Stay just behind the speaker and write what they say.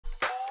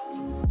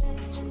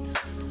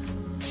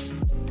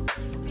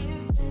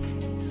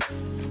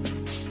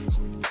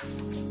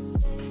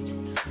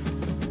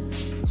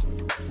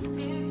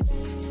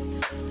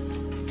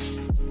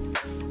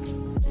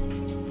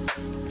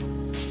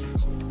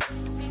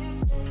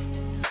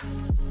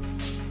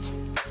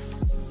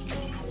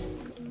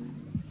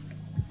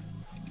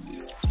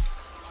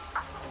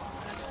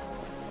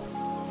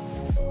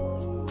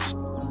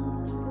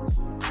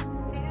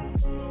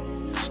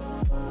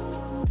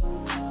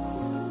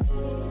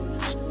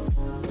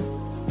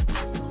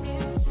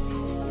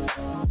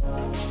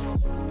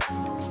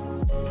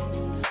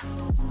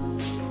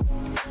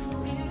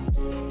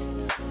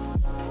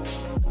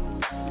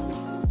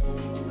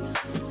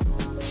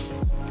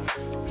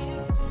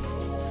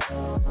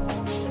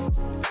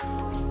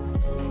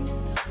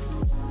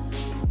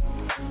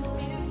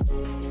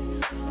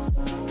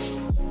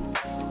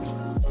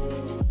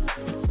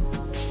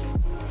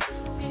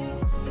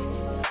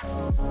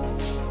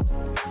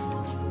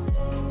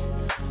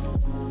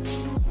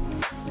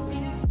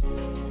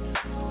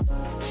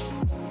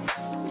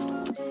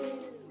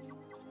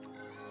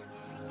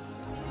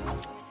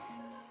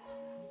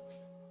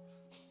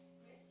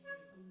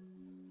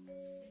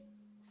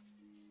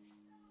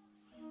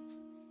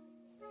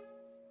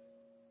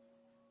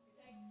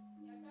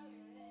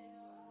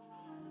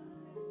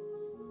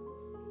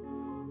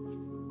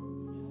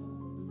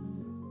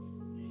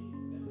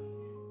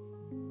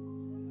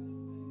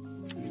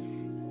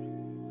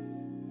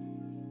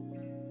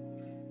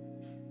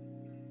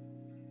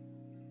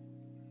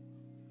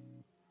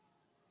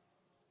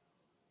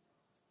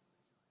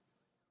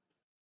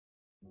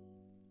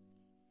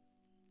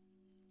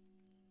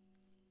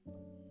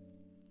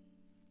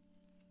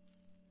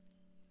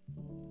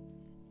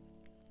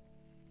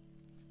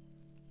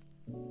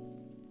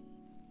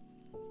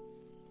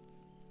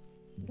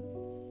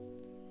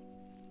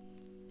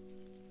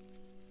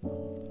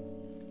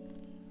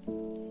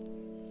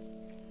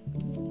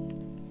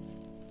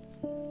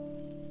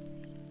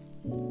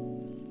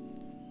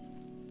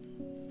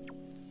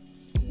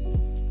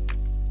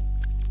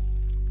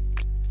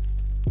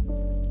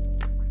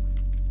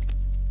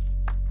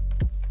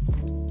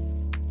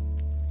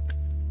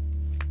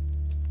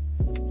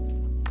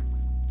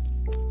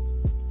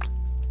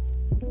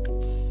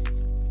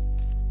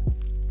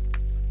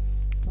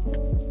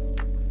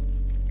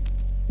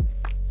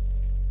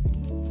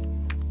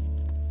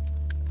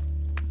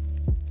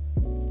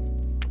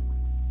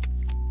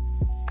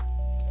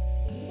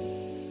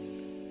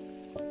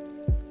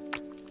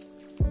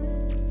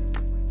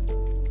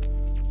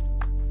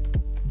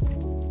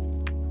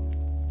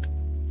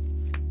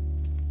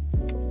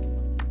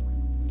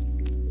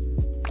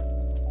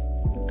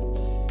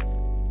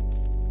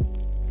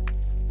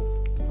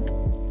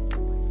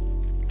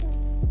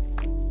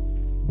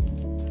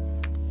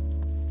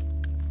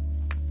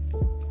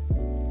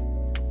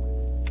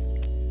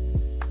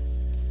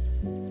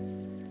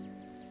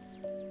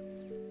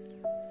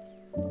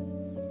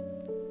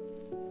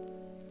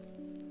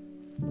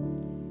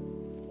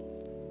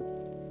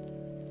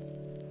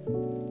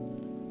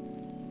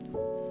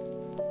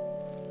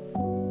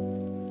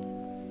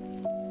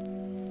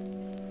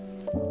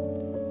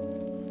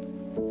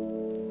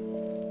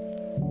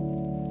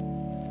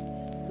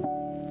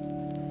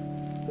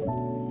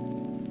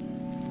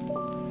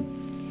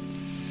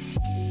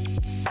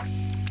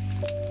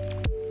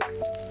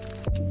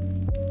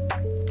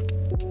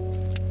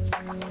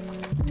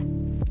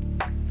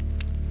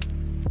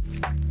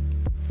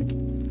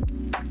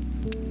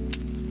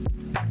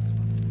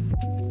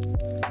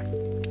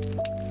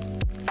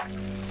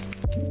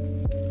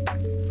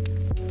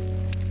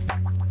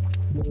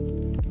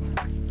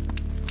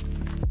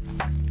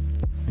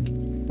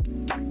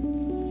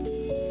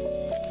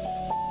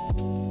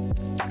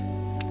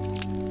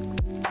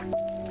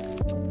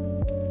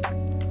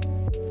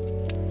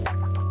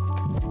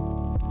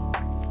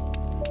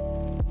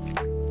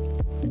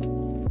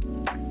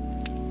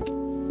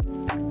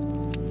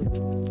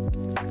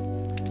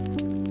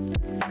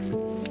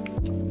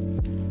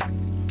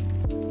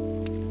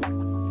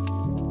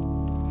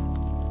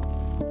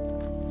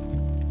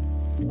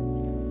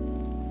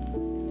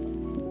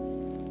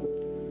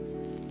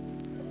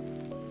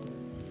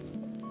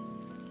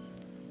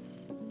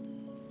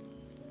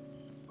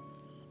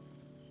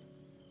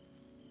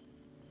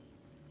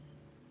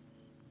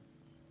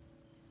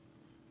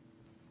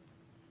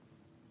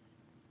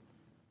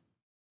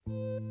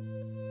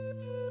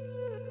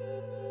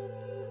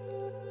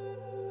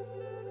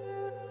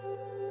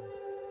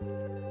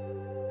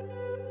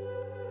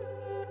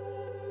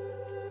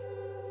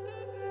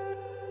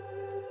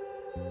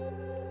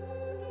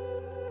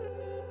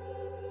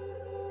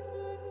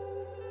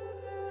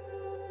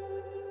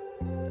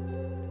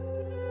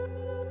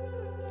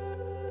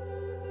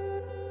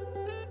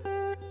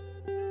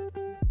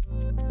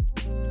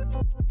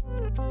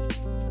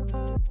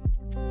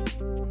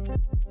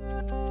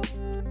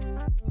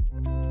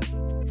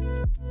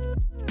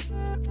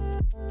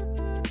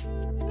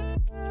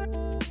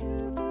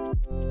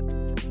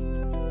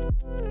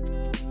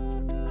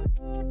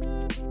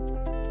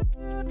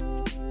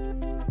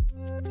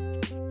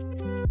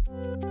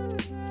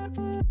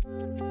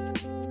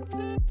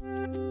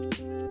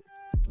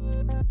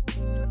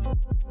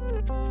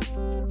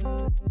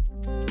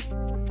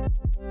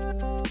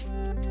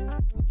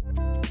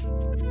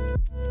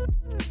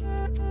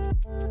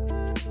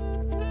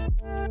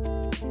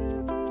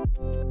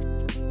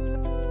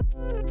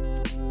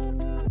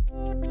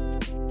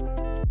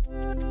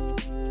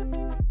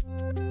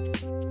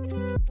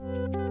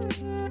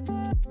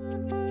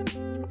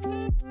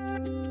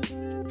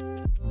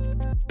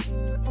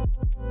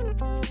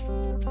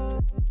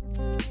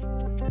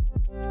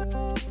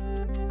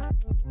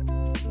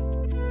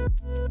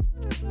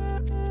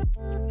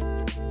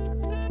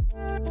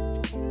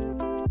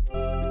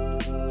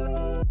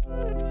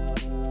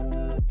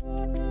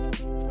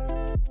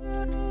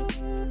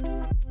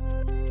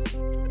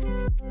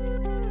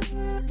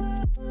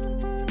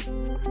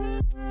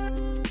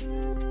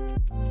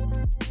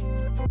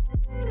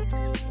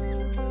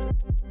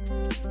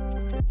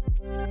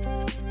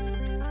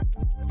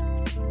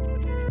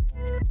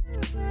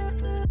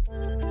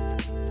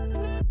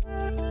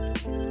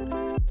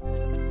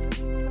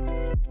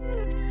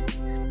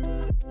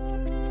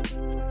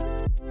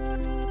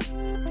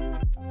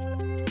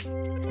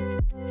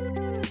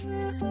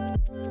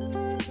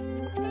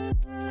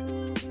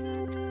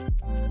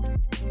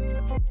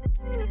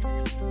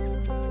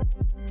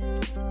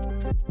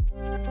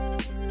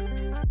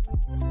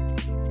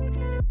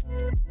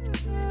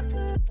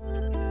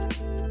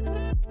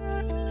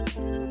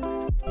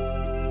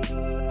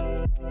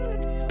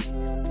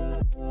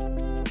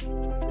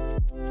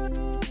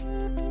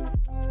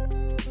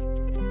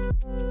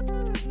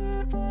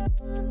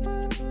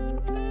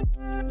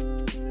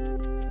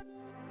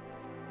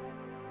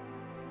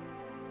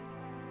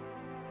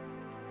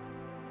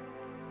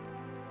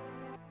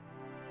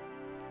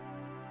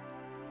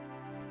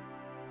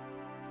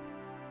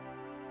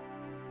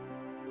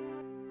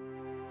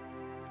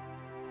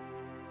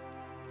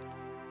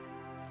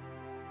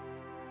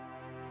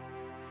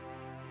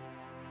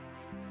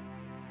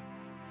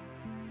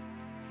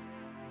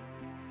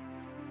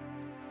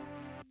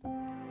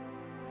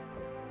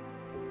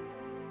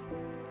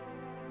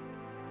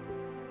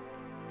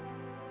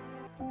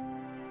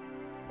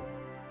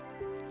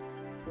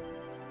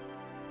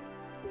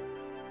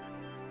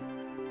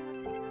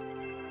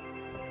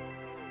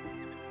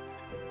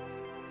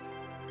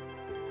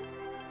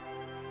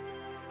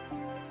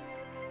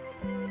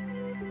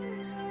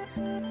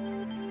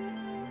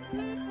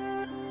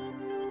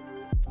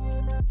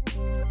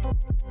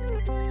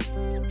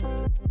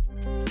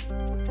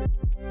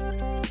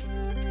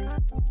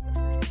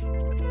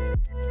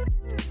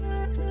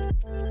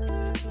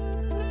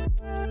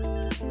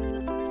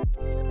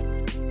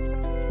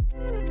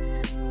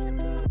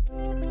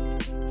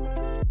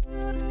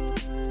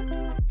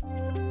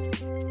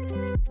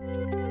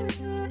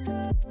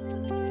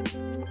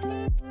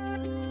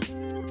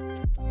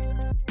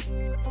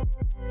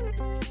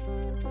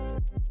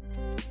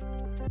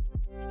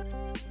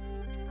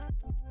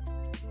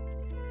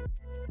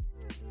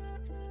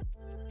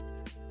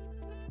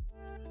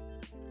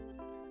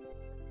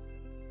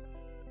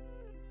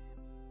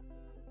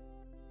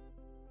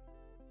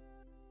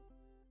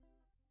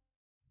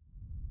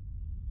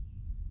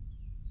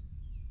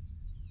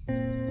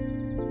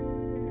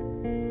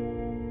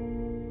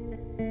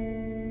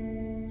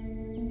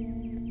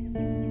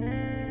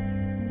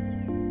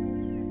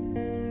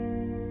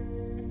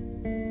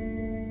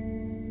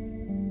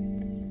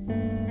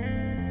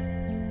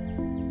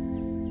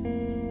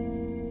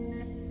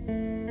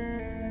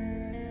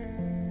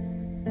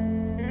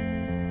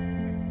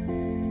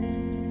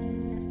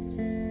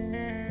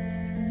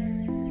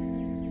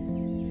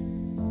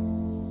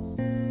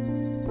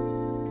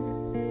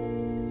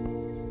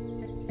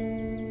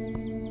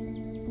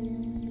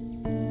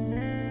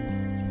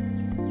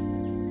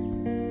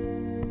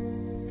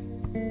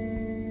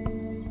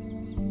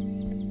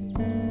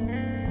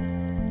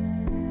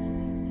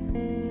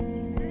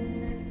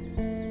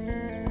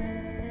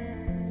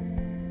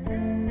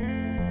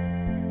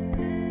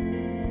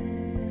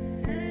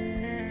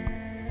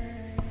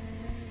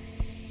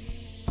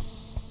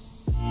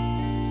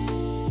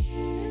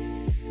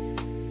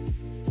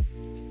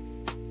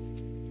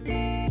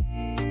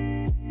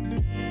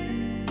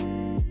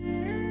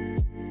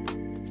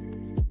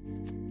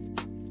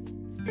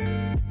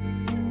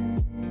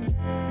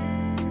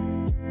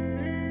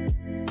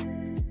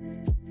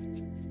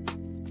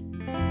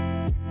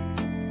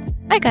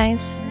Hi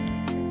guys!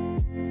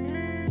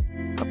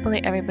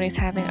 Hopefully everybody's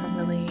having a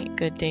really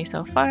good day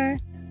so far.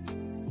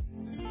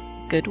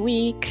 Good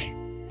week,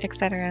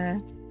 etc.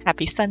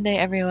 Happy Sunday,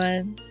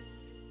 everyone.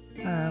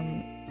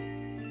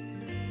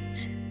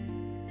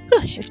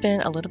 It's been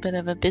a little bit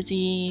of a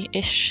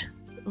busy-ish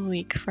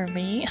week for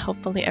me.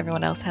 Hopefully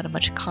everyone else had a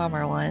much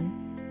calmer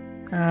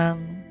one.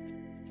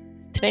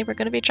 Today we're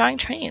going to be drawing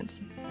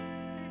trains.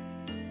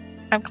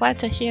 I'm glad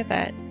to hear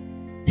that.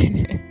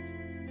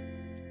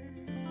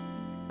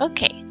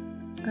 Okay,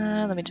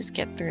 let me just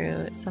get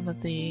through some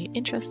of the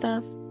intro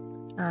stuff.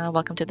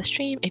 Welcome to the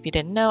stream. If you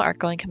didn't know, our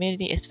growing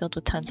community is filled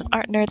with tons of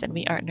art nerds, and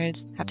we art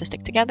nerds have to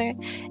stick together.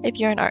 If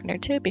you're an art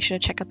nerd too, be sure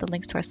to check out the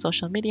links to our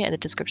social media in the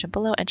description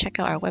below, and check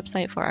out our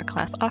website for our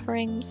class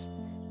offerings,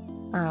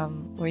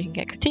 where you can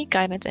get critique,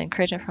 guidance, and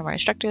encouragement from our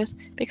instructors.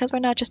 Because we're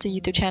not just a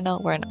YouTube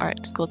channel, we're an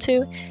art school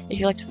too. If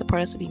you'd like to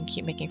support us so we can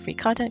keep making free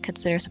content,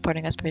 consider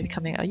supporting us by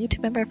becoming a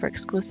YouTube member for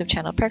exclusive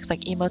channel perks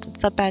like emotes and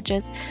sub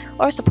badges,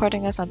 or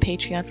supporting us on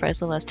Patreon for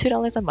as little as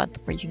 $2 a month,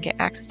 where you can get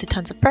access to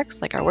tons of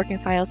perks like our working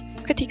files,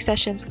 critique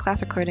sessions,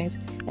 class recordings,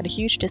 and a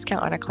huge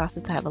discount on our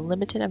classes that have a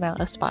limited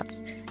amount of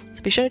spots.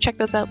 So be sure to check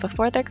those out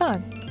before they're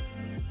gone.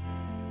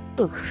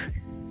 Oof.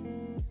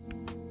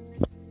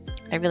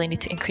 I really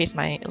need to increase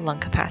my lung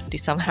capacity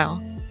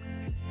somehow.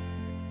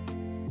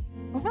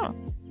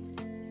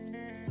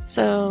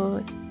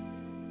 So,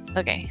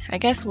 okay, I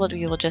guess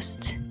we will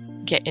just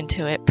get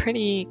into it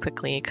pretty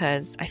quickly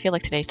because I feel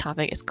like today's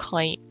topic is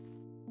quite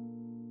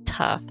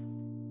tough.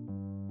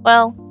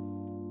 Well,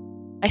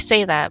 I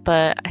say that,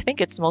 but I think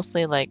it's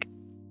mostly like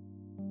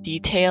the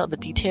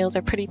details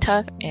are pretty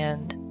tough,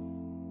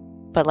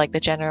 but like the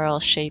general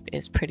shape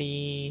is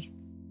pretty,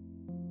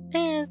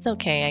 it's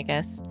okay, I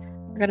guess.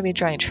 We're going to be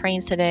drawing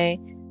trains today.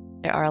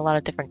 There are a lot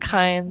of different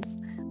kinds.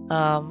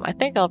 I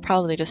think I'll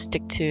probably just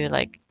stick to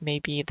like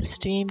maybe the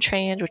steam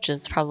train, which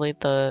is probably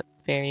the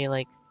very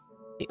like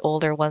the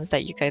older ones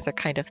that you guys are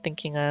kind of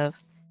thinking of.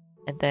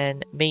 And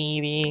then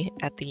maybe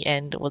at the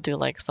end we'll do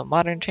like some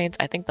modern trains.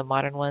 I think the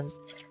modern ones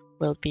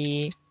will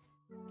be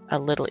a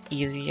little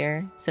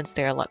easier since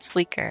they're a lot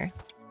sleeker.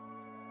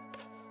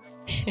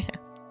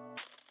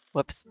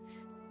 Whoops.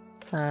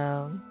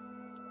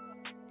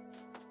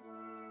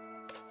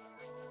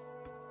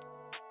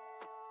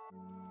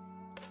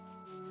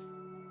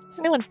 Has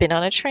anyone been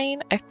on a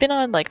train? I've been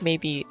on like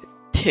maybe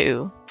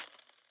 2.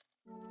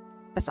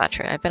 That's not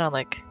true. I've been on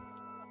like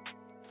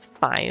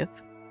 5.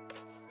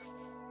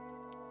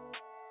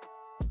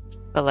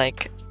 But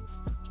like,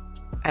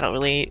 I don't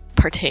really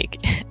partake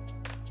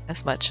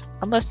as much.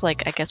 Unless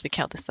like, I guess we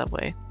count the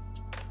subway.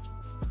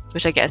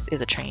 Which I guess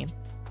is a train.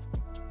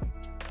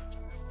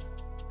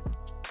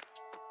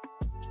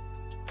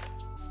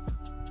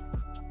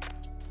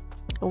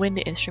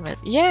 Wind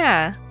instruments.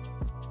 Yeah!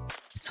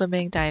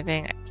 Swimming,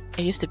 diving.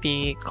 I used to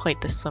be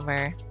quite the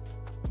swimmer.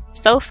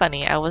 So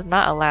funny, I was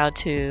not allowed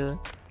to,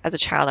 as a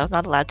child, I was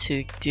not allowed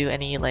to do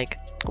any like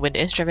wind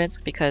instruments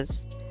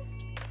because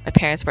my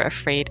parents were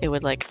afraid it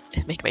would like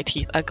make my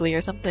teeth ugly or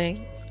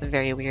something.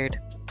 Very weird.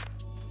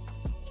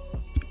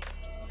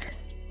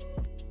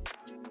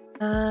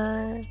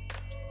 Were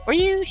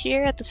you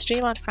here at the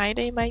stream on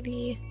Friday,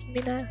 Mighty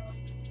Mina?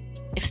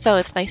 If so,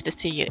 it's nice to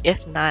see you.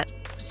 If not,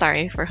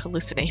 sorry for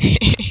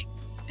hallucinating.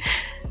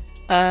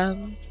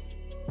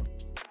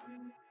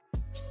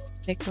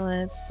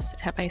 Nicholas,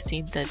 have I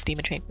seen the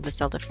Demon Train from the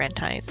Zelda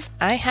franchise?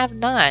 I have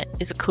not.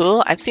 Is it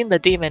cool? I've seen the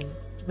Demon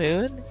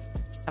Moon.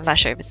 I'm not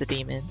sure if it's a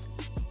demon.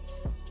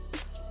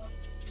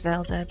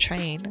 Zelda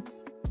train.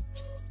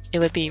 It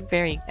would be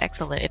very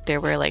excellent if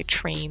there were like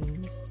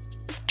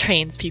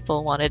trains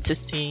people wanted to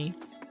see.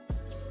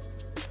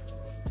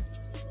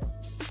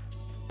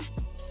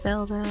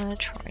 Zelda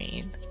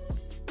train.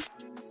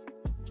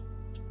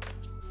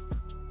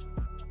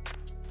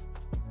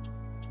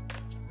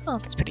 Oh,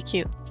 that's pretty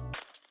cute.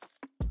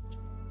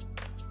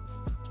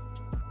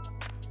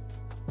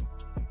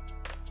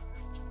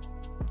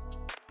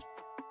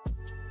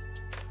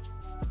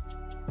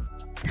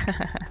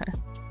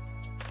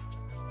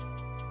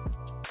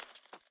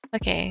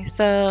 Okay,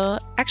 so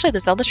actually the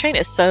Zelda train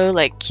is so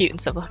like cute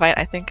and simplified.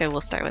 I think I will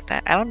start with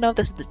that. I don't know if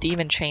this is the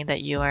demon train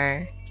that you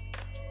are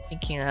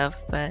thinking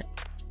of, but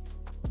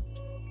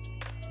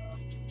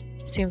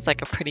it seems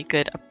like a pretty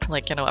good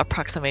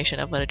approximation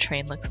of what a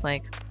train looks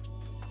like.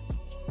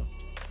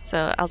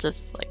 So I'll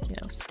just like,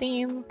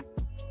 steam.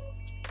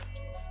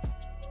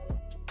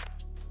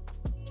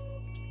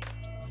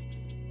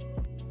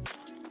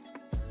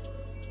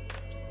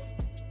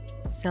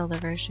 Zelda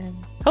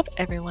version. Hope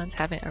everyone's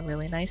having a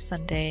really nice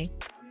Sunday.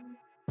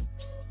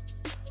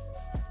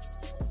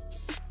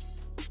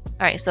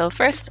 Alright, so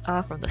first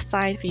off from the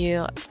side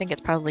view, I think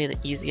it's probably the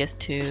easiest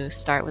to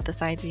start with the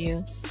side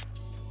view.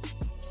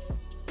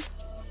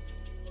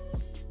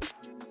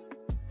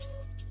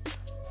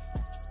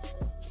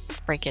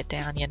 Break it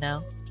down,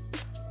 The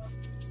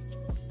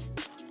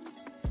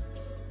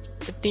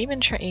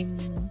demon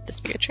train, the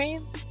spirit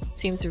train,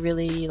 seems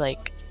really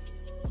like,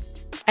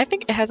 I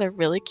think it has a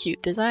really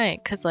cute design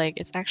because like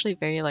it's actually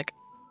very like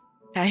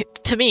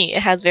To me,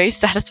 it has very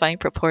satisfying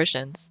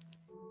proportions.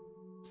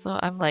 So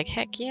I'm like,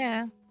 heck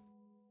yeah.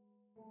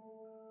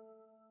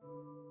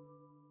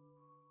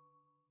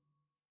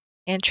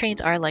 And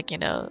trains are like,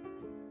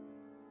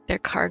 they're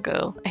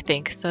cargo, I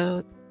think.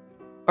 So,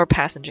 or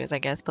passengers, I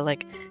guess, but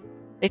like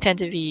they tend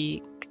to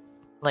be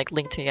like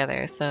linked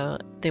together, so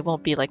they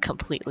won't be like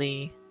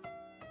completely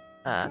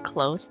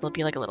close. There'll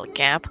be like a little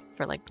gap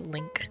for like the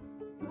link.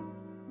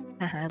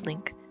 Haha,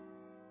 link.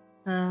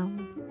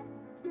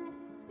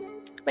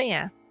 But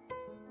yeah.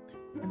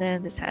 And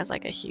then this has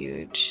like a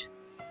huge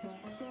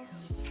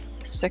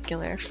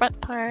circular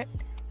front part.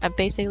 I'm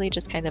basically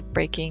just kind of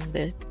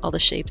breaking all the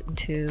shapes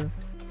into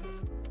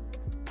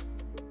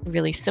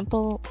really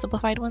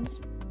simplified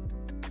ones.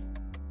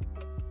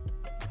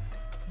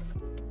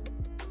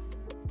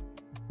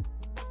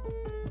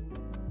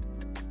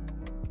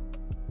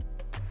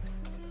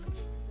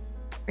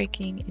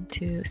 Breaking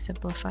into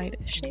simplified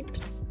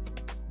shapes.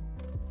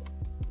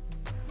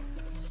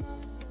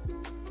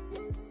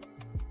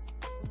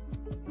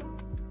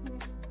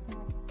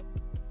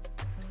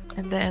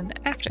 And then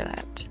after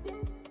that,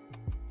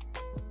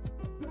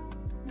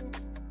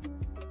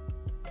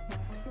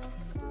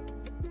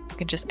 we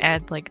can just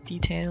add like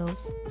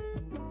details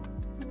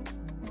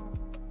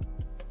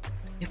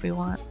if we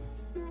want.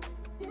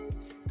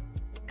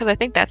 Because I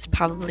think that's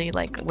probably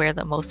like where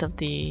the most of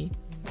the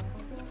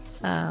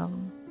oh,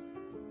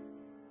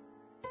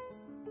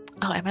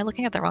 am I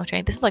looking at the wrong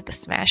train? This is like the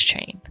Smash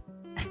train.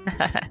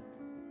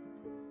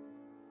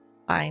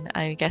 Fine,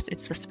 I guess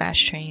it's the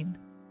Smash train.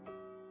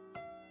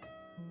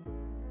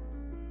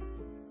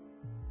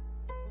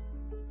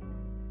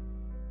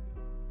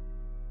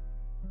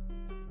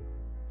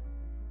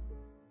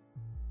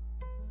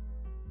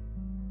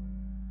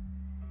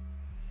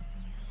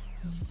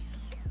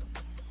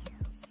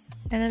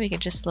 And then we can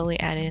just slowly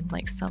add in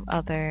like some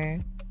other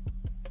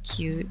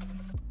cute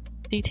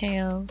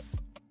details.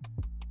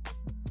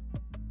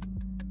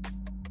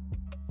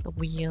 The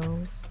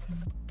wheels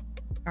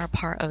are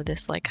part of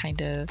this like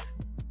kind of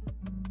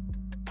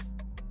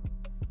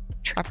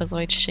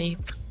trapezoid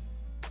shape.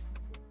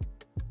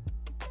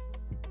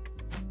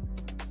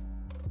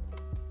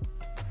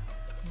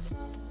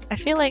 I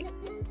feel like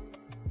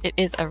it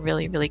is a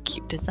really, really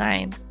cute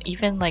design.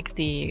 Even like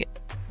the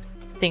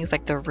things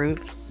like the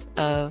roofs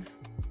of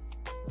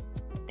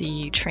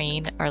the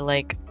train are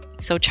like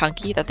so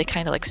chunky that they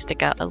kind of like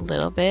stick out a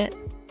little bit.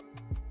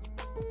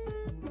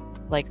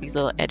 Like these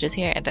little edges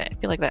here, and I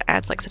feel like that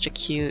adds like such a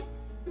cute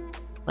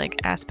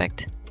like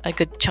aspect, a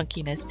good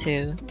chunkiness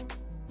to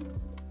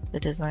the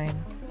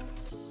design.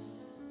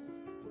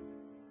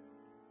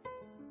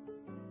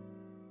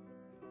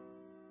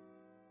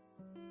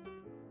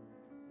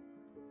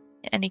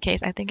 In any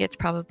case, I think it's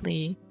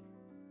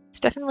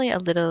definitely a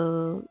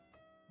little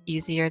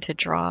easier to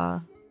draw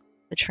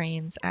the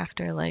trains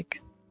after like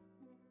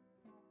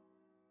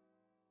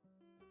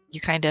you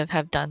kind of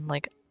have done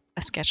like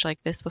a sketch like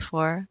this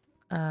before,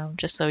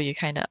 just so you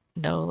kind of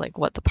know like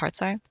what the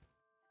parts are.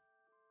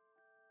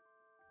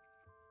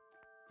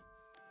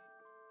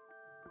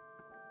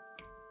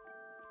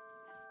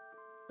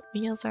 The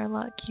wheels are a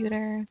lot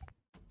cuter.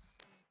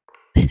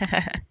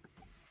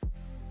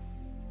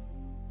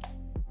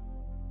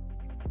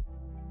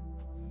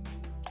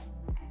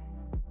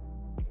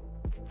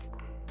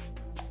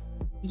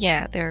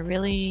 Yeah, they're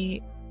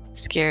really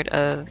scared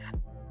of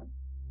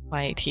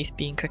my teeth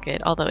being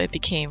crooked, although it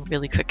became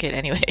really crooked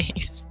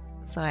anyways.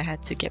 So I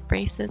had to get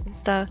braces and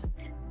stuff,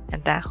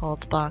 and that whole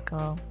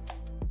debacle.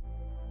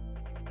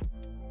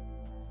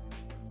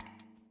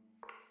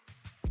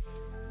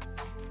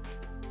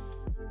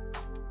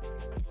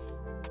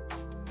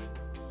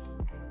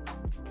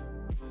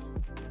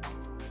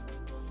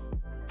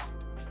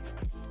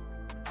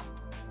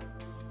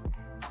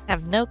 I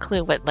have no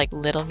clue what like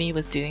little me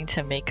was doing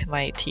to make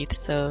my teeth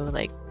so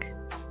like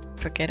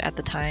crooked at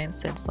the time,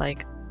 since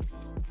like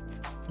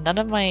none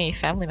of my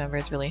family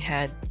members really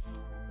had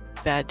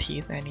bad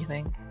teeth or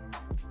anything.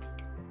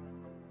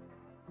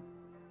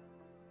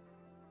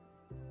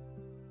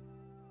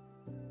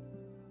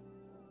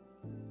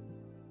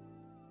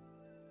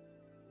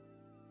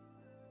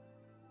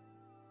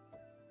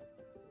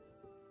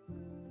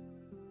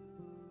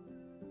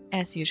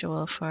 As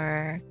usual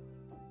for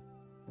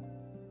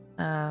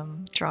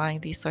drawing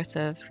these sorts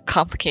of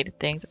complicated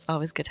things, it's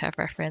always good to have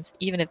reference,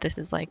 even if this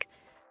is like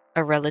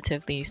a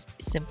relatively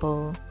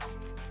simple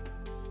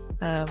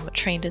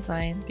train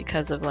design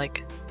because of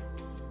like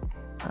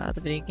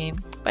the video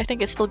game. But I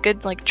think it's still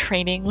good like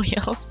training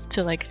wheels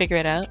to like figure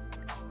it out.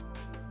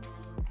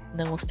 And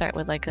then we'll start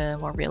with like a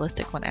more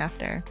realistic one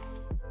after.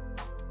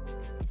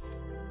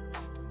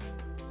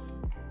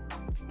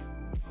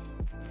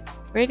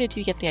 Where did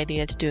you get the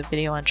idea to do a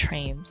video on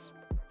trains?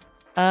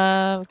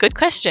 Good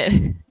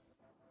question.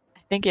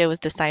 I think it was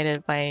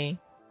decided by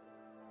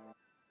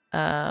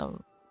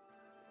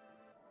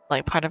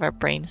like part of our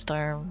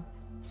brainstorm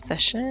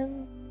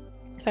session,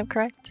 if I'm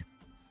correct.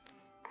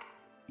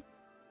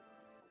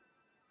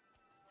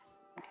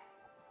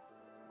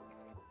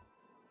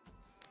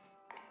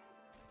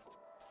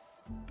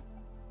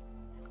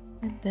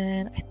 And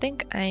then I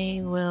think I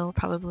will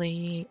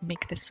probably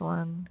make this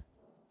one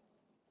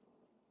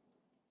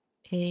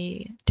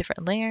a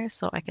different layer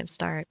so I can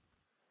start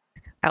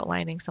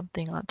outlining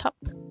something on top.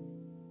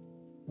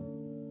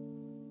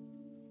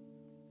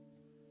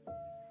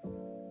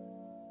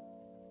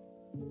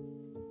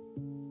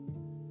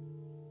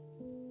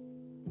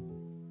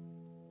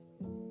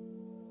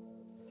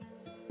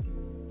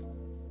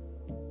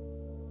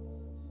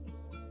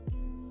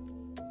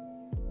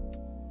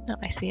 Oh,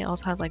 I see it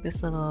also has like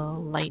this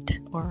little light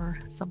or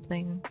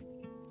something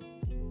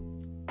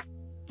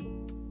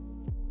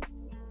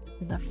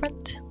in the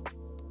front.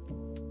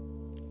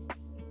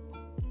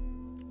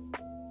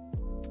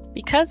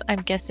 Because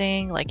I'm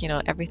guessing like, you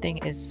know,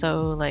 everything is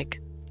so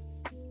like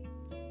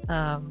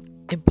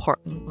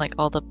important, like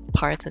all the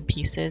parts and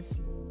pieces,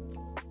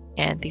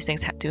 and these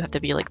things do have to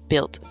be like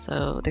built,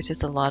 so there's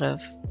just a lot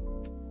of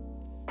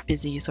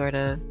busy sort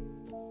of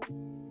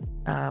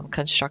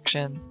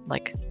construction,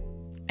 like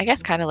I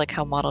guess kind of like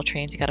how model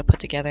trains you got to put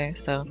together.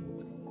 So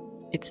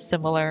it's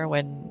similar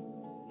when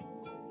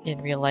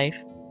in real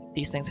life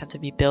these things have to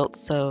be built,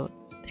 so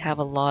they have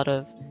a lot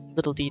of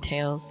little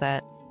details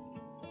that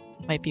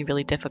might be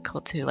really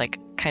difficult to like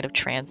kind of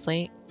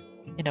translate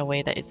in a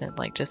way that isn't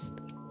like just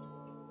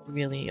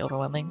really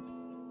overwhelming.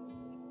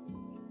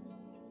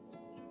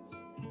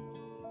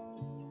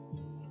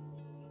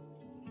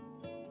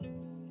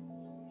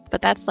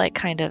 But that's like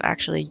kind of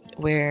actually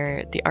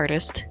where the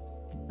artist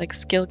like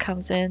skill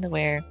comes in,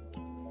 where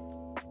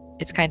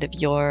it's kind of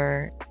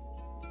your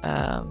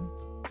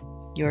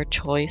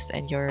choice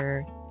and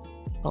your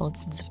own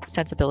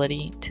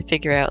sensibility to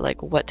figure out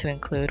like what to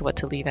include, what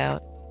to leave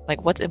out,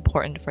 like what's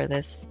important for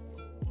this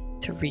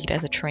to read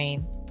as a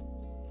train.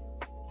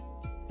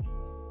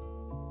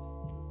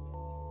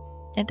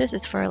 And this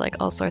is for like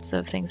all sorts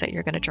of things that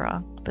you're going to draw,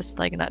 but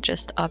like not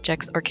just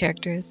objects or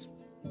characters.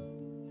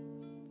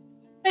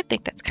 I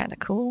think that's kind of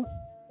cool.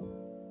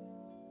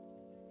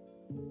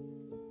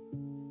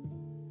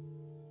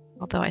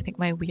 Although I think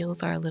my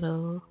wheels are a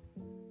little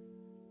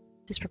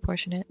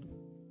disproportionate.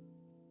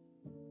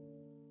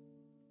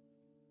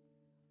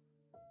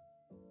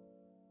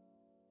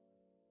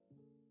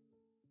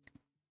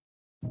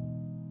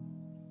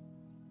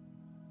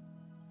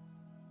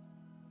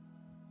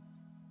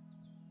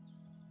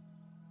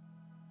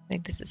 I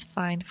think this is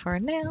fine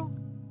for now.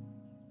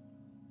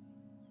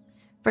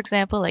 For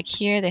example, like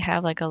here they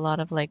have like a lot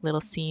of like little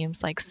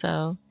seams like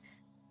so.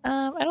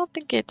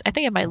 I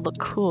think it might look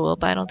cool,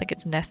 but I don't think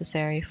it's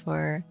necessary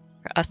for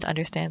us to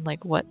understand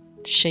like what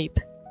shape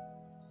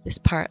this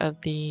part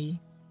of the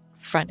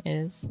front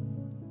is.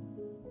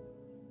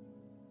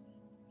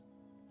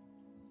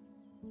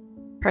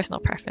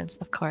 Personal preference,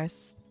 of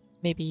course.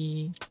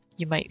 Maybe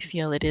you might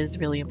feel it is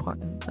really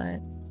important,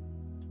 but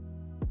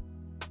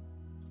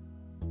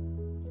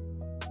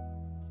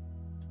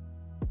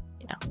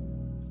you know.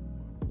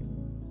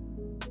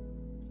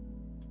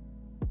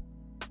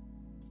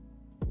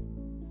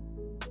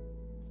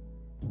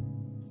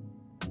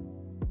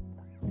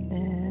 And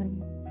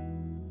then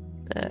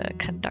the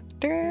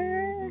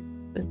conductor,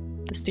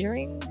 the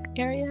steering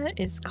area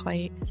is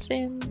quite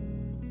thin.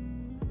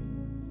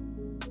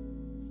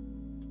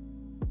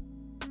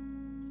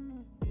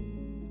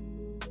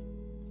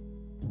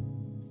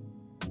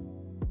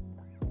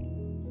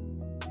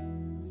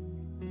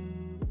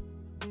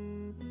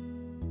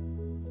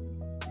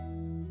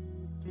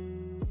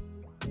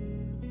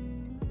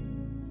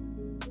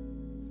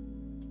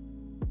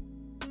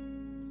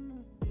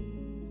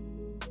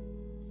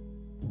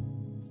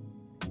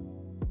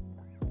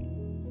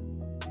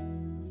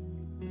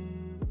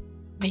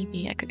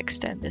 Maybe I could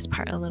extend this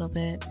part a little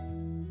bit,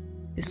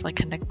 this like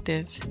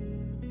connective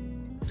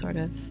sort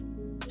of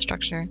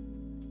structure.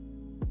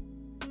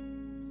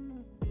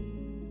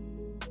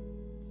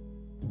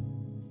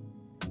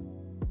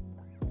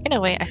 In a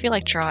way, I feel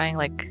like drawing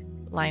like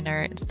line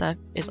art and stuff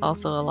is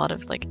also a lot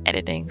of like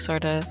editing,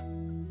 sort of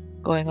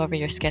going over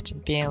your sketch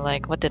and being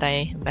like, what did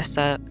I mess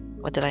up?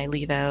 What did I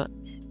leave out?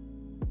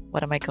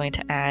 What am I going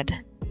to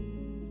add?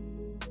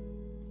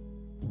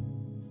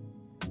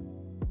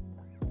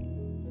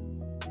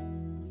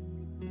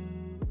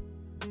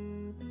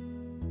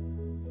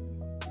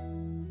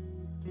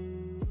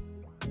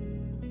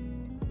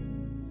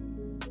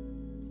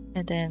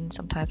 And then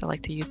sometimes I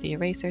like to use the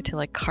eraser to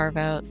like carve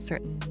out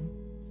certain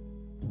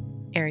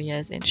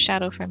areas in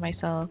shadow for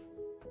myself.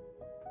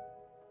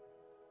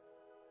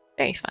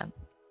 Very fun.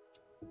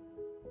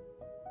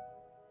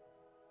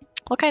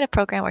 What kind of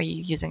program are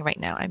you using right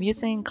now? I'm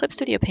using Clip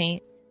Studio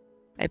Paint,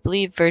 I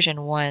believe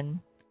version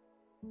 1.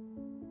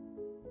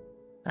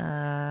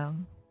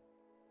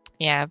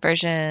 Yeah,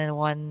 version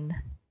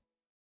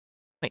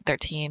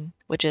 1.13,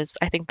 which is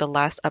I think the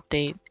last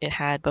update it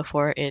had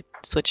before it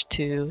switched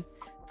to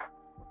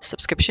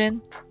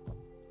subscription,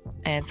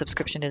 and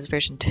subscription is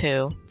version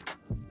 2.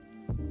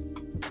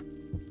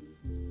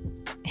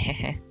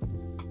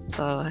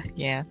 So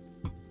yeah,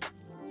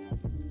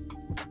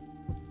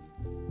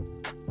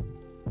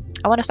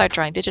 I want to start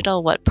drawing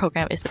digital. What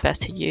program is the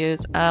best to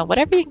use?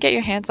 Whatever you can get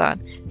your hands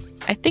on.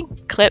 I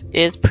think Clip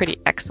is pretty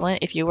excellent.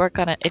 If you work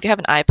on it, if you have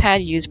an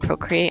iPad, use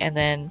Procreate, and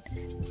then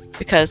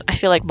because I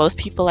feel like most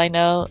people I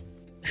know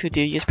who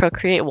do use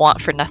Procreate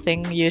want for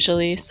nothing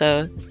usually,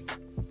 so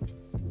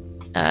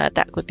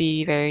that would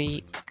be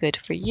very good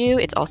for you.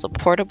 It's also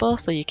portable,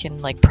 so you can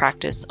like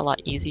practice a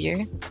lot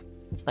easier,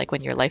 like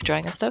when you're life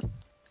drawing and stuff.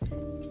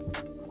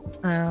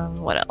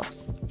 What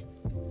else?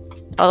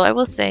 Although I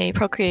will say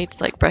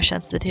Procreate's like brush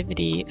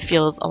sensitivity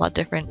feels a lot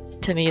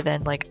different to me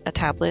than like a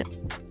tablet.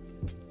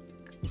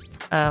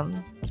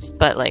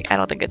 But like I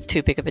don't think it's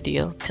too big of a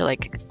deal to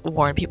like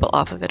warn people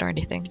off of it or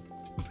anything.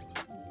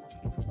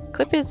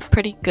 Clip is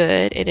pretty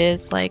good. It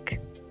is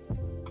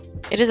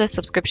a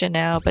subscription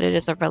now, but it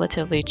is a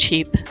relatively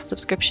cheap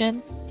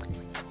subscription.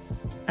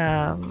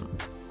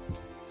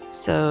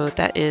 So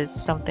that is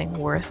something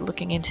worth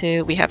looking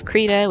into. We have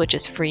Krita, which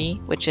is free,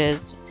 which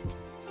is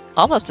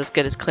almost as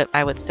good as Clip,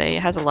 I would say.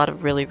 It has a lot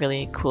of really,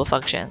 really cool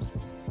functions.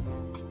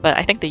 But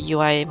I think the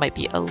UI might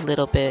be a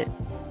little bit,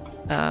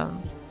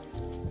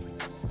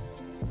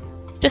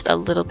 just a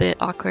little bit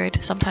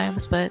awkward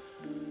sometimes, but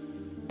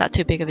not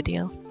too big of a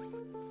deal.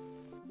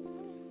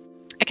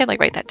 I can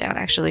like write that down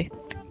actually.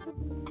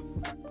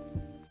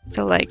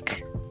 So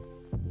like,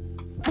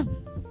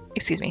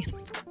 excuse me.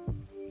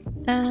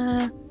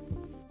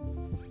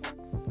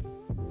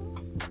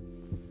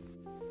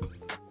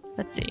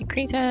 Let's see,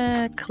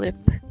 Krita, Clip,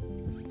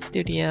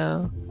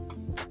 Studio,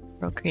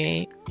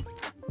 Procreate.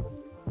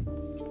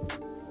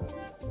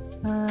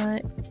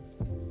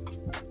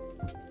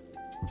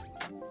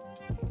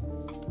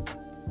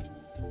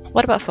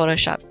 What about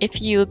Photoshop?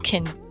 If you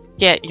can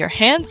get your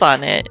hands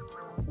on it,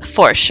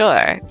 for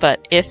sure.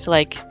 But if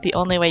like the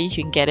only way you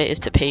can get it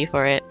is to pay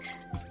for it,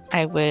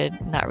 I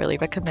would not really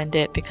recommend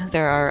it because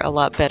there are a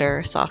lot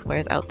better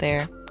softwares out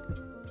there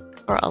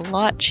for a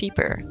lot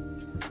cheaper.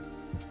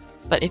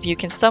 But if you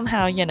can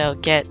somehow, you know,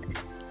 get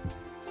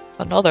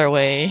another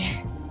way,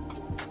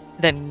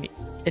 then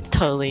it's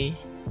totally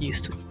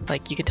used.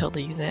 Like you can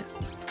totally use it.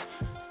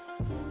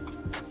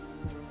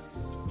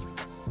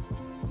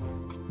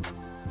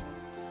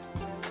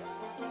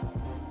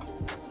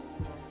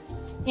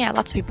 Yeah,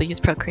 lots of people use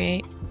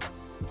Procreate.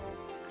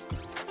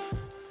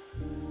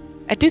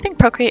 I do think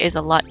Procreate is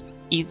a lot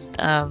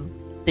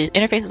the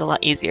interface is a lot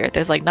easier.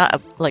 There's like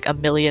not like a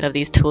million of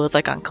these tools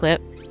like on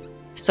Clip.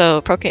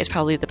 So Procreate is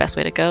probably the best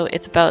way to go.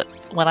 It's about,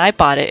 when I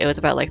bought it, it was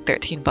about like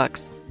 13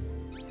 bucks.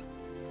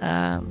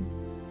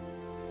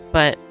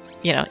 But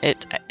you know,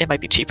 it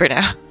might be cheaper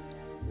now.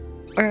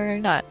 Or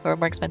not, or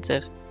more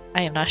expensive.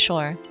 I am not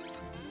sure.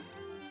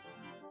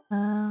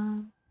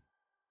 But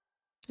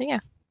yeah.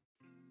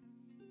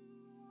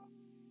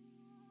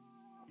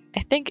 I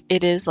think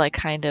it is like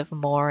kind of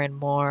more and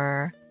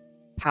more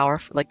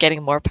powerful, like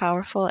getting more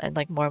powerful, and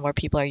like more and more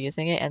people are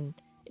using it. And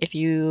if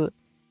you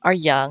are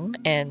young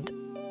and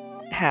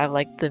have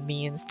like the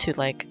means to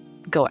like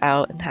go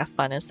out and have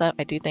fun and stuff,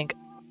 I do think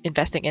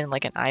investing in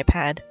like an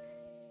iPad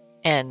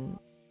and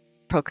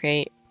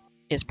Procreate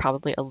is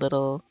probably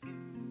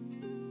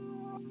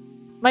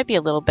might be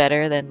a little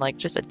better than like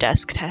just a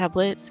desk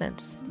tablet,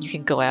 since you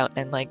can go out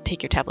and like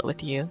take your tablet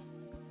with you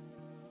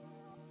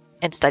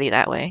and study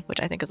that way, which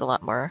I think is a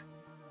lot more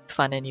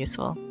fun and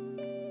useful.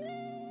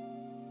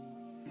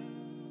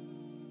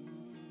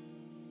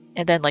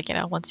 And then like, you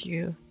know, once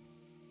you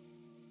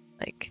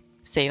like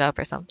save up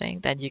or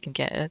something, then you can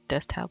get a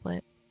desk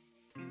tablet.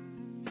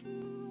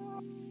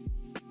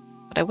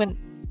 But I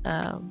wouldn't,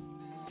 but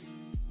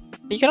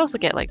you can also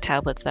get like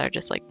tablets that are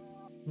just like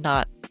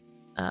not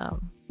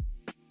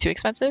too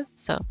expensive,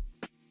 so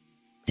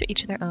to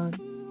each their own.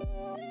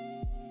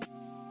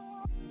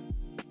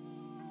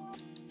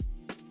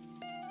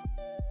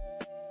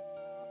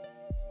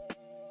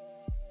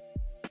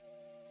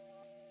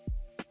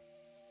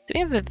 Do we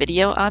have a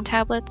video on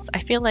tablets? I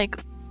feel like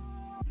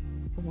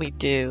we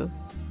do.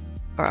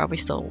 Or are we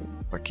still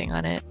working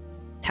on it?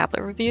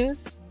 Tablet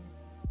reviews?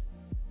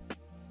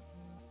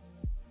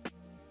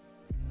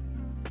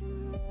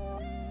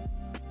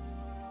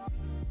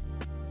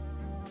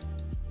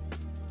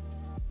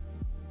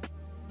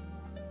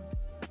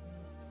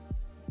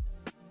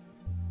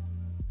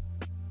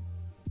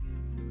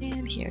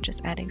 And here,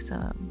 just adding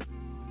some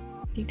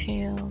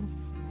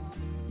details.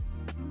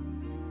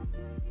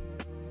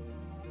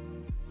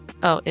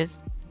 Oh, is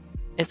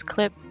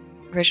Clip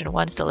version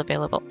 1 still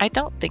available? I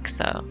don't think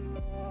so.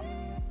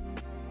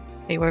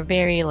 They were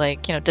very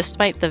like, you know,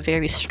 despite the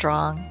very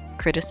strong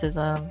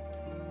criticism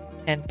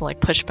and like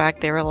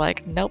pushback, they were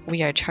like, nope,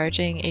 we are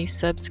charging a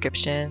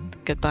subscription.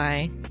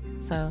 Goodbye.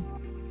 So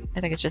I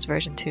think it's just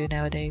version 2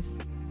 nowadays.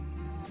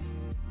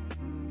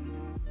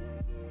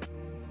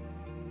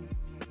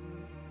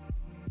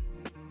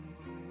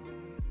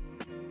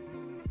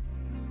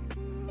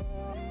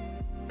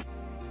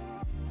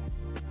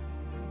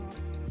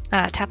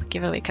 Tablet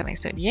giveaway coming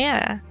soon.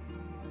 Yeah.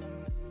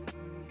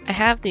 I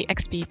have the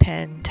XP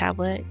Pen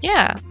tablet.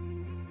 Yeah.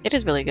 It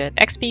is really good.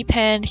 XP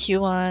Pen,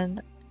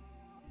 Huon.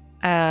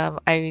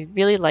 I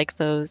really like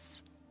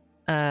those.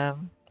 I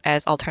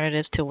as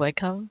alternatives to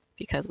Wacom,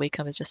 because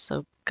Wacom is just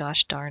so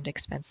gosh darned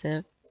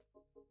expensive.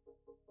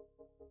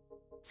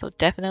 So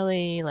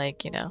definitely,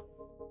 like, you know,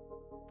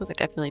 those are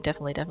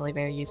definitely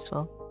very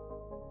useful.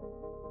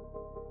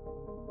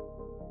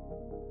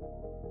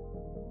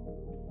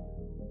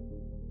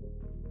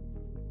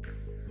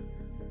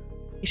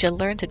 You should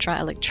learn to draw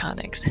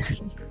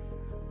electronics.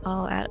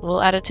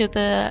 We'll add it to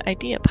the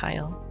idea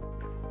pile.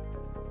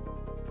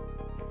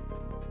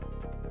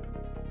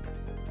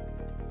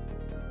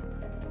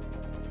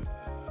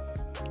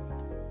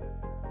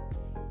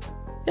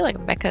 I feel like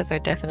mechas are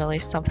definitely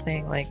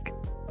something like,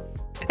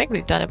 I think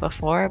we've done it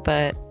before,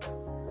 but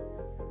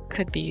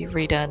could be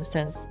redone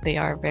since they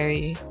are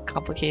very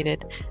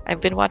complicated. I've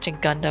been watching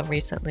Gundam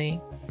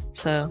recently,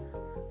 so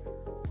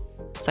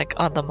it's like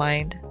on the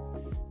mind.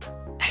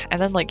 And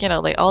then, like, you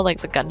know, like all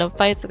like the Gundam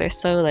fights, they're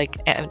so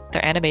like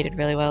they're animated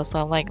really well.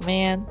 So I'm like,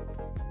 man,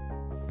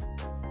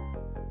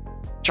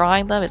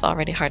 drawing them is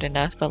already hard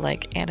enough, but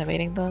like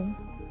animating them,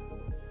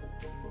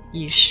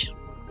 yeesh.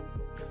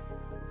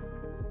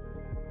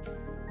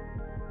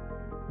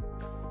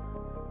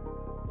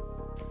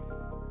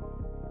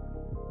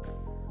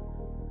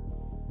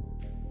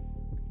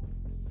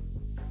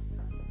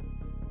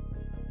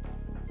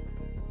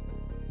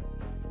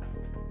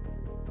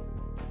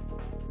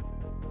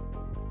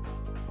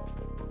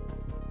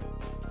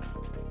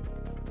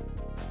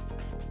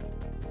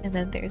 And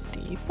then there's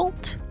the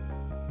bolt.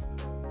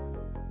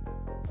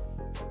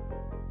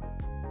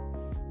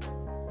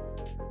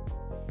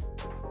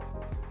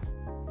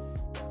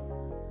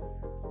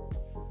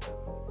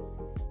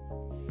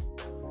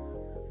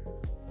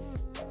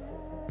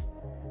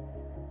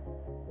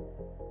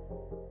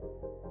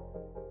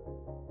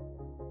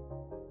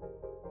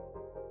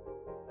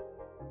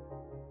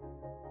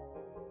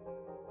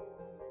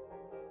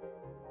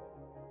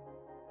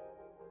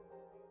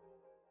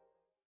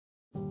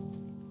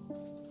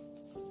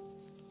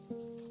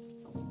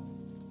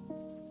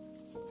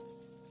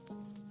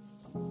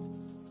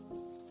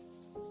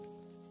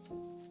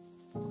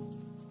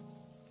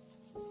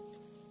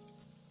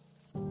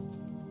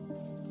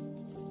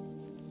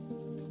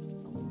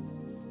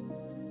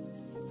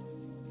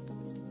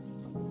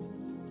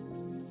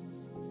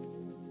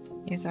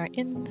 Here's our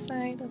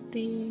inside of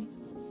the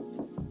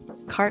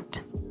cart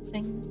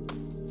thing.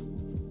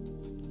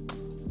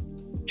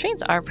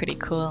 Trains are pretty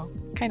cool.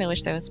 Kind of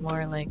wish there was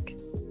more like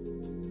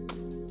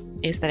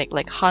aesthetic,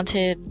 like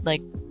haunted,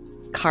 like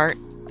cart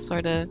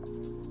sort of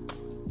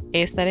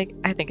aesthetic.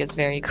 I think it's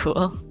very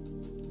cool.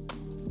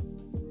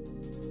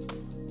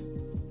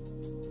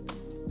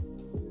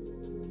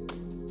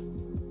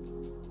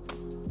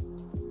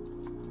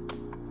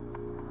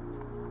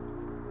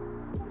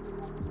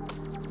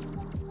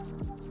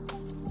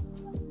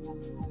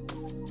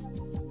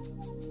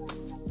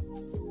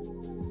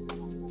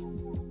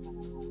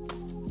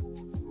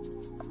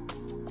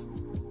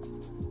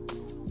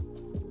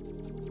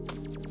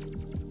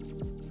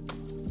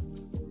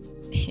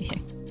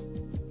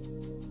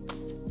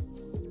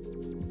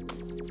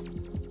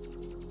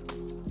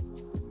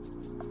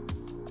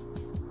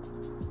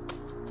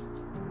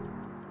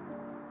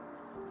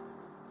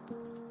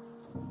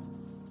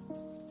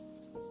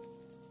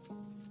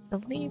 I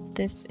believe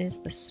this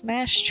is the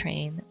Smash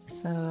train,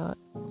 so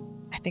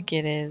I think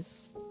it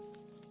is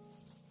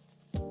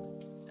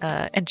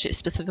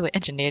specifically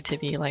engineered to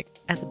be like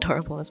as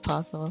adorable as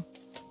possible.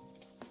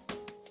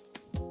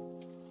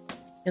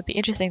 It'll be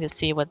interesting to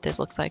see what this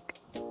looks like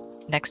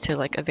next to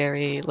like a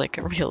very like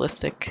a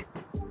realistic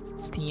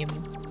steam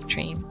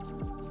train.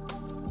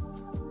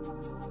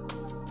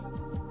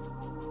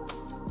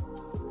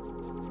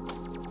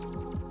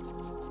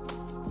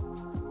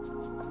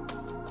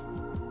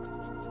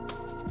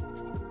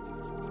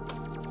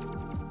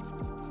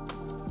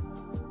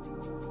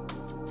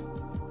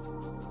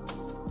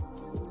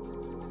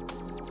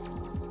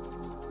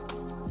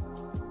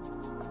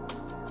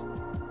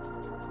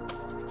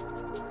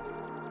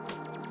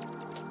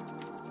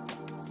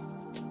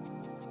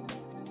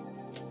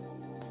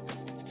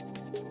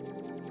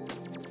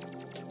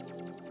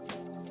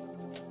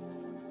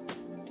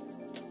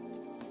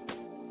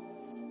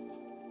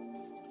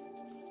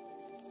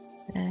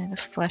 And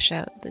flesh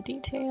out the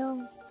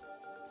detail.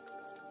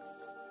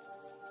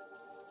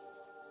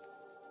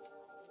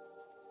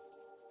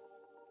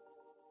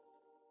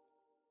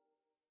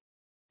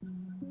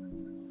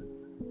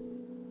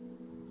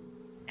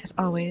 As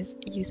always,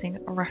 using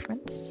a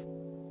reference.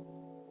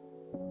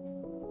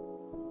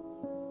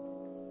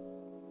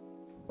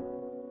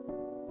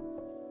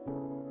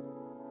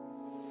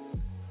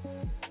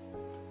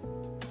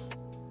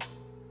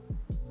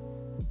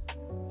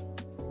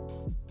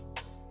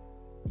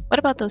 What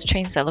about those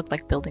trains that look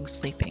like buildings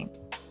sleeping?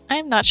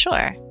 I'm not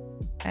sure.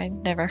 I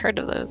never heard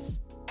of those.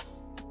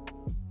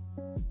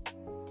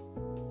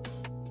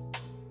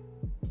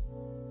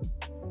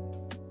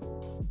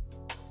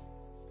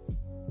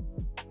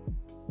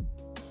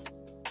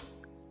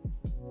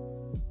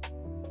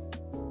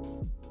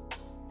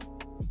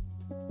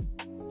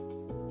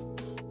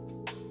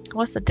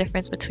 What's the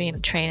difference between a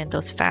train and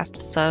those fast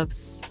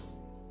subs?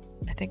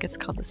 I think it's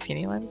called the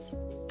skinny ones.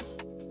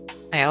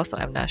 I also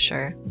am not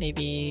sure.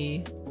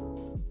 Maybe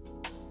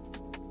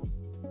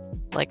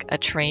like a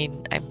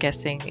train, I'm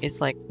guessing,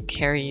 is like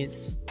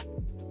carries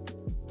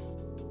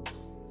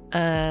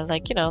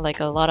like, you know,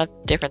 like a lot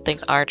of different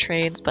things are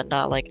trains, but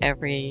not like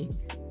every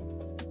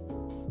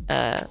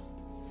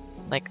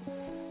like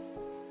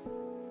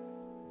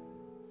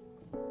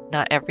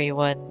not every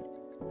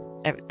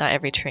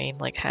train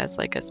like has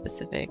like a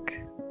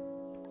specific,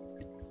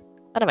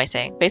 what am I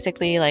saying?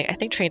 Basically, like I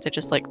think trains are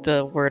just like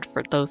the word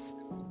for those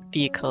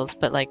vehicles,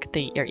 but like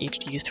they are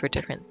each used for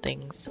different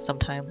things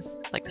sometimes,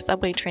 like the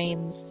subway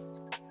trains,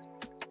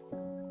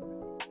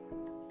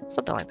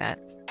 something like that.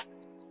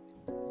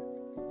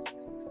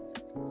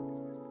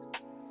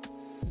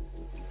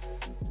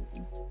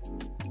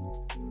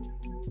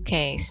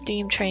 Okay,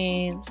 steam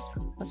trains.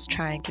 Let's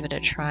try and give it a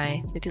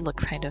try. They do look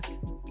kind of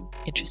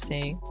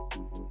interesting.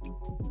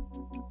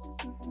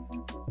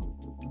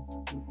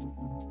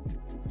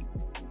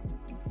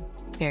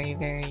 Very,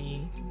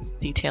 very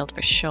detailed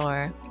for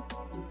sure.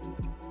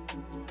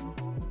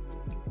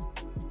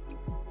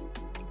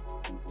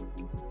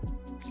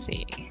 Let's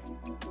see.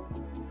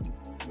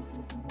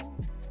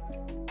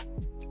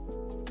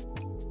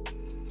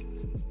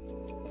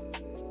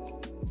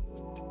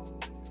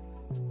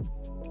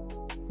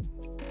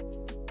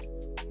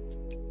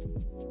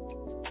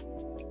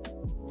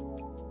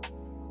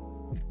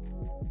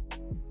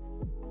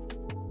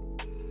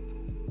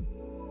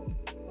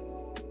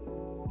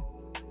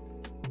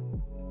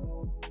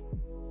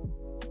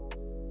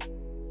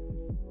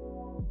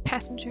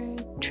 Passenger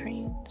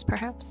trains,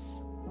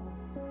 perhaps?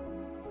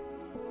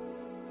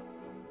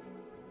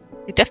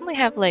 They definitely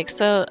have like,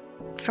 so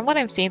from what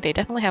I'm seeing, they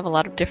definitely have a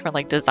lot of different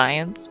like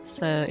designs,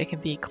 so it can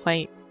be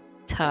quite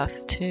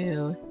tough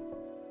to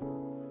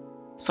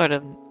sort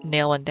of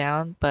nail one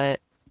down, but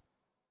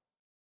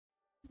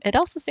it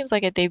also seems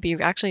like they'd be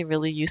actually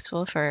really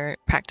useful for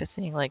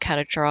practicing like how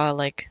to draw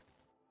like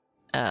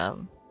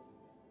steampunky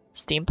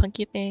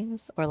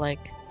things, or like,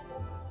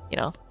 you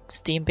know,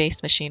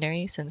 steam-based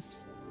machinery,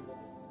 since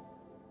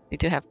they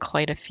do have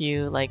quite a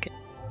few like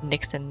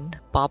nicks and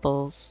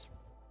bobbles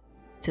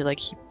to like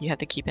you have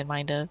to keep in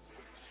mind of.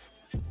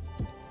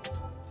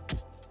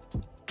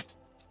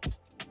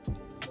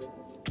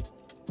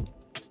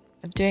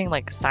 I'm doing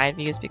like side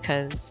views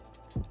because,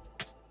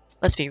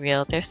 let's be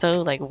real, they're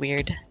so like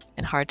weird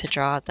and hard to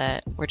draw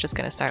that we're just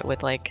gonna start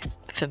with like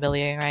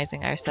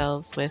familiarizing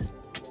ourselves with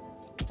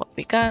what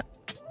we got.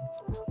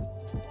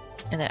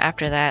 And then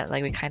after that,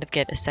 like we kind of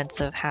get a sense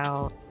of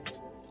how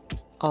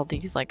all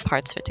these like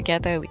parts fit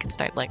together. We can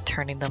start like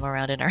turning them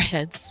around in our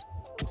heads.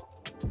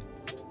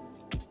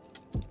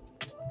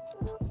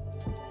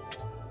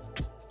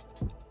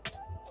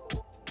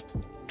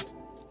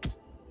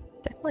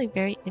 Definitely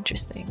very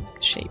interesting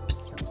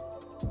shapes.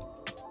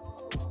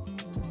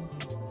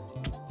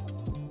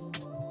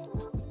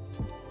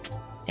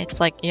 It's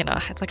like, you know,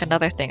 it's like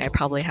another thing I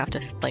probably have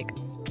to like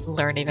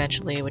learn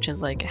eventually, which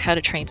is like how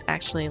do trains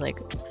actually like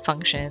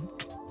function.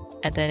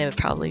 And then it would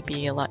probably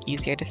be a lot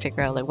easier to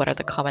figure out like what are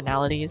the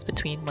commonalities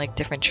between like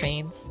different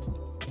trains.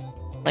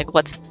 Like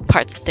what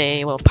parts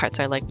stay, what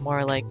parts are like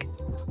more like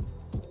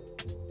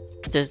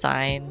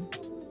design.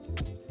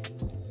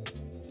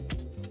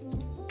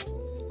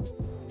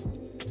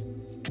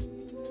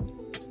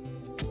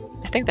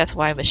 I think that's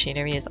why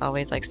machinery is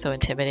always like so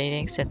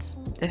intimidating, since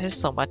there's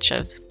so much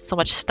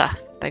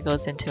stuff that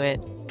goes into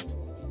it.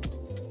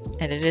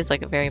 And it is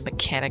like very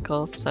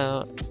mechanical,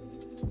 so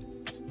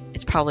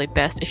it's probably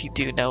best if you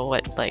do know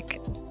what like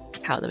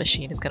how the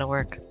machine is gonna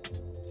work.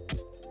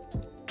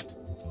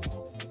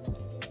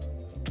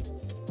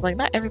 Like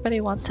not everybody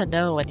wants to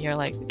know when you're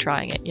like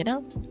drawing it, you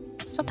know?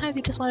 Sometimes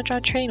you just want to draw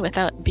a train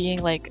without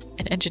being like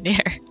an engineer.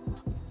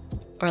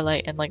 Or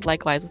like, and like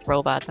likewise with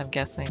robots, I'm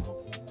guessing.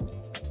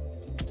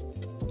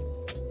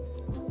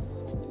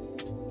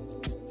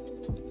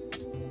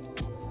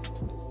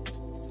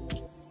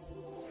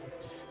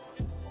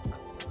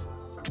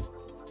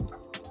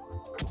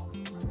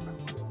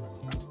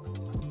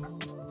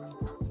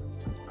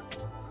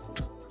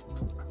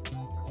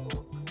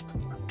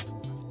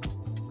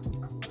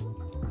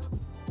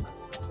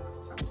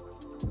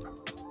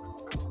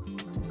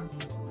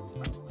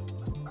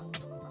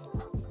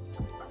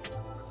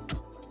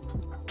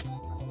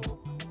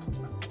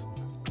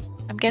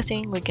 I'm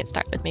guessing we can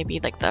start with maybe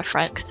like the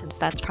front, since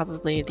that's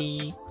probably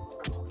the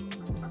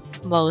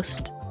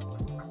most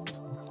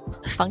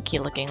funky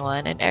looking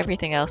one, and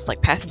everything else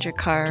like passenger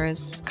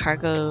cars,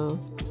 cargo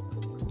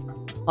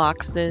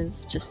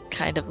boxes just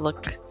kind of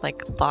look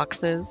like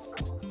boxes.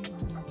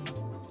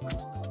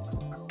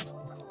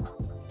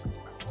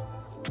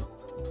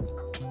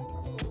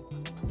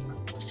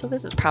 So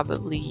this is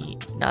probably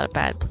not a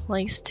bad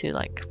place to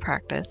like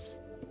practice.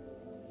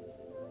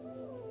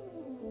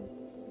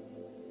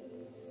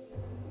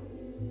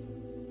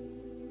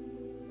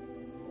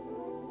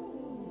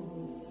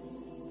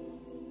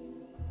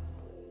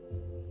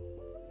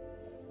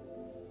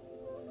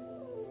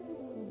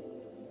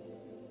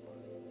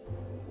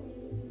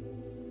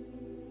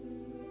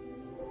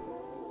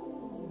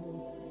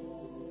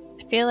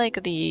 feel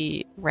like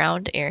the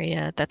round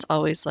area that's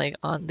always like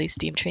on these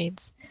steam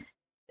trains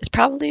is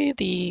probably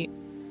the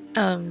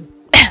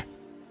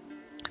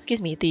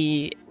excuse me,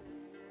 the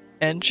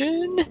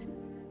engine?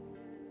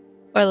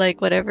 Or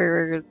like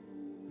whatever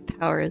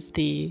powers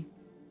the,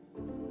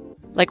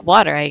 like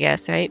water, I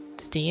guess, right?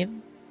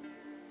 Steam?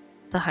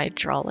 The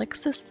hydraulic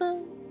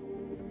system?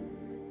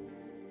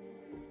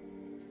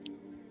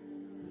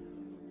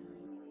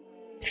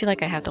 I feel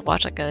like I have to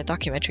watch like a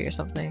documentary or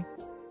something.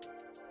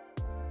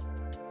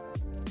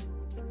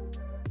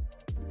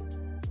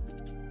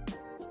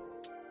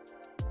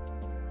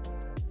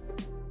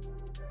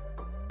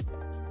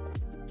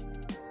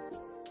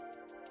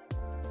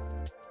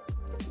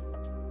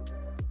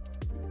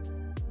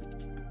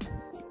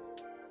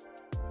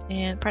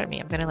 And pardon me,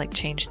 I'm gonna like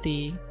change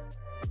the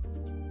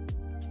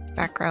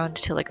background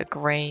to like a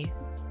gray.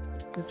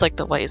 It's like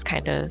the white is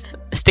kind of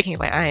sticking in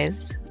my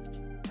eyes.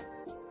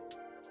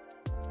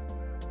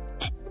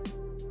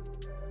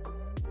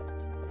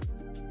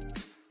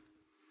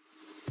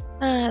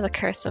 The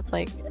curse of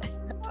like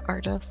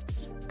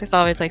artists. There's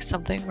always like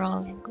something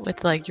wrong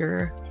with like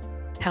your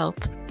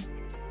health.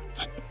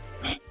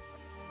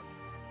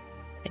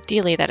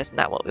 Ideally, that is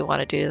not what we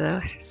want to do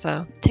though,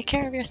 so take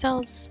care of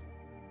yourselves.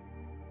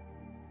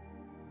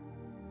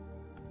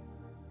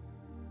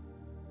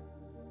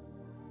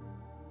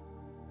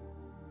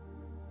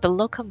 The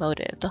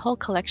locomotive, the whole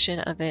collection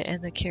of it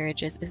and the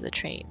carriages is the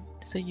train.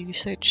 So you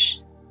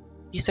search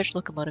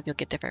locomotive, you'll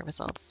get different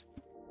results.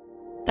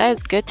 That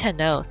is good to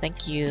know.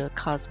 Thank you,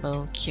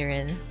 Cosmo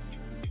Kieran.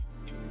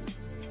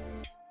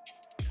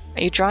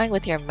 Are you drawing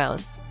with your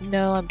mouse?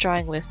 No, I'm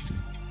drawing with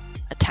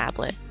a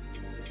tablet.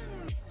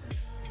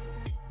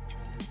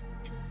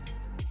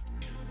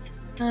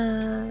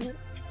 Are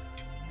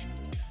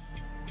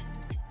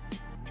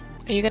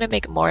you gonna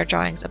make more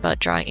drawings about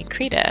drawing in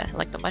Krita,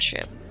 like the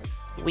mushroom?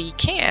 We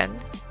can.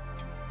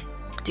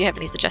 Do you have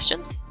any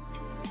suggestions?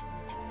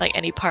 Like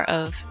any part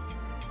of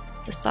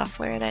the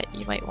software that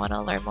you might want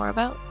to learn more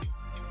about?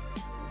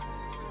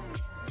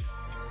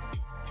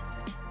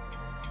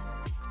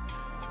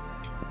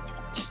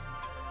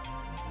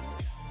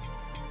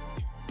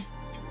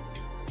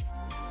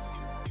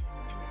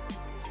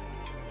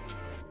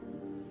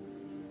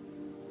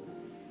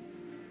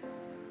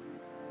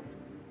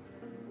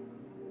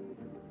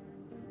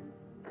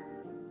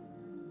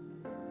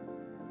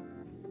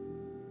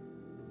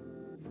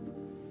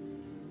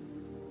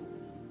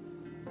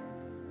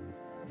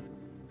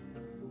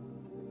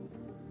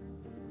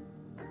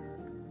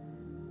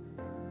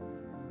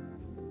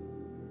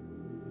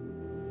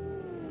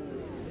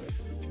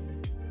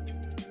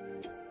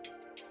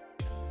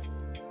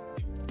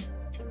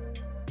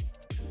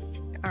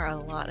 Are a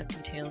lot of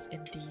details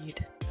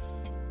indeed.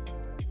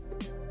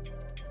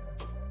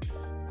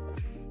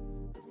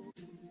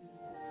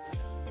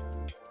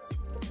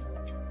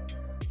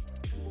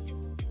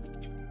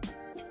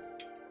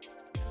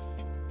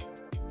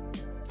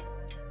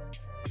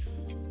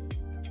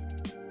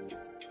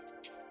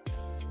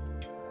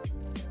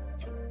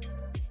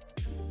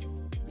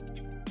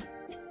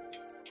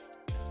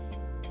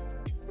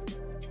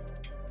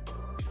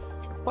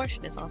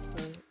 Proportion is also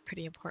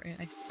pretty important,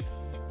 I think.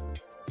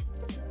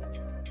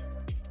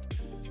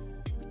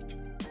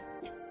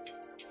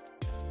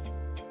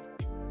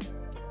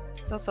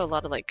 There's also a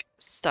lot of like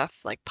stuff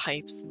like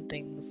pipes and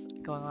things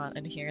going on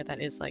in here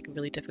that is like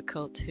really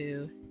difficult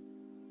to,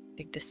 I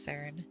think,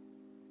 discern.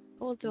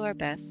 But we'll do our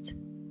best.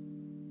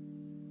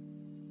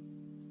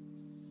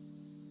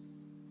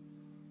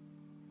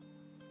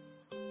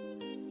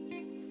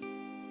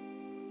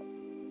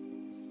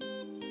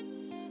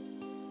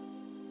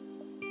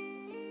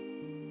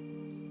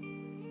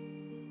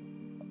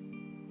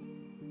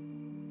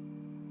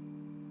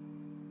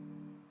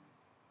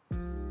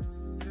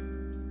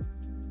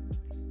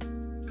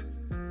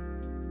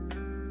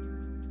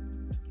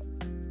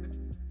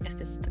 Is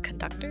this the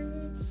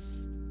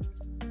conductors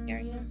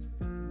area?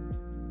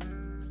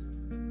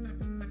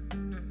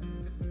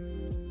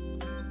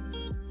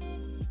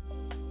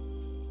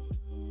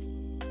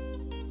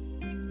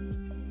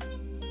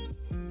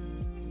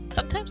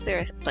 Sometimes there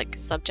are like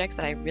subjects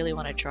that I really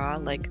want to draw,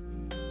 like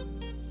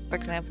for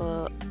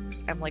example,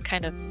 I'm like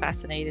kind of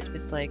fascinated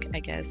with like,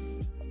 I guess,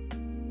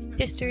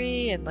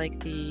 history and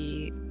like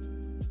the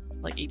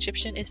like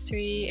Egyptian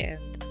history,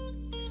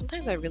 and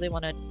sometimes I really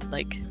want to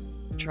like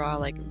draw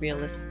like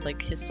realistic,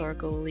 like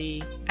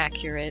historically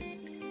accurate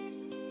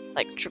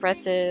like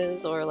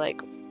dresses or like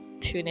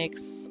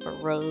tunics or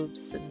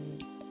robes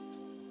and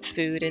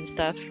food and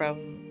stuff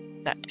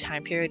from that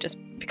time period, just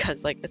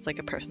because like it's like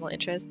a personal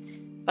interest.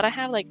 But I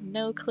have like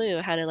no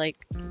clue how to like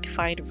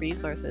find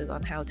resources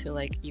on how to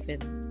like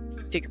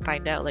even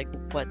find out like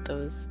what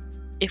those,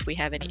 if we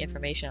have any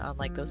information on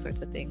like those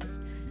sorts of things,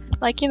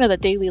 like, you know, the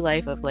daily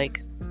life of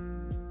like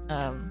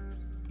a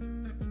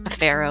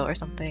pharaoh or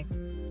something.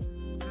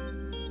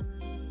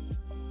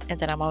 And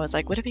then I'm always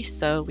like, would it be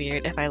so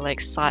weird if I like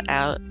sought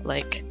out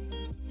like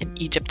an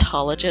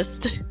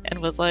Egyptologist and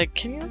was like,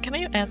 can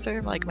you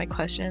answer like my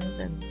questions,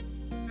 and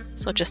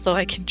so just so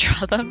I can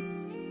draw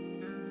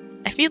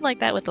them? I feel like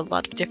that with a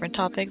lot of different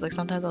topics. Like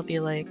sometimes I'll be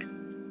like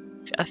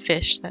a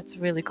fish that's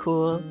really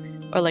cool,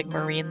 or like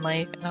marine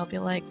life, and I'll be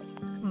like,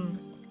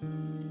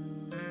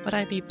 would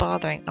I be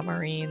bothering a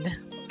marine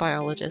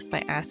biologist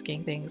by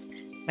asking things?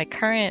 My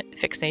current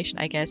fixation,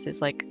 I guess,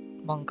 is like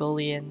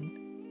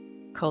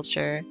Mongolian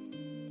culture,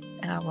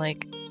 and I'm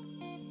like,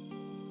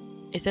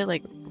 is it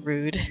like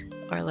rude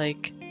or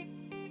like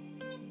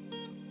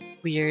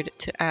weird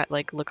to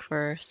look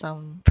for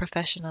some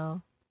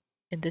professional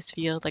in this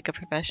field, like a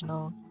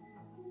professional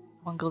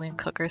Mongolian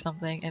cook or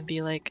something, and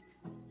be like,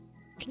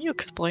 can you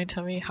explain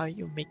to me how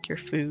you make your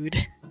food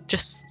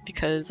just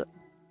because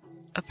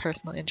of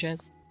personal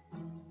interest?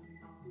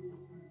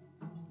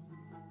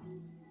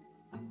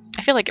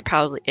 I feel like it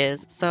probably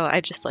is, so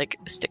I just like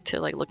stick to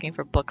like looking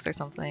for books or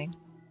something.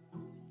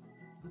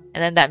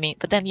 And then that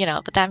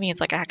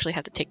means like I actually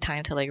have to take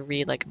time to like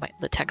read like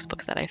the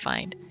textbooks that I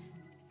find.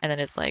 And then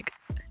it's like,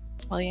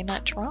 well, you're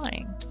not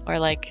drawing, or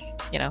like,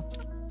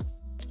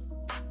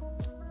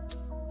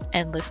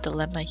 endless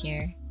dilemma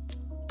here.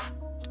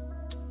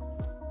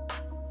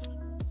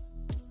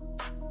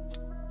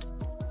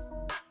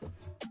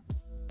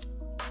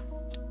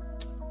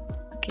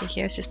 Okay,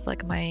 here's just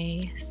like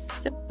my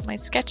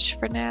sketch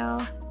for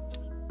now.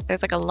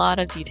 There's like a lot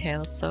of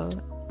details, so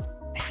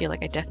I feel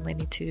like I definitely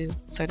need to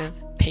sort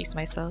of pace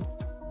myself.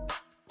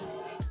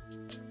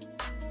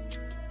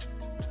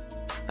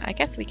 But I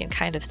guess we can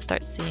kind of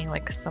start seeing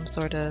like some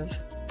sort of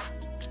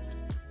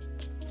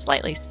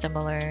slightly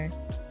similar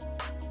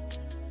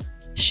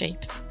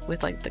shapes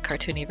with like the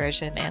cartoony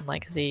version and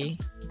like the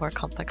more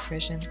complex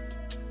version.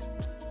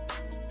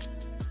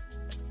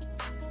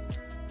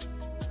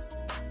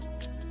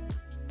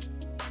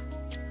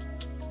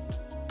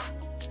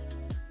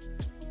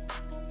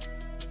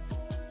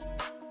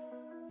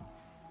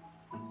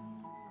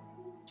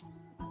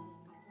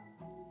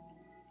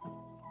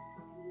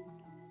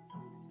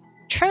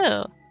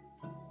 True.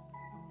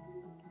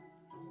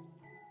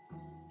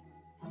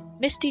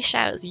 Misty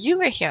Shadows, you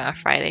were here on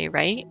Friday,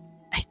 right?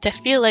 I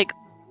feel like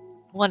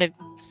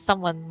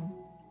someone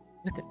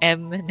with an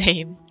M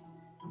name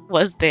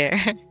was there.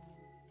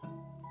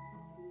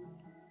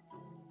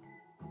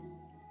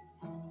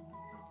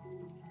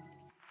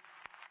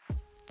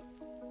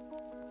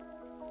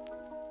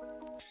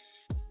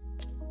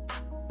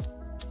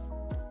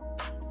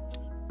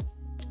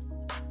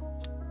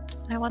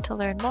 I want to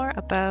learn more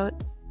about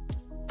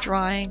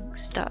drawing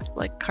stuff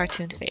like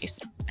cartoon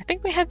face. I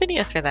think we have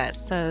videos for that,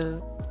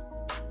 so...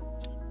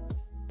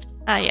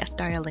 Ah yes,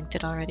 Daria linked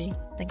it already.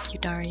 Thank you,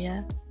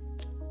 Daria.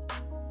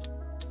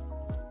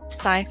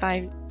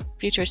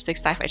 Futuristic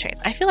sci-fi trains.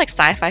 I feel like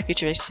sci-fi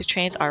futuristic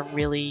trains are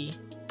really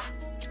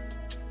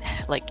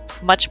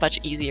like much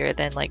easier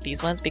than like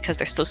these ones because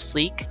they're so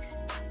sleek.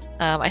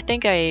 I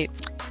think I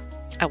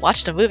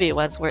watched a movie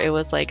once where it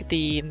was like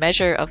the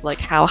measure of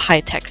like how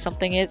high-tech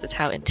something is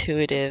how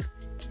intuitive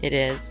it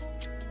is,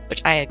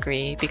 which I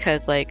agree,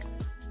 because like,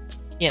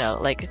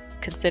 like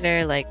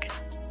consider like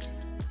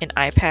an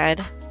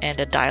iPad and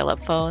a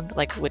dial-up phone,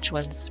 like which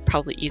one's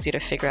probably easier to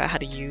figure out how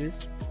to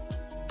use.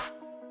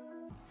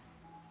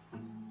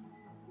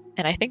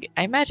 And I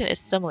imagine it's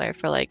similar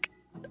for like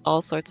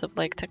all sorts of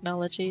like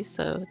technology,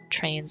 so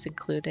trains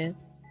included.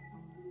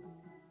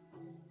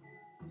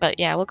 But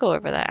yeah, we'll go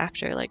over that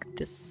after like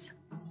this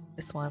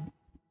one.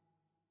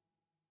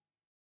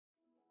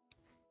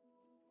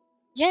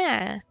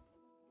 Yeah.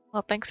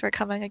 Well, thanks for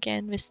coming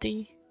again,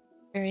 Misty.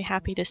 Very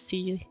happy to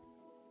see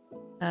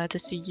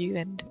you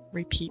and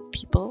repeat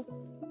people.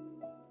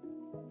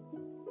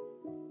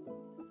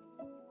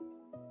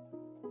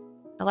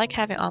 I like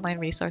having online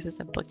resources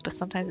and books, but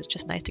sometimes it's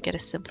just nice to get a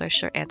simpler,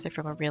 short answer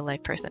from a real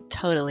life person.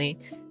 Totally.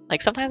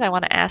 Like sometimes I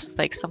want to ask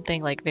like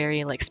something like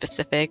very like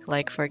specific,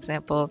 like for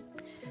example,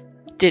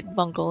 did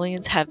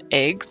Mongolians have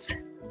eggs?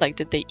 Like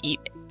did they eat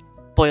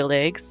boiled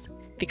eggs?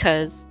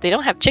 Because they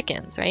don't have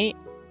chickens, right?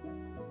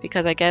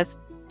 Because I guess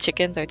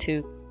chickens are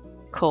too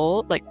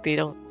cold, like they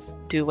don't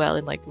do well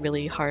in like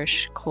really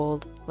harsh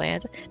cold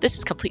land. This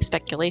is complete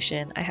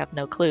speculation. I have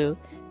no clue.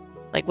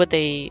 Like would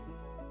they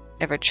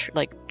ever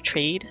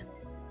trade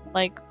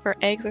like for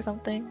eggs or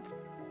something?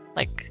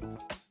 Like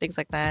things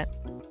like that.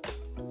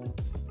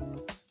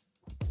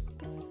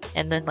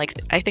 And then like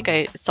I think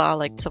I saw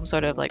like some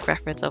sort of like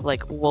reference of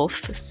like wolf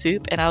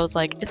soup, and I was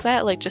like, is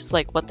that like just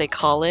like what they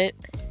call it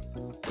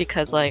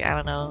because like I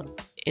don't know,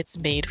 it's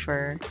made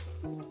for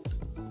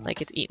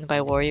like it's eaten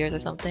by warriors or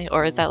something,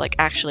 or is that like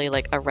actually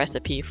like a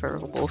recipe for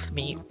wolf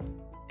meat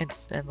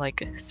and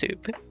like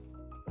soup?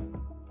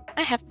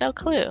 I have no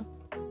clue.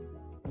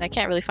 And I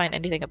can't really find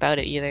anything about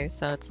it either,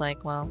 so it's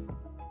like, well,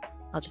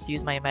 I'll just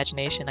use my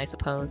imagination, I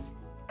suppose.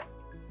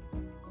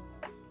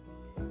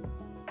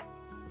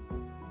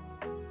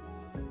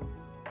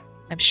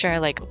 I'm sure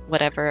like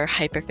whatever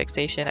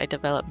hyperfixation I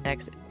develop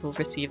next will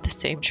receive the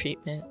same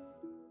treatment.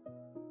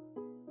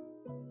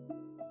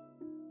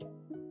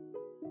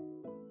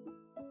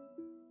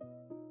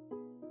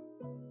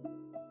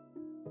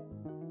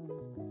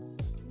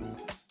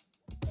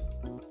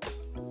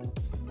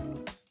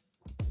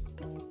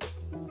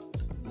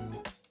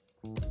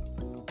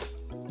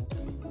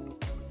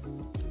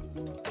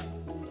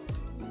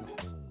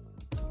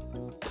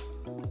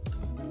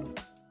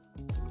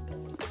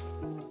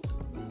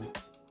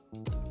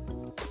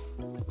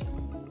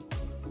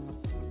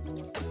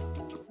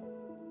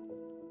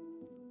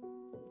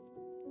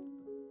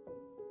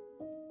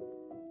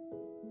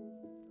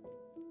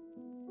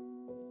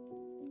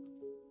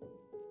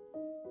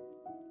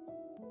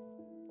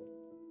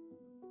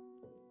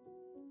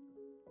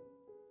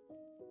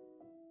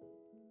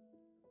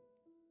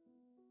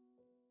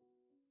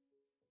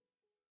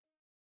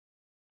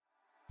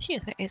 Phew,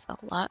 there is a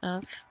lot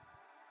of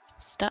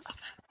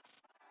stuff.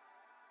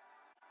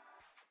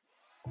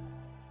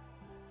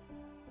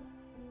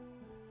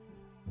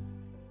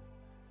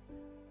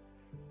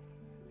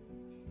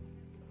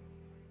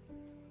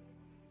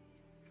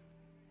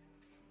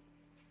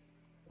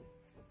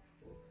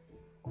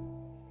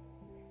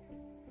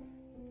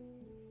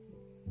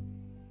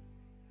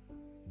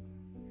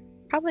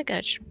 Probably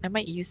gonna, I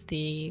might use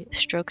the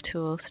stroke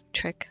tools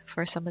trick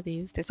for some of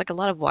these. There's like a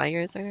lot of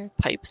wires or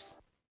pipes.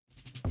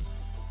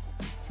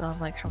 So I'm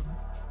like,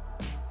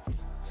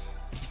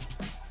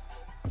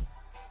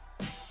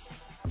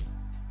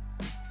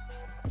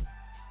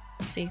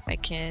 see if I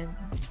can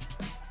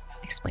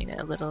explain it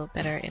a little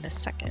better in a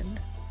second.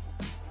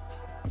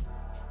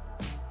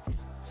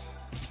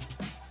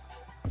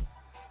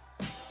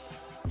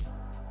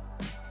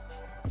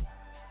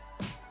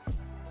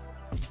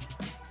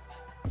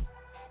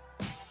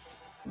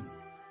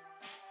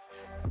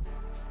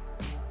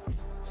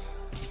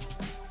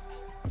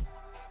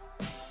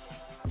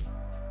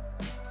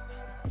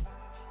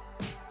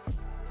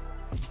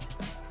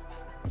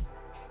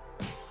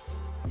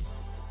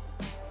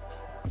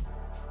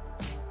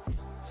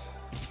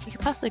 We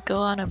could possibly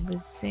go on a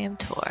museum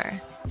tour.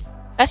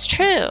 That's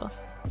true!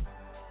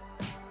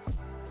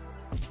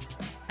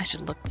 I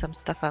should look some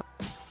stuff up.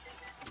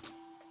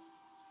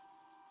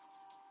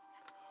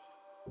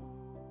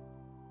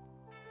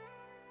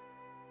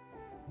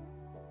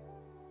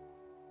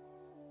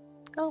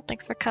 Oh,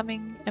 thanks for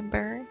coming,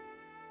 Ember.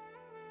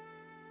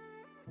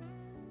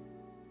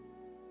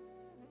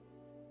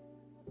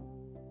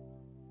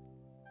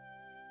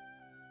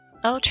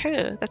 Oh,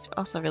 true. That's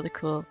also really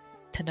cool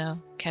to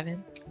know,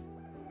 Kevin.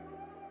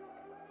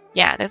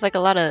 Yeah, there's like a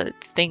lot of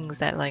things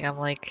that like I'm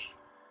like,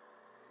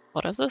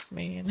 what does this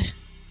mean?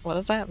 What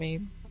does that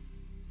mean?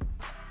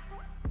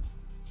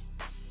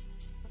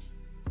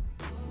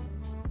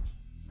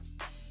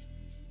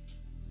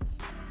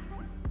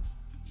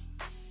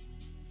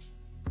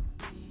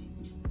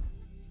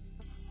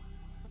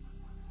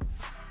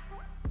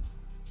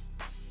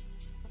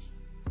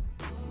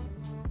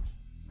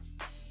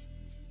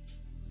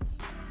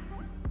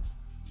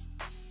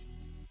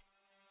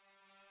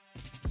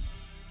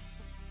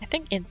 I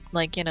think in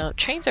like, you know,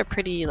 trains are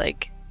pretty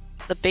like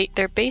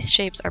their base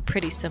shapes are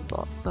pretty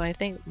simple. So I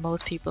think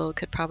most people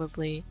could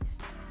probably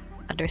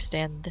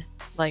understand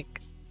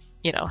like,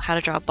 you know, how to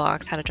draw a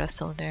box, how to draw a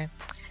cylinder.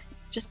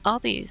 Just all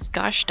these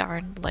gosh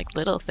darn like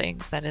little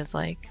things that is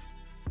like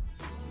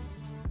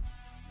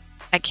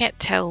I can't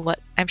tell what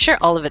I'm sure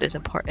all of it is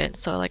important,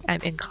 so like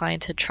I'm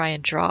inclined to try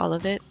and draw all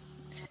of it.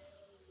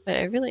 But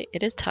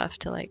it is tough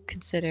to like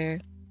consider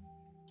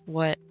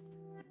what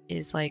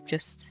is like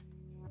just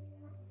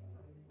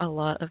a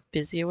lot of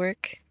busy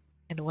work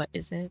and what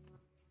isn't.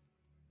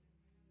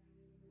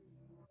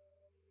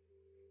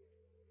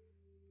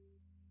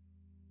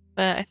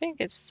 But I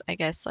think it's, I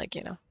guess, like,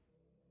 you know,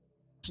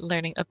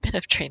 learning a bit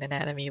of train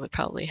anatomy would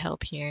probably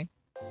help here.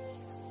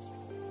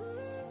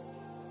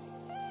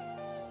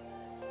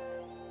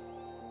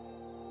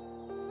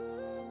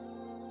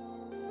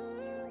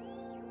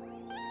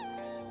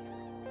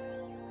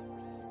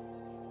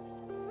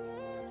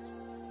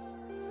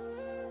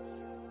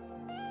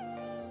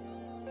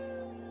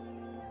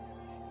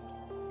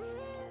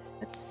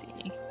 Let's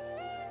see.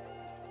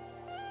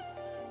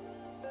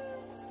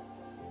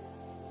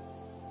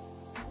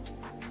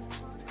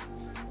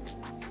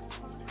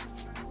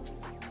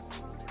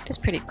 It's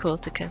pretty cool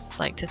to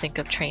to think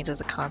of trains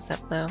as a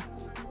concept, though.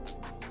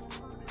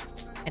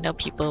 I know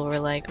people were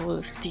like,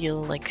 "Oh,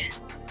 steel like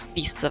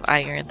beasts of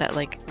iron that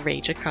like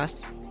rage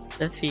across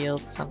the field,"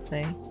 or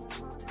something.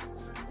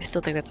 I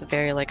still think that's a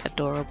very like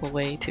adorable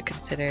way to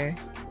consider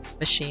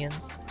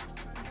machines.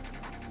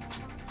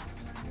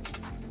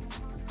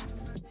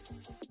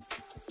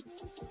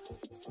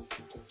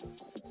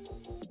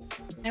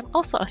 I'm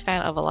also a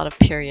fan of a lot of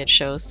period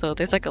shows, so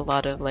there's like a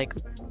lot of like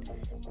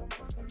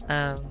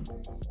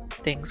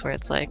things where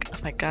it's like, oh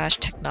my gosh,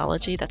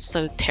 technology, that's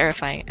so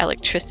terrifying.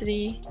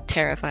 Electricity,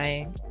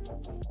 terrifying.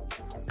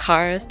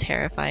 Cars,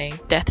 terrifying.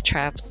 Death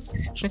traps.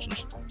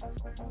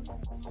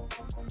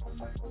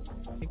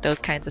 Like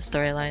those kinds of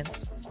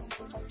storylines.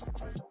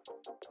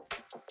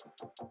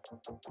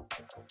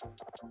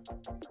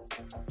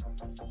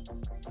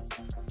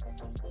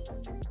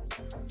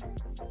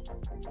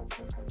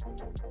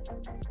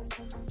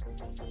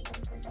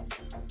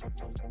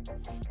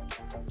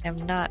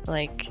 I'm not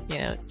like, you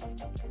know,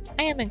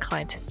 I am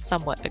inclined to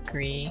somewhat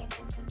agree.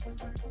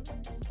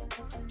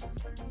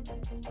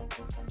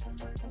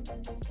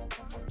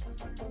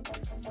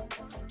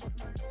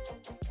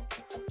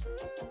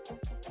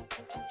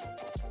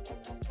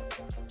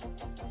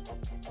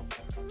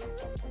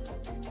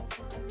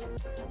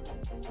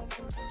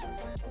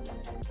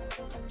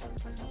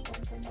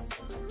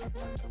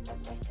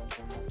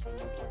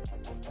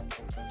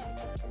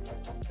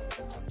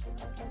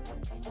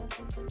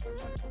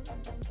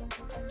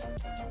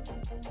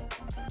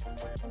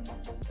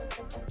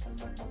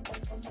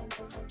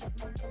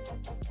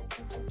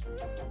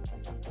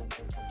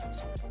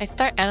 I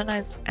start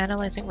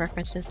analyzing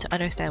references to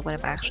understand what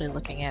I'm actually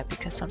looking at,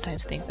 because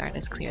sometimes things aren't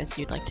as clear as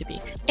you'd like to be.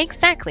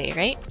 Exactly,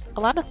 right?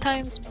 A lot of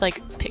times,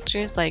 like,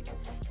 pictures, like,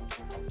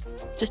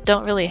 just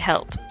don't really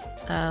help.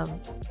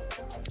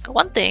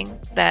 One thing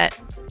that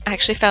I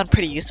actually found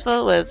pretty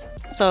useful was,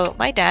 so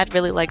my dad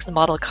really likes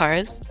model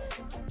cars,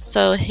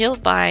 so he'll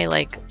buy,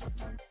 like,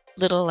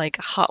 little, like,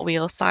 Hot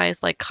Wheel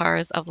size, like,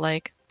 cars of,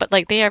 like, but,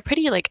 like, they are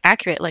pretty, like,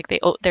 accurate, like,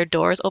 their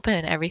doors open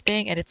and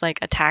everything, and it's, like,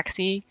 a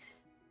taxi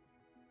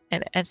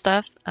and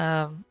stuff,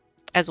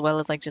 as well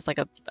as like just like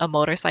a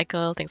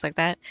motorcycle, things like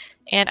that.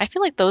 And I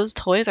feel like those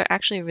toys are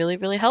actually really,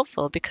 really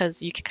helpful,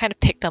 because you can kind of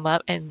pick them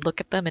up and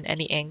look at them in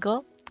any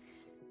angle.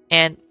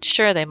 And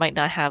sure, they might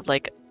not have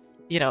like,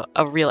 you know,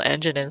 a real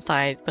engine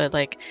inside, but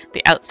like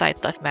the outside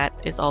stuff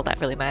is all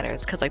that really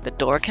matters, because like the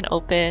door can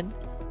open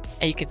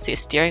and you can see a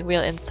steering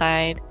wheel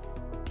inside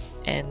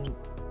and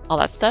all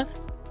that stuff.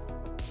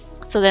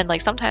 So then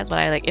like sometimes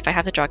when if I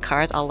have to draw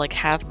cars, I'll like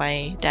have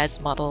my dad's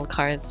model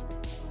cars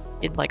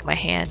in like my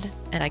hand,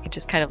 and I can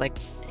just kind of like,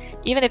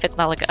 even if it's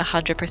not like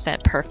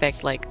 100%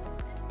 perfect, like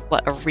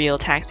what a real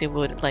taxi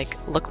would like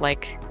look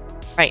like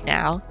right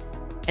now,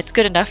 it's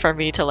good enough for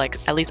me to like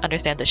at least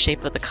understand the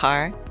shape of the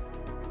car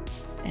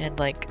and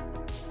like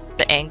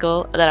the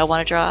angle that I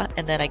want to draw,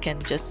 and then I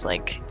can just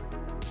like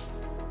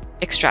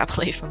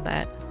extrapolate from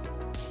that.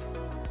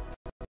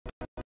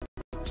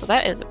 So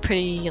that is a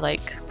pretty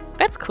like,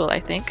 that's cool. I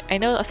think I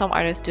know some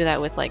artists do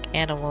that with like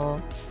animal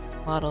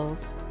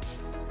models,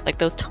 like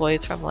those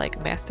toys from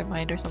like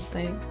Mastermind or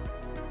something.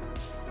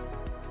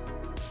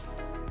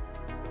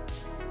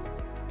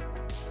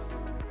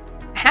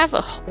 I have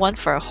one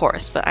for a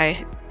horse, but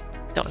I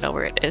don't know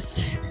where it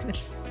is.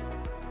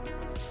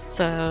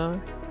 So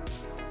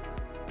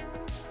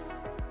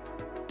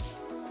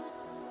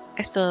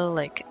I still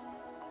like,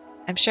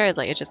 I'm sure it's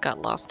like it just got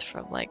lost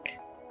from like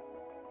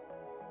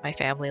my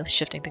family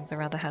shifting things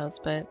around the house,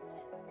 but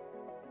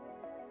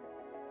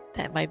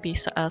that might be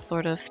a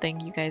sort of thing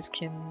you guys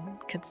can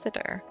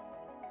consider.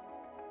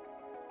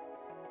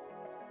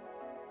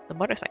 The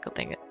motorcycle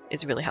thing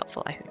is really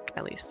helpful, I think,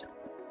 at least.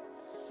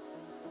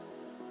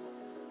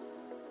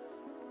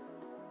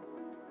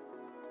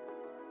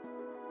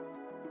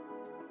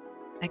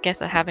 I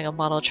guess having a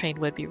model train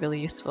would be really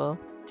useful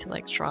to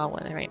like draw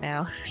one right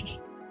now.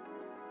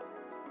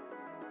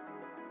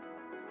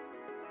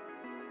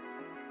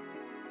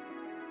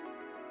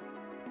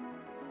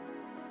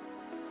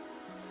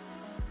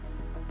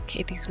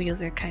 Okay, these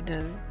wheels are kind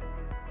of...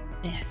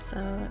 yeah,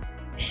 so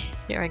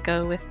here I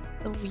go with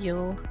the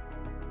wheel,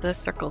 the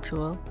circle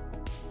tool.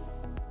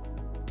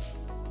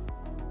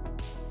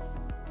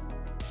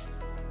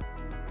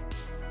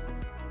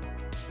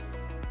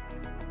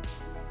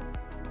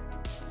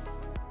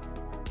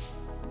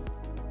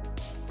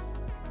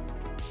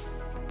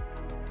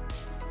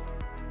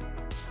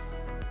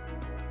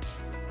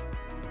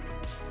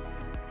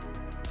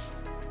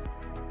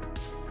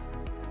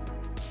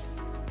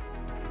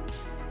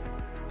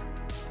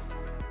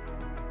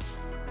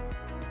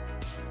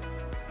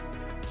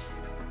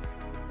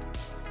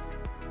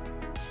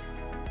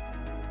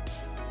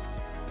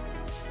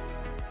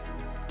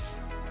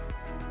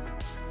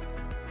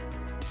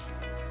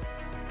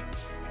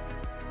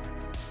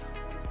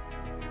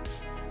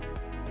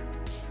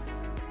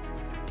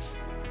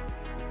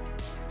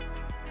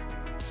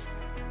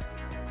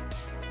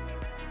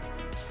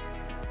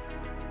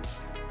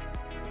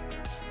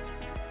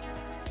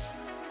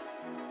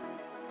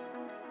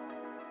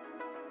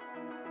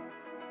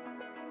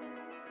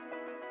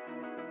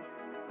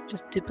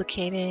 Just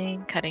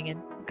duplicating, cutting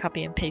and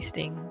copy and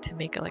pasting to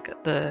make it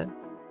like the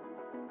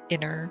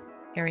inner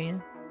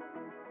area.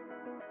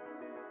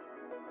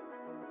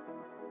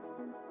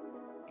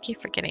 I keep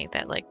forgetting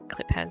that like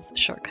Clip has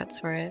shortcuts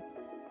for it.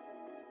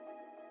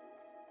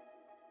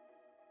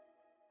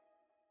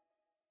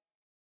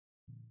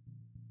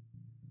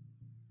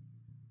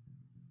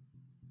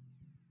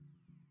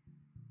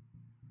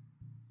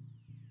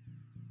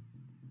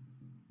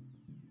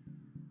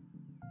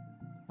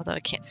 Although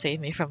it can't save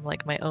me from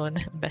like my own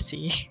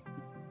messy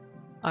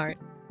art.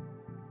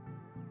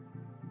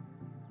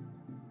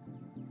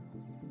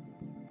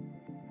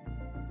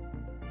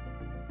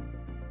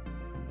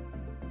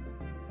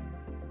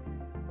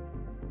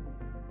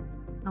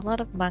 A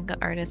lot of manga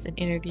artists in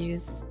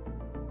interviews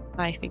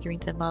buy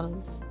figurines and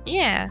models.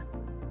 Yeah.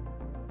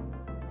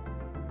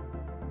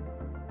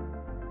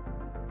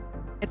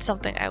 It's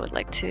something I would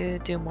like to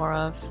do more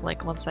of,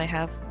 like once I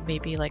have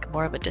maybe like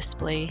more of a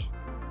display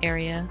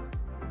area.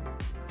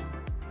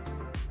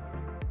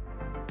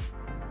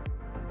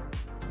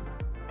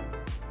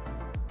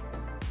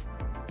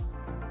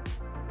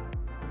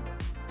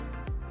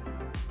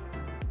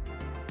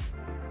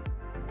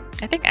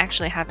 I think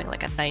actually having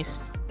like a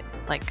nice,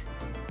 like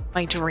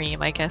my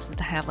dream, I guess, is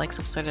to have like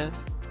some sort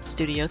of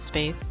studio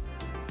space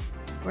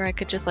where I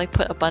could just like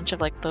put a bunch of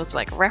like those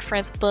like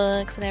reference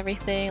books and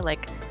everything,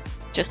 like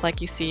just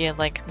like you see in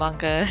like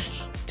manga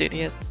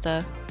studios and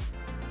stuff.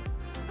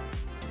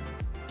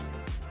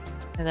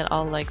 And then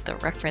all like the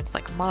reference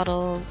like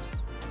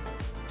models.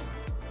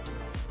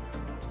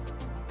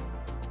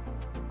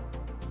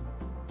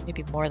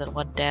 maybe more than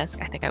one desk.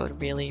 I think I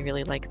would really,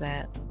 really like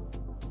that.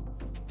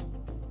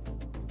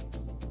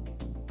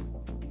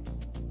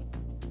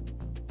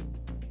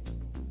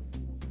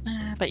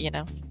 But you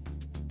know,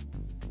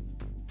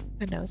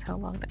 who knows how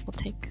long that will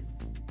take.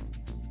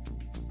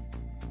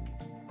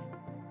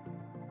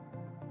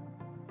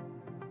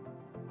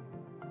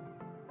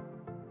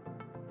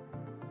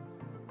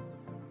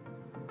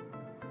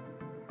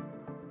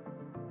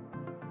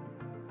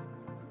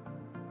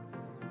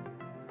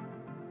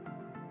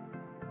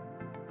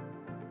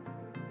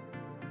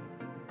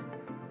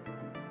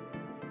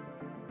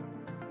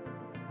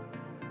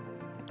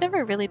 I've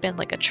never really been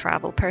like a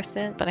travel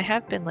person, but I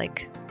have been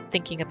like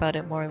thinking about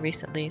it more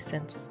recently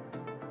since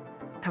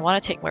I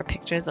want to take more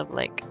pictures of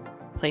like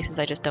places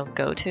I just don't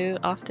go to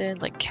often,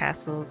 like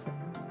castles and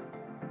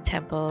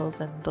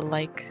temples and the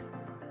like.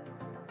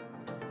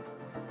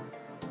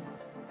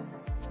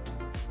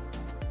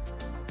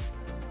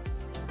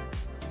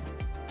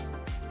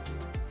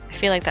 I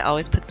feel like that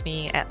always puts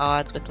me at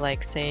odds with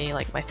like, say,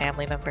 like my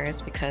family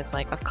members because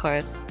like, of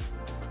course,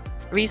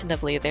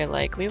 reasonably they're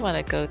like, we want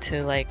to go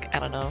to like, I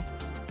don't know,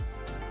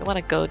 we want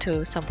to go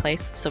to some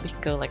place so we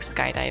can go like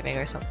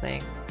skydiving or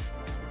something.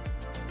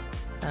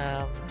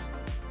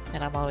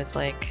 And I'm always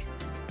like,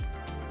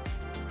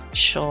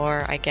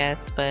 sure, I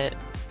guess, but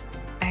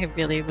I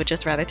really would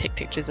just rather take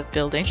pictures of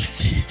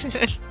buildings.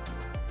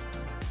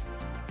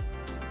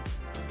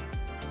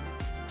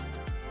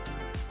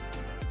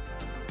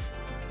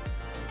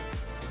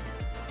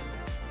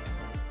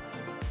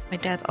 My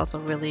dad's also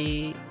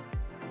really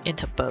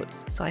into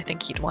boats, so I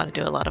think he'd want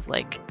to do a lot of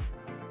like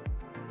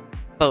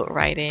boat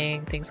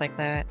riding, things like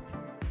that.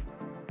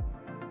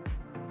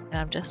 And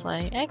I'm just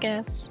like, I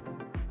guess.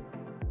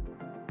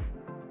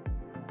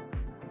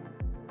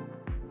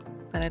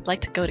 But I'd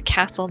like to go to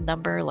castle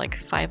number like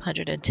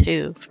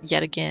 502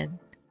 yet again.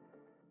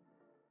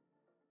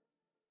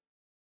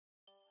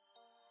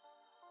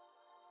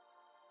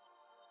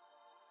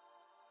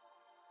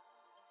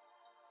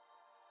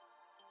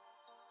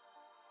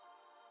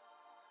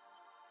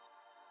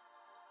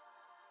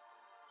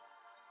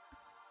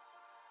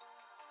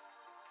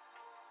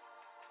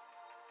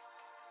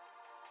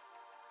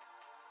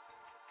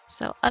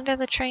 So under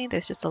the train,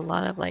 there's just a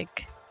lot of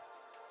like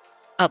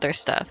other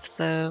stuff.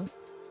 So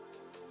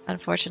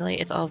unfortunately,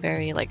 it's all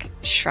very like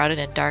shrouded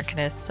in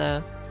darkness.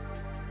 So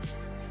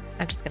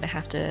I'm just gonna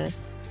have to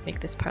make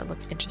this part look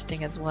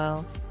interesting as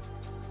well.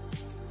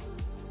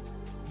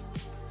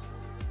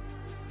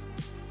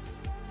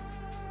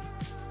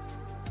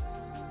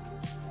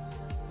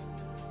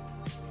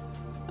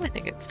 I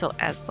think it still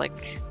adds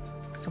like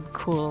some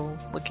cool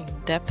looking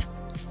depth.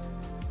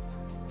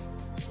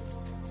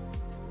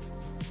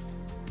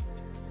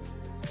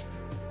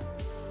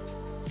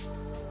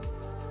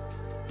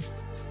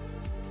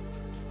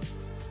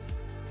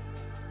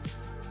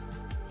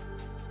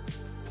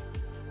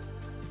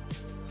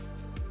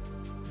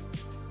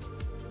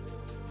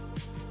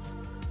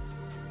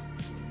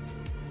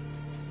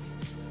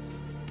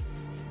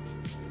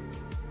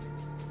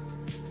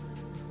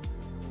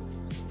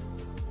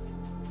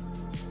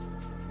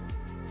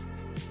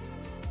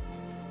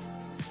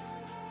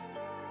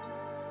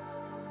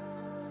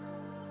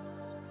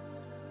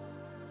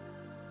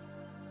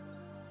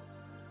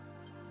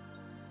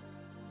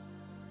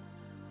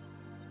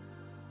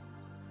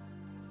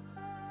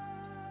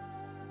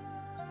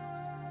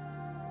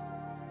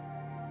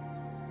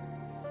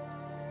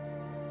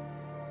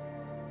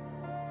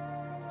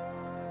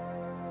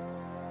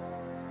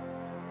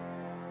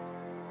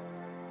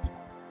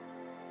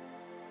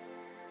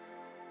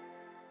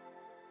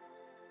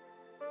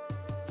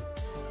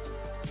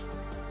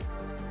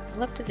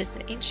 Love to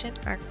visit ancient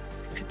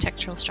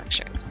architectural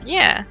structures.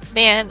 Yeah,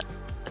 man.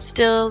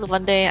 Still,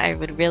 one day I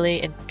would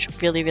really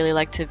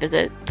like to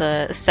visit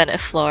the Senate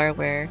floor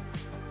where,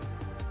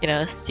 you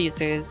know,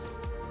 Caesar's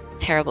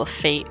terrible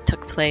fate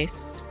took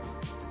place.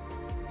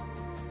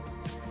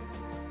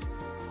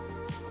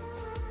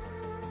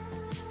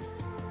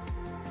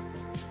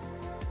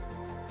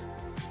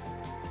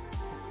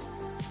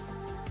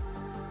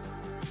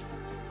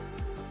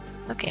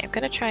 Okay, I'm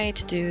gonna try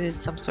to do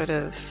some sort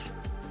of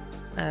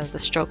the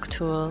stroke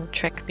tool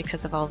trick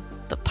because of all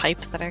the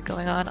pipes that are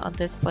going on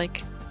this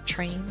like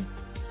train.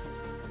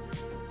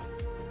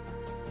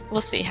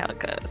 We'll see how it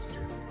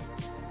goes.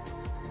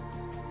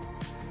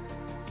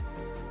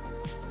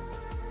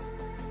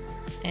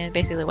 And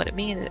basically what it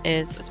means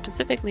is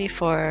specifically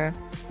for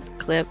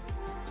clip,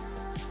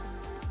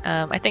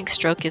 I think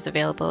stroke is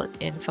available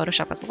in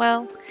Photoshop as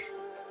well.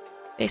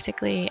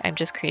 Basically, I'm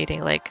just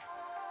creating like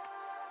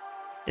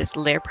this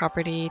layer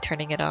property,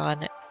 turning it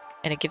on,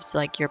 and it gives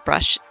like your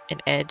brush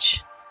an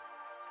edge.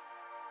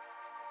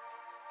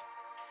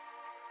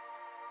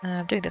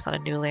 I'm doing this on a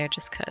new layer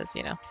just because,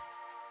 you know.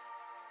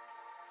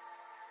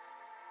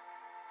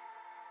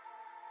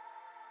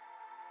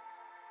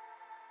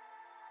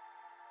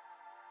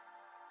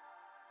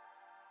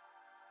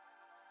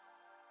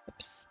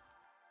 Oops.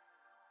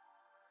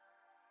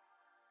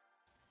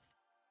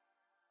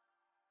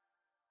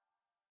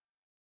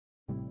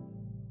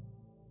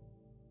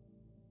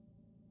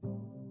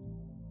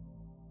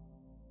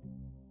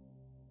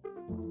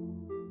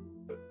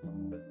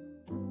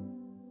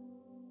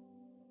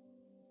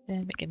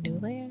 then make a new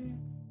layer.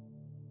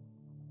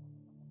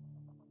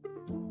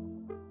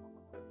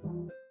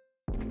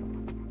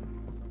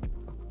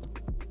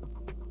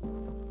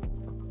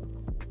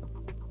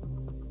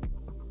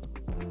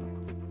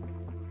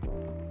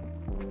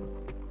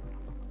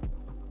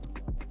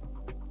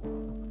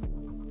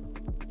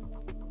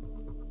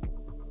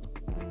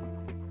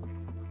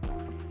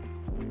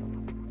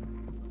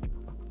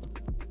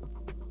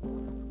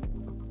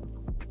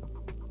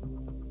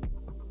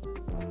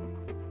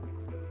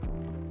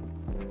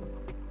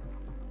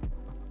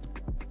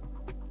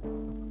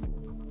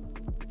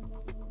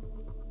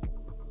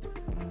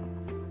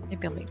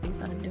 Maybe I'll make these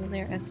on a new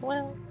layer as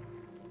well.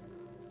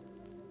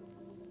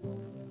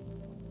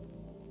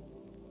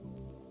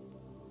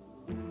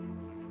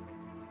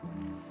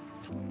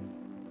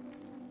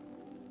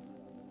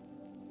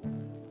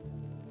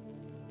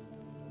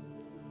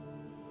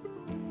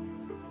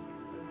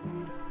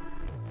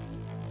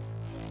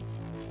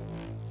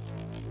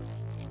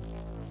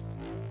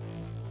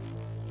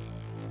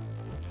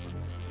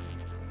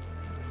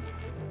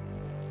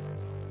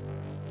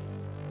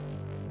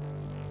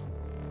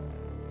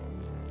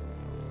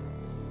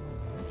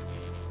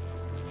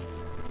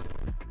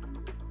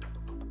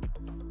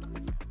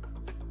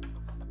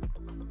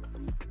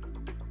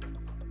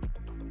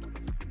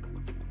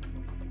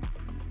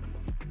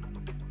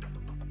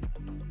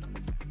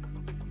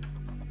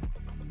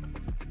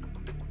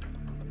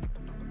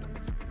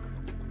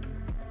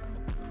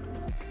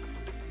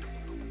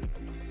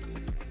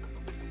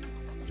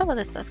 Some of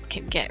this stuff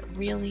can get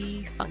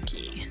really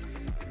funky.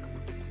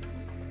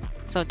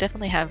 So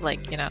definitely have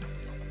like, you know,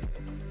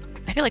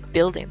 I feel like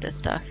building this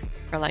stuff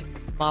for like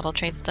model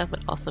train stuff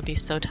would also be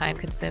so time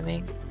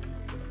consuming.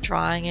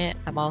 Drawing it,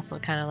 I'm also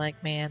kind of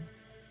like, man,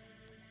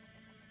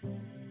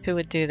 who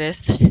would do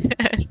this?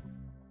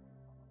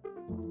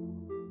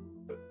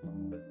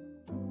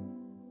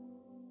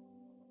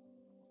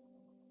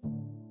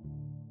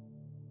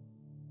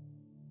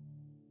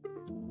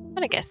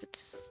 But I guess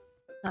it's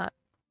not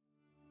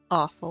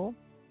awful.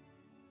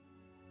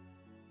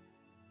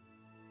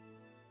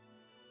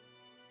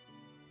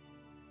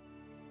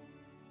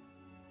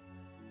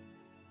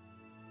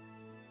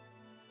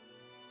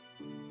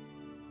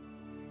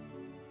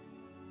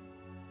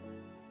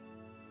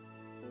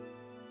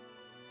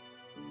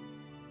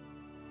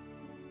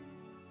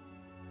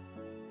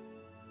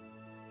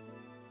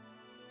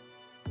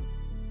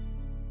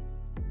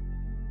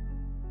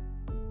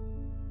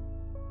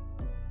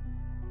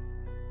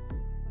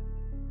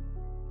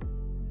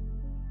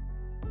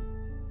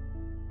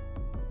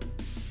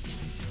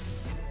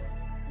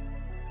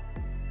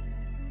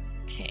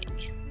 Okay.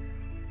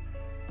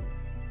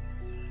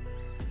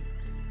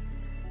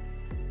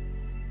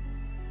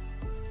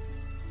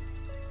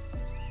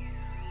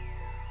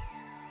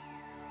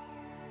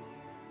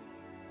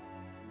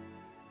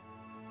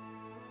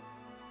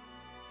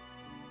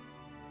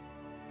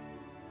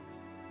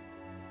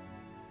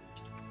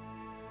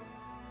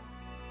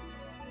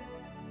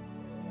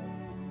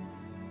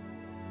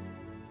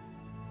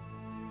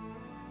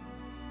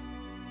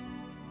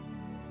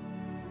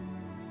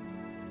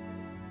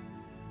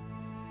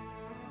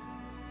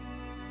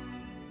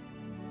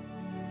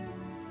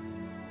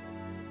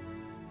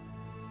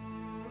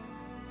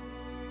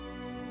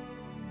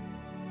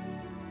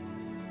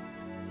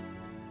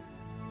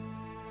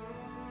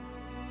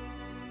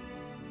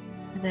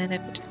 And then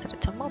if we just set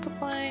it to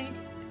multiply, I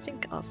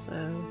think also,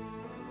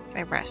 can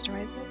I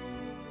rasterize it?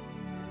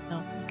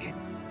 No, okay.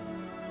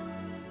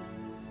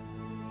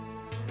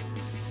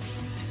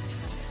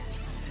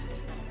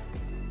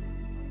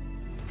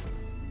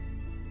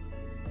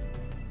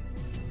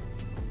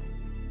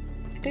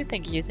 I do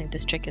think using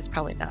this trick is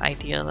probably not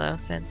ideal though,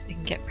 since it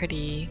can get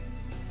pretty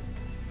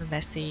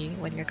messy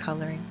when you're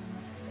coloring.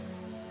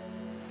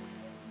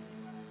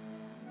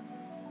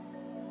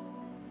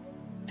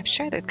 I'm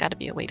sure there's got to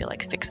be a way to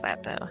like fix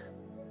that though,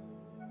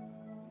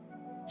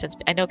 since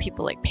I know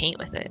people like paint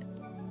with it.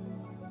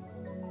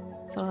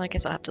 So I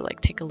guess I'll have to like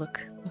take a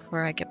look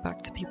before I get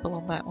back to people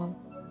on that one.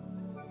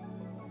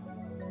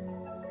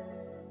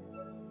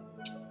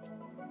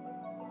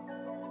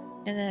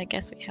 And then I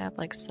guess we have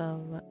like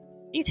some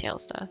detail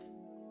stuff,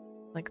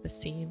 like the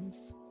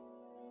seams.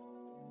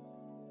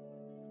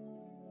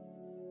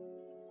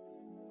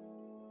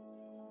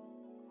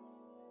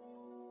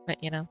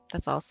 But you know,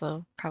 that's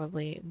also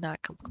probably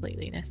not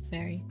completely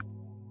necessary.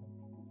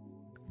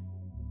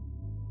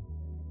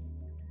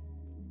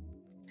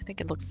 I think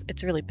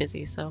it's really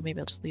busy, so maybe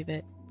I'll just leave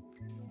it.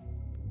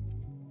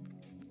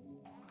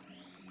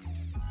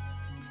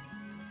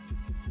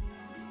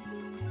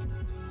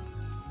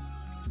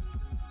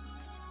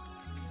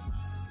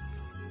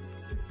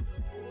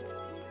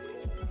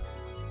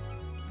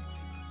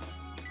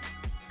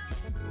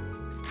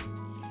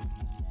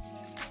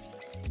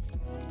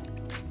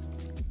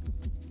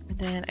 And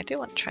then I do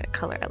want to try to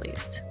color at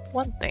least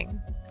one thing.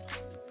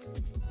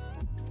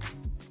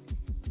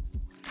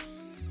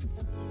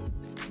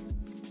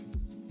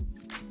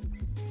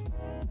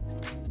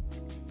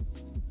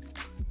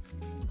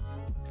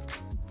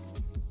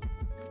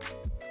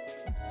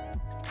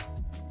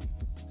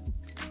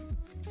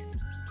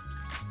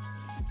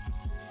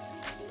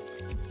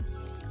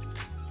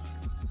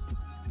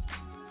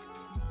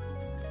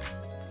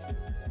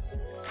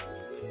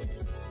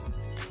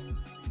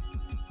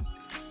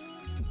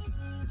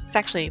 It's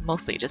actually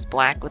mostly just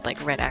black with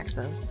like red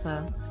accents,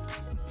 so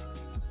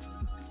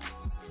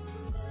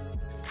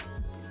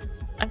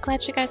I'm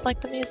glad you guys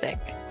like the music.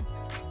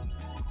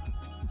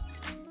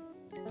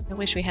 I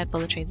wish we had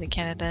bullet trains in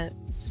Canada.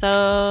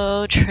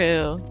 So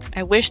true.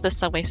 I wish the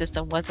subway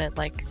system wasn't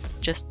like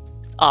just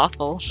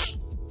awful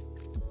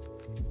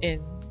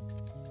in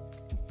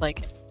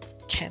like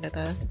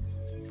Canada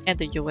and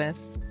the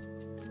US.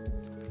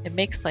 It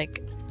makes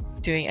like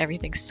doing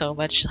everything so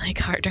much like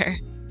harder.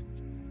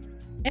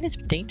 And it's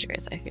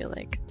dangerous, I feel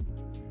like.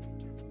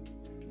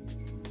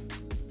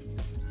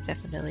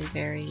 Definitely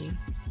very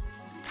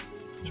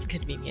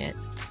inconvenient.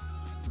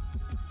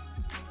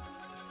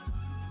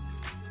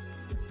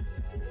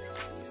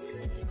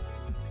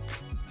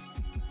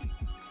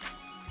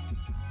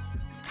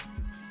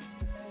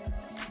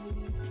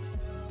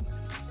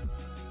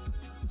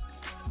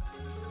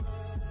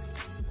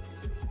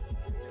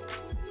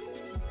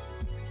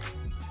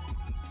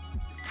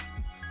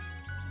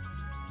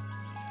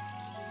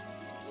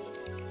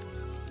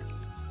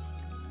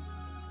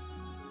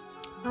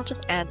 I'll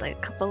just add like a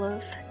couple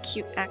of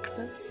cute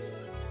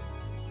accents.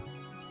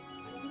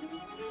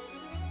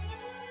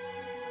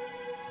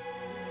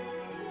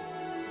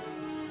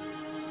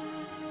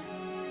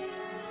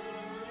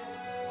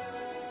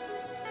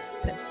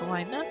 Since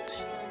why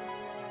not?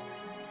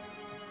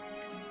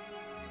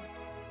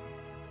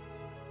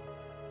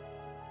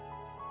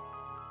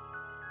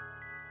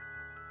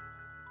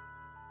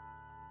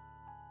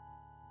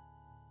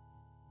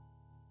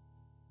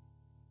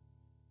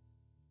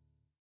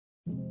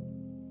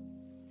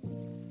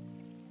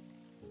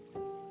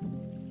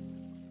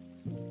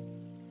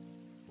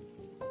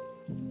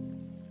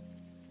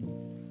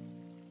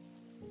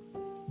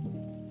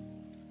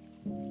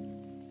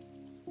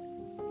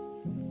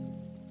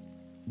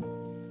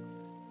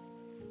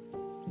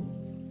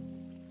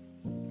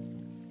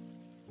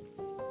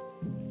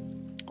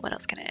 What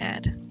else can I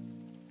add?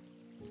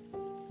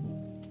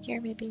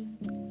 Here, maybe.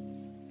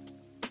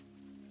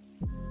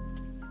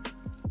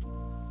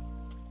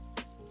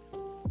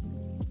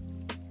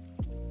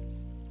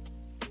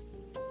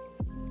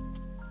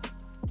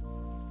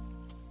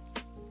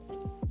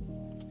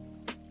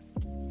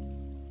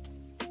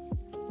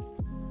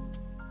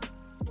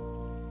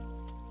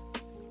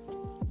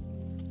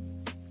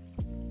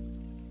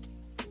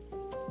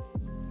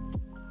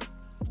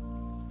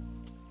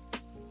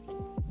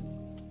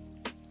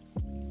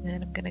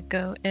 And I'm gonna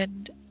go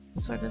and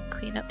sort of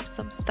clean up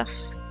some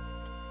stuff.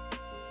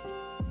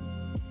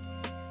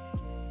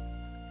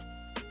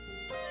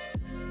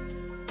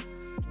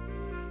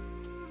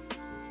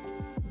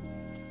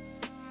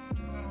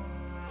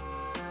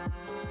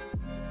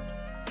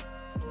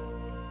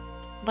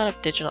 A lot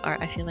of digital art,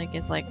 I feel like,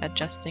 is like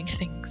adjusting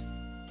things.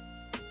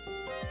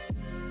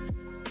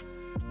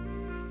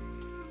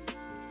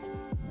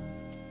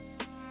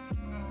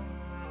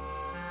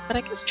 But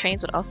I guess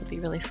trains would also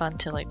be really fun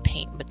to like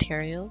paint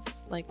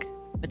materials, like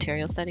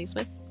material studies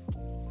with,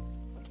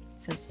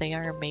 since they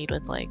are made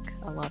with like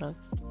a lot of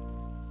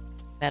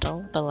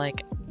metal, but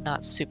like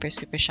not super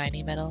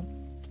shiny metal.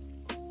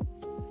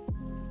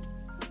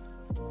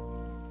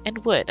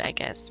 And wood, I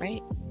guess,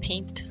 right?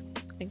 Paint,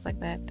 things like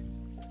that.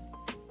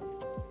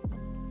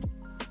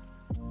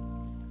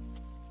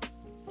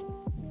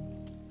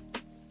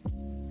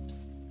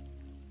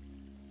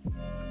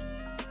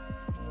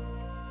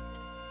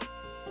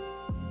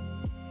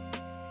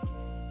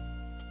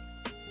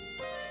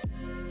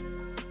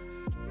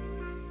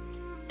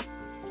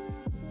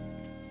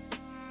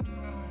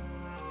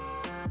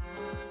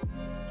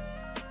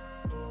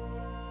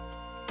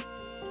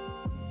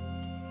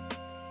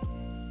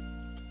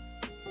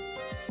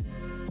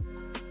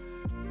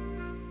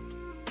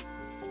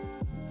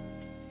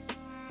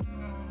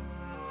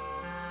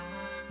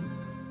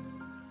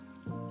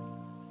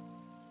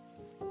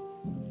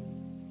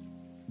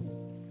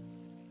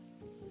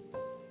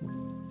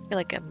 I feel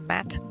like a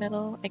matte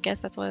metal, I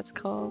guess that's what it's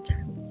called,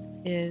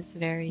 is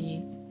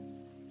very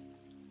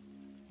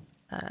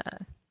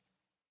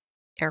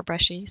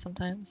airbrushy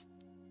sometimes.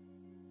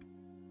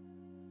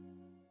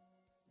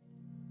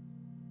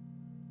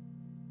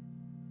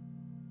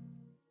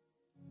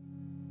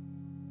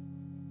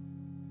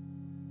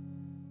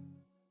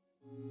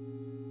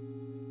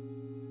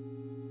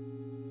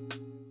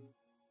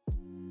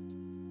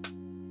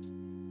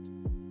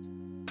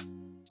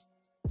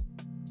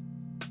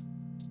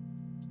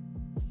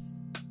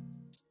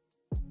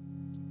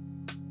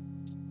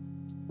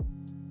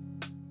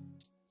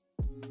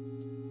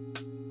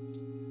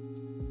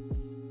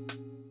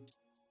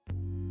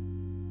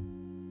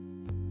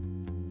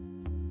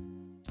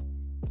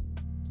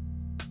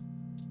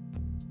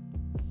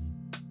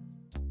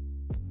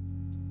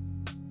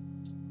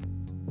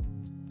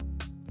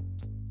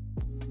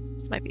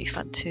 This might be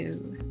fun to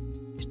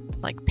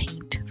like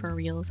paint for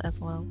reels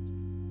as well.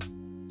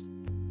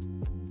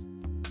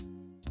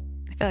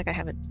 I feel like I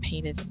haven't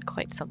painted in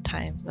quite some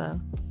time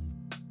though,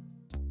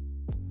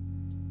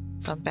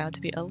 so I'm bound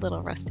to be a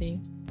little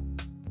rusty.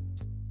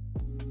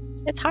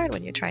 It's hard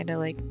when you're trying to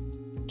like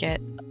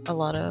get a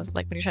lot of,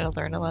 like when you're trying to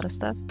learn a lot of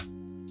stuff.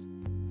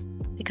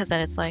 because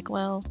then it's like,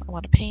 well, I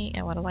want to paint,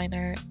 I want to line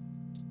art,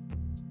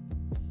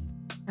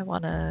 I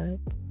want to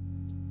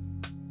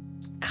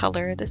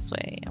color this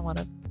way, I want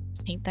to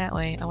paint that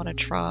way, I want to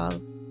draw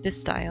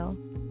this style.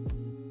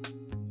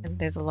 And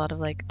there's a lot of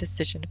like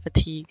decision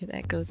fatigue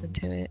that goes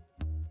into it.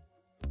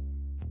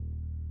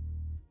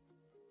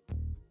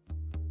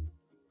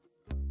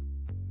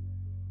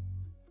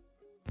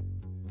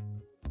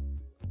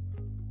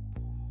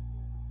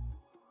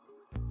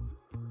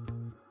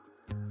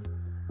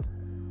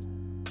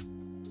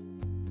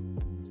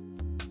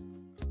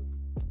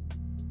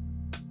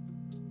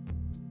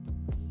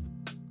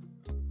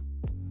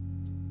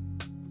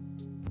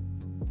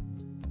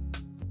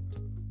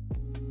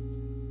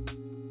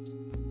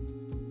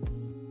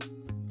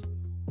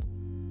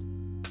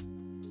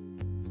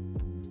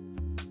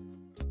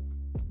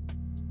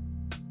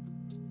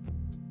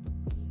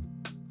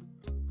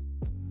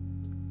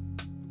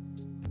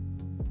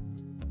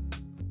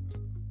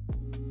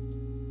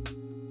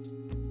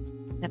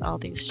 And all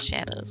these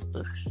shadows.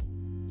 Ugh.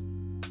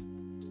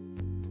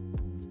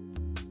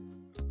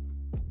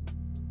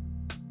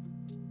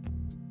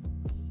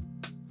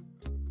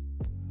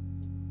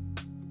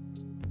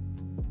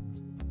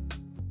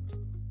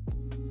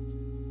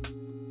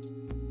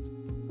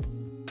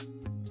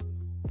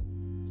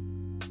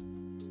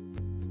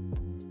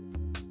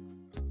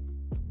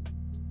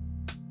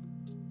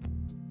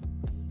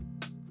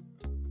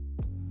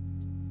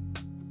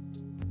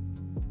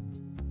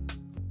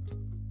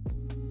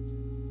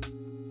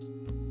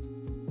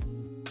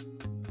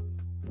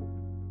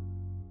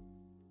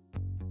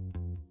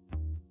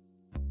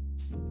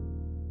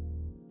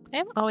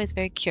 I'm always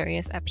very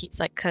curious at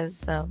pizza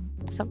because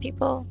some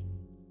people,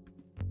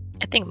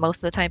 I think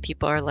most of the time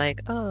people are like,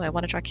 oh, I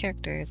want to draw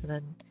characters, and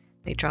then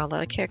they draw a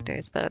lot of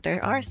characters. But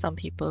there are some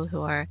people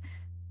who are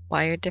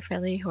wired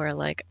differently who are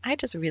like, I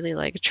just really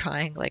like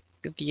drawing like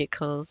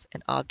vehicles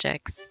and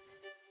objects.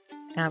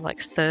 And I'm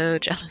like so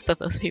jealous of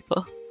those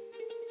people.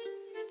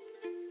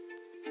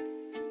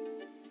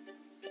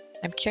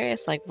 I'm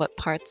curious like what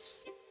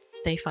parts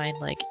they find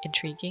like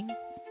intriguing.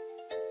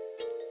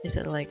 Is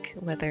it like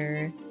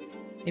whether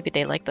maybe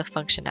they like the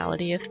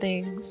functionality of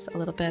things a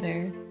little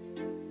better,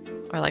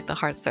 or like the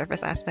hard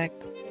surface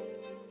aspect?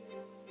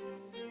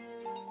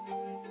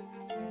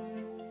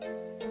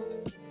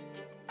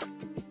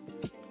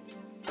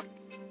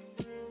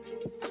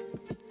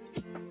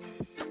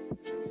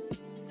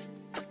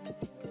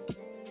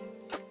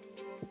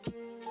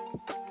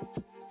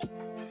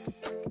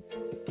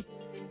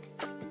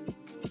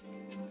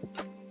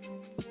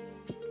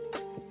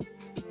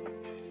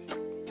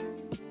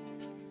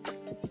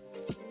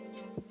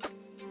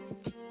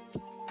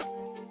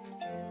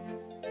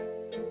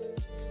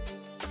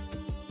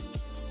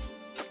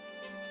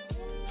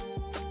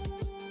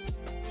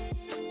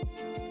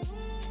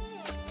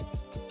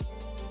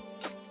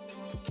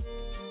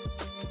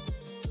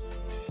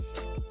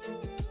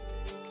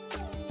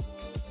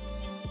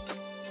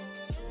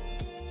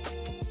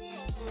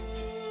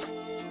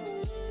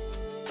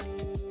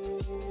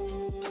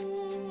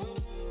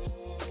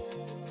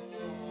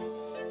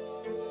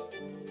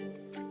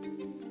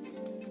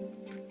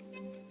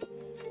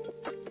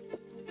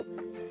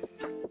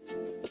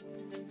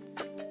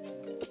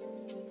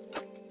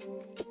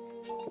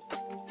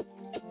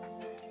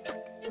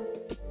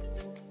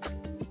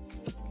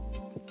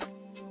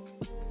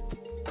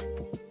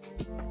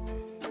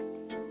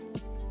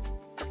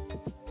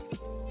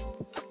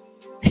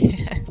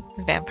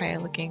 Vampire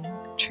looking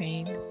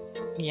train.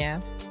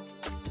 Yeah.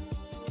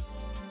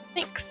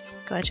 Thanks.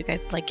 Glad you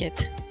guys like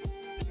it.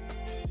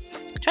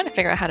 I'm trying to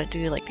figure out how to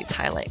do like these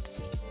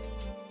highlights.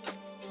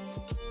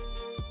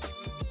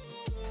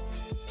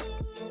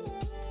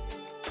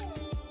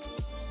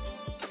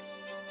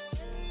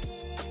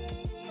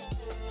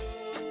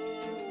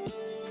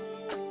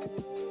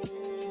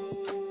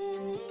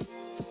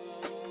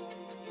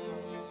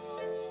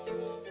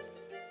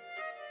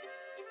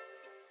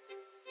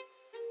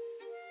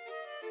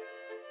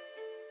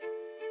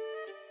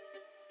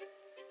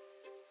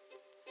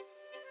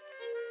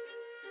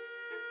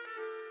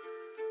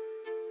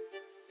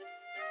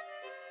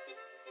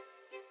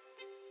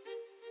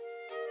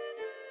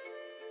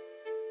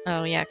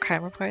 Oh yeah,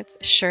 crime reports.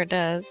 Sure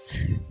does.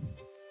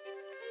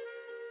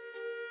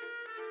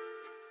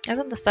 I was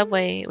on the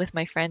subway with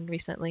my friend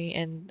recently,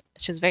 and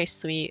she's very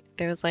sweet.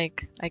 There was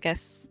like, I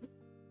guess,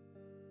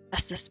 a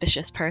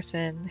suspicious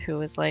person who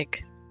was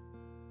like,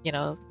 you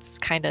know,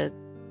 kind of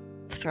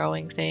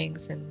throwing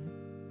things and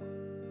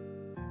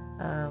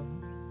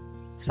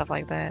stuff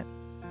like that,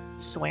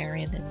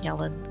 swearing and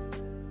yelling.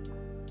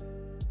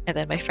 And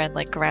then my friend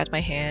like grabbed my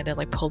hand and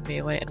like pulled me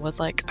away and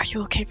was like, "Are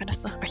you okay,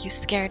 Vanessa? Are you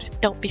scared?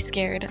 Don't be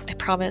scared. I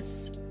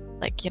promise.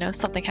 Like, you know,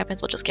 something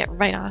happens, we'll just get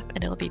right off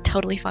and it'll be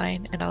totally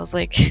fine." And I was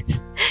like,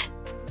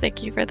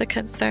 "Thank you for the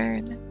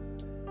concern."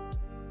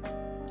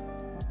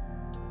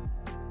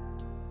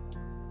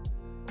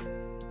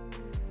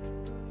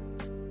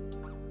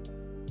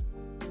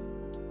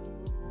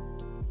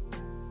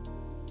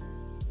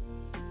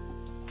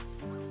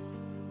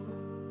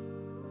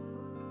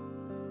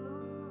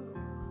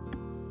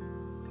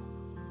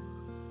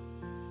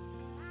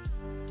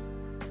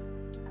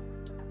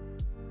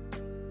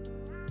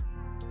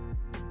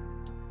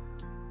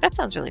 That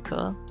sounds really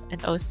cool.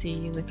 An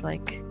OC with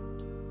like...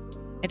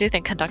 I do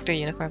think conductor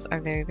uniforms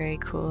are very, very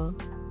cool.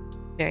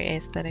 Very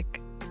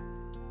aesthetic.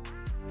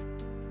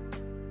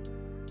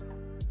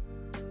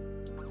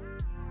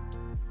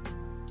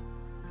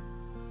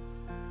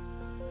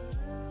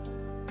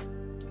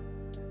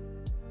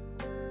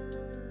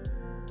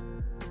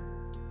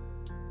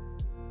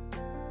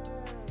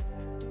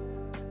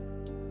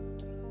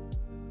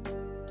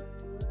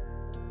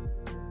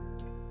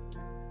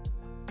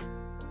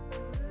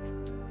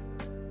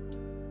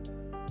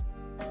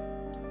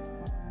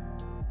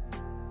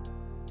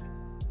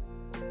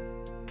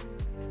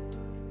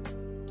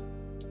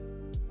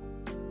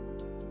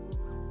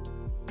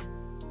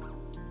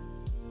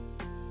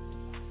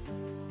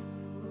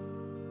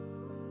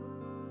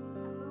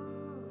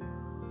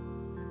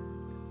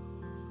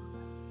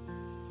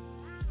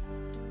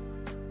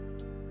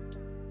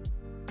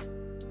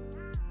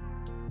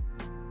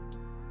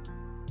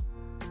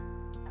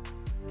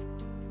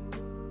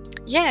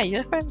 Yeah,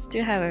 uniforms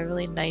do have a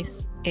really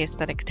nice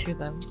aesthetic to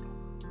them.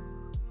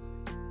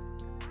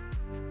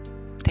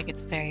 I think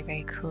it's very,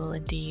 very cool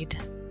indeed.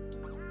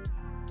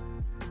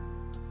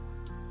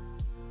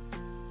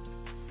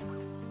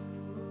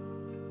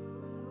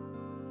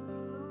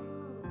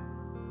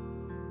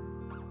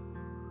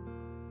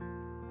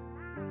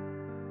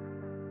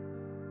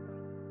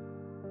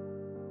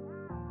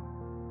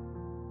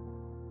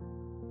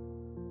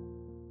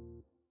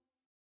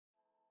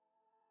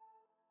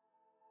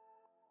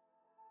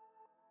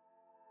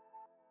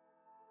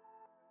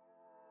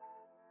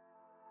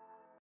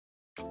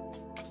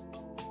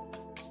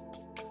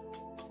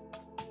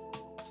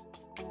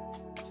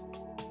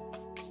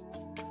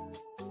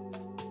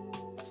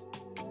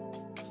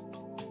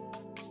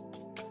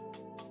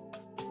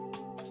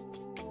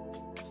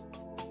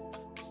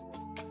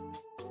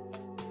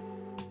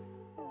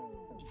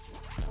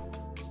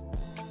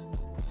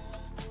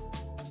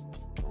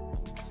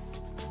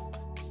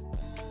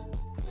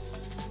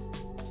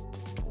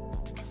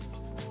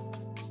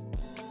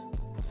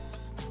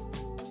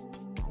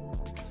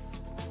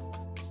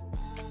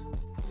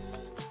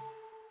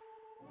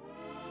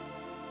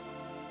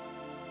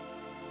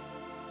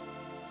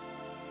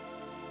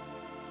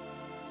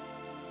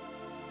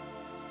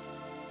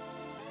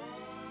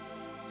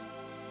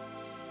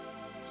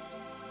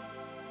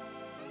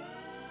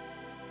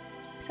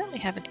 Certainly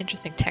have an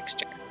interesting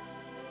texture.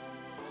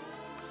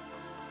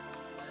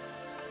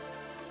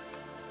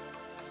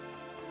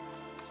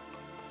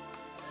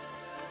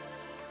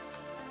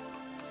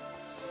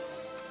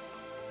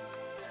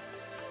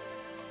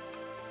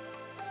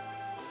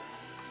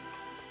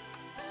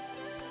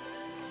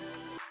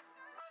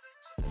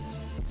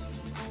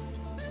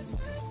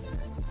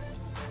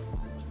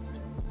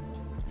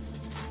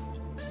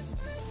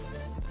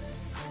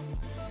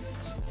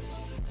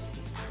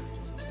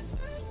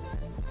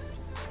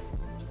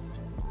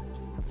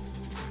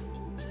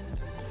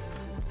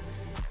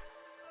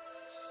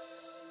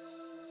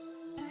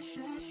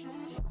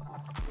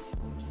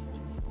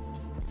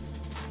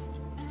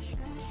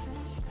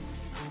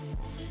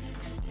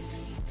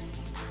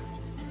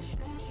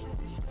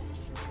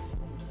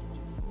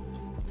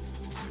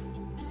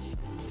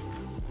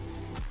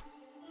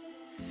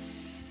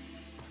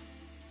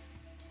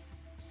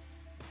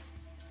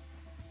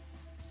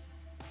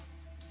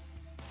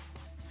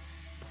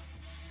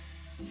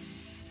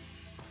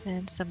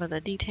 And some of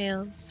the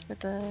details for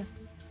the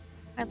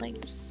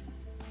highlights.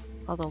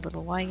 All the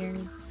little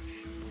wires.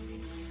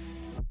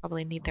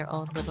 Probably need their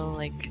own little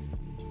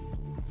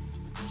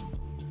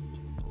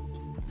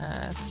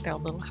their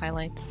own little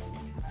highlights.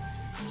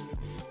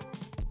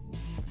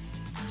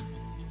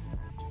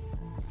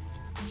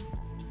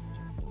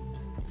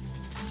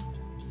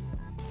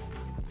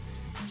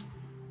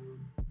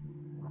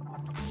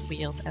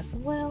 Wheels as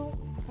well,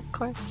 of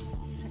course.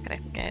 How could I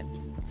forget?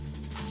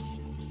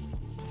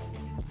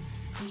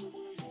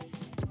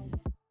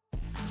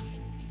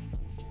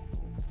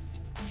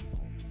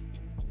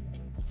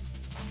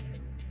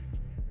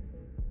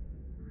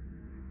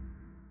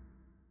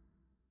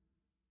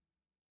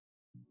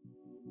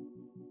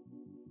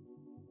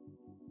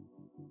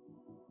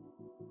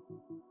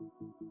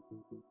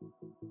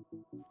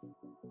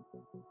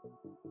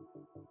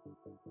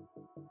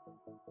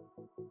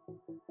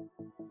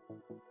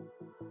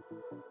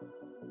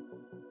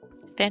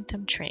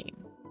 Phantom Train.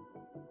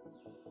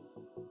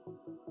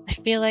 I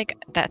feel like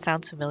that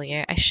sounds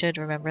familiar. I should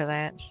remember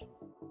that.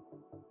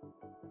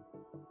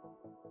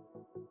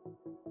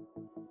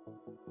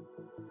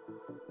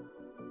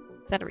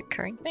 Is that a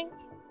recurring thing?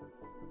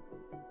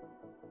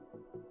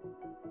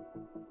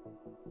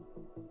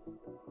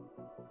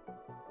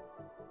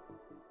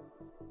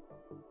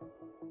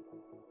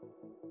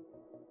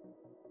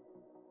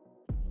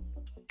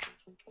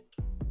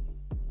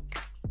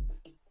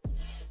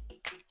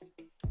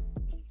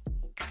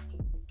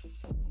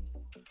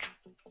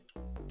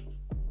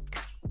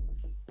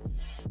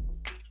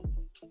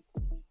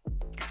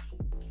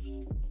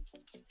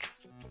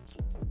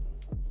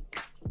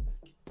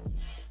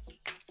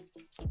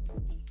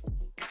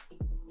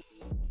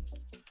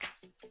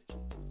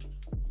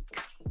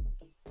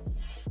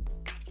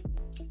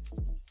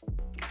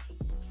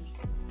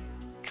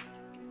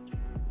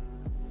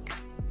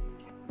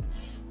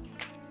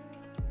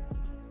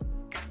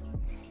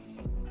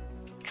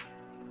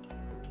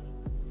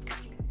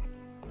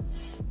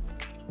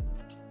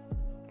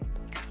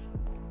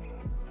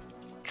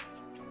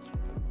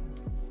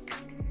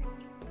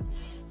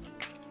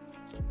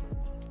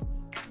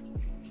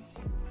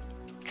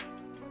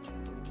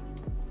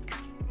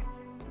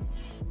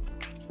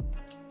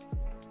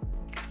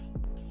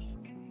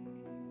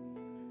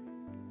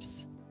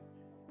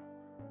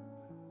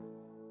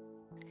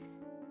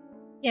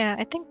 Yeah,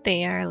 I think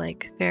they are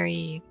like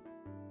very...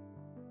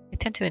 I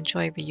tend to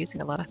enjoy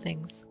reusing a lot of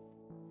things.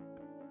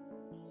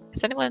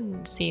 Has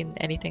anyone seen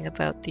anything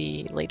about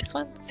the latest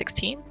one,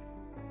 16?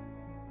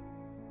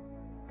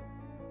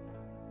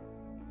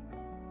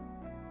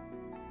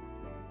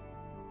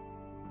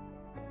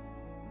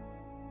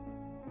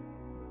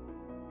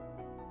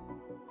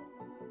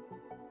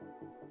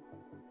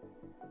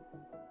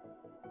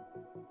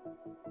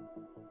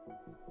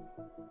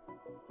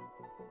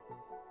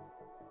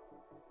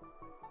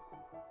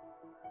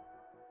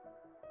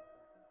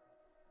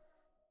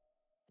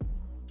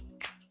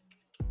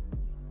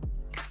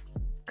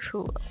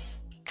 Cool.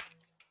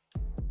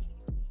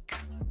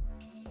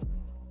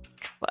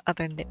 What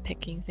other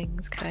nitpicking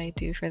things could I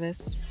do for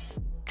this?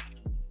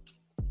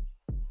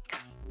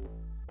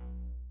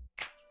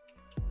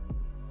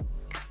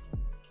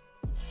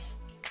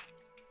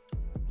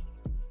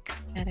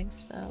 Adding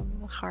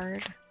some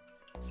hard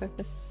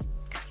surface,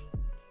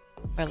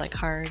 or like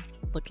hard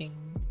looking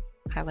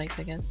highlights,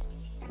 I guess.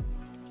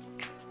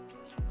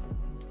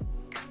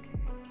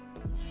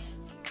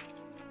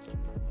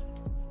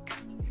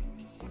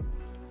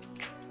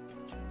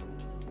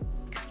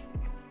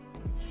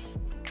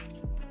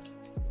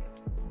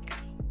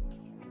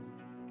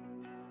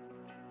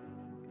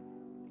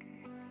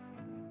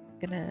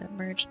 Gonna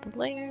merge the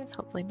layers,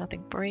 hopefully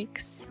nothing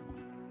breaks.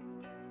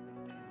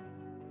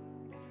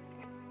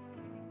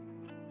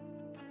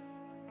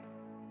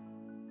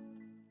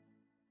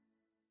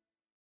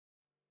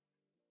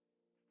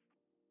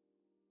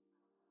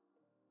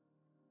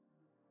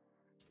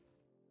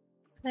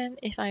 Then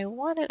if I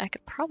wanted, I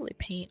could probably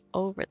paint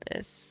over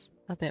this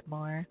a bit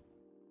more.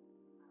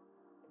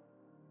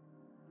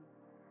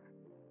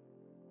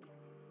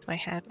 Do I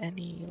have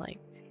any, like...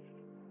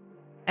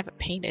 I haven't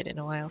painted in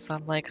a while, so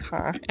I'm like,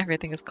 huh,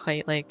 everything is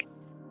quite like...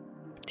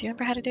 Do you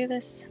remember how to do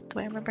this? Do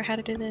I remember how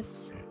to do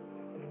this?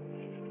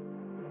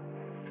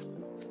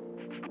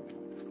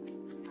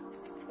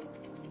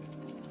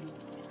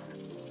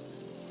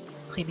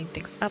 Cleaning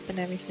things up and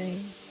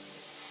everything.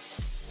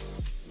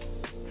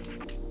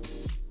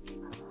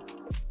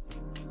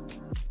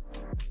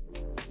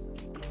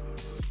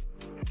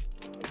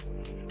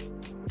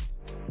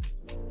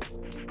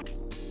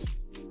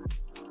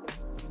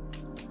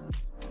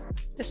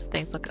 Just so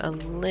things look a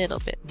little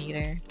bit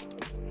neater.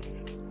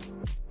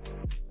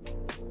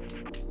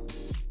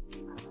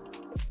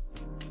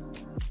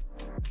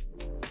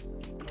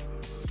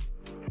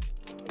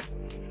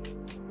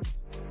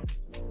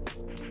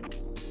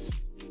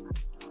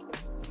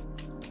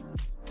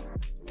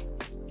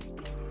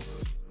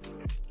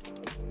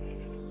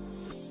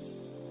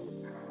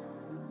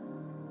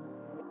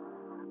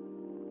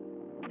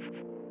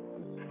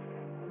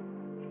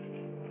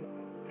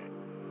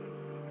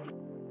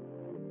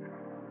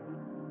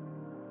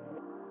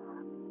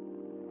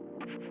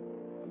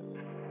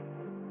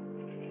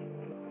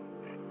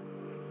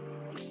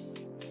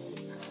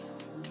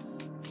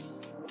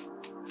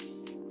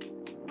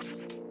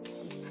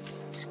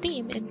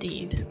 Steam,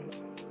 indeed.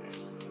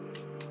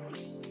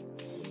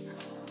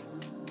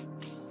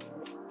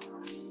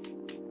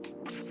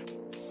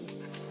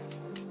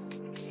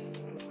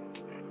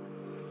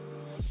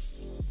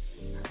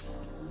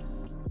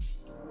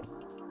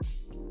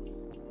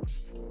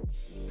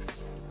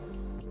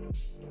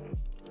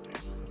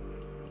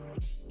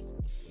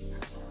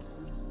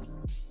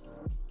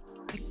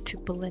 It's too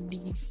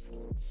blendy.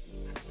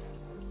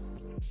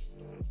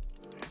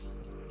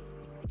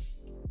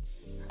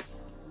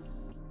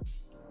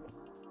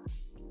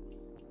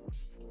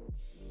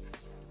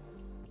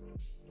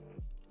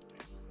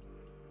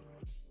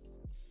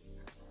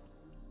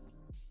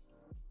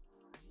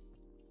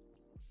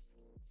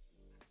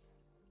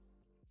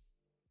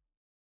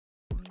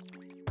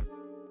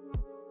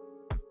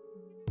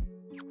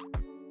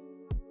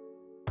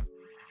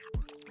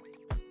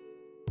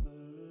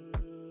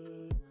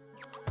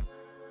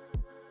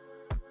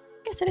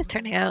 Guess it is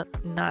turning out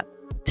not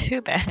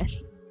too bad.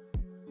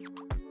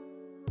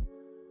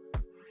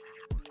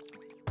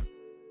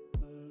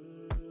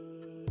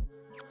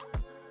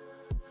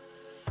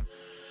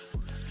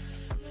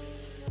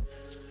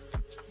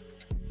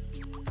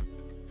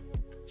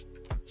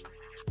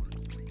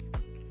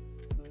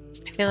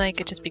 I feel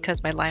like it's just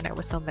because my line art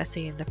was so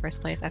messy in the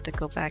first place, I have to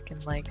go back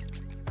and like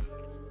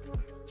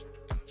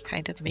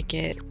kind of make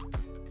it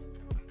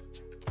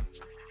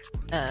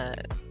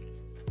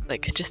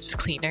like just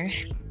cleaner,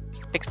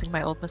 fixing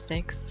my old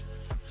mistakes.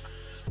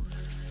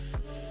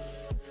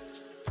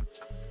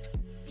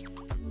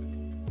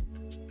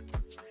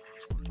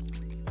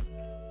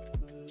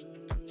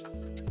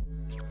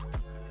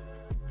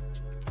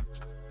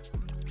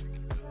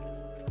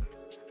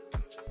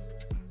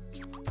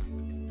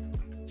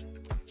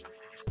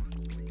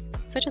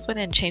 So I just went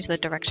in and changed the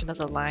direction of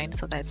the line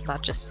so that it's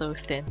not just so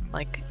thin,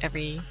 like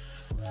every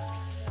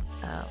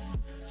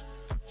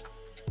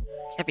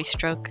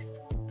stroke.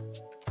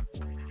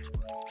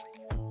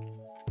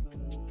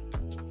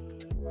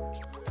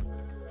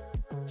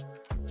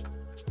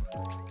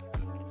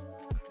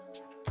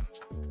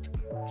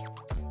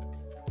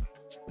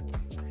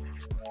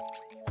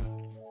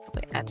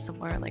 Add some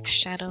more like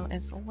shadow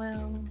as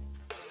well.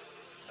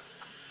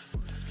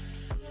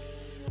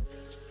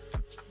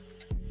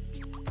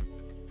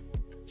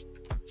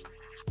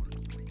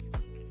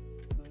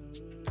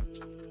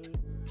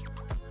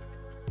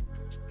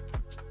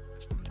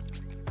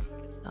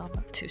 Oh,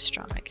 not too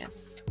strong, I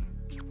guess.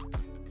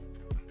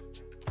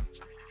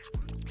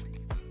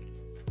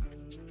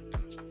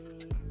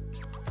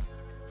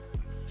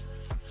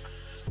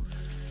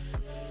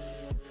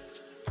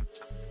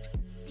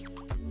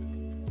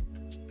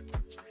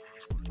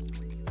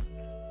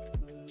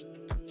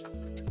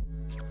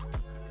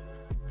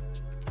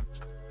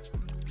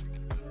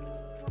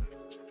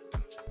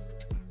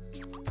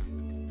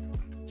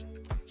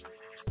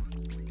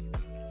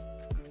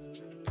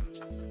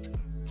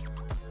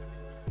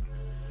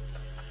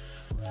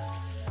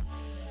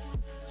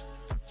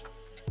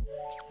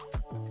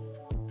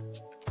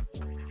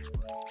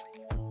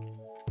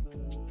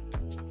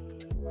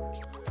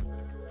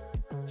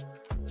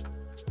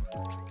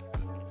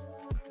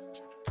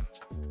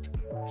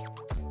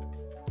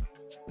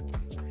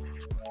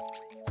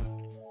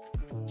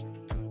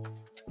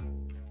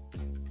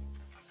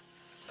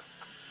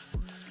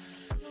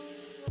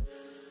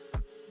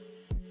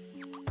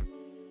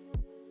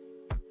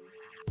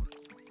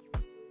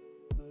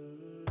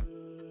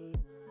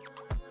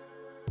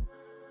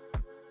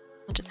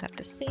 We'll just have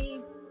to see.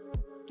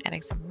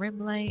 Adding some rim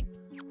light.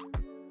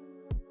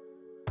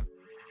 I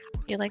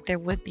feel like there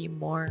would be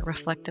more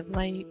reflective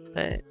light,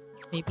 but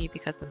maybe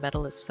because the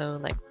metal is so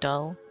like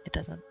dull, it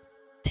doesn't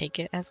take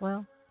it as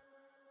well.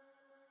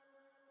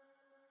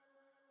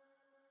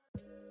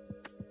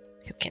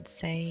 Who can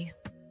say?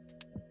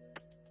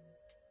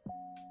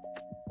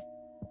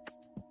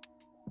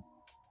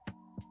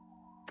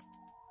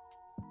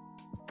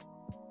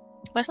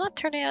 But it's not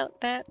turning out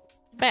that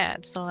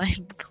bad, so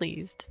I'm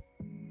pleased.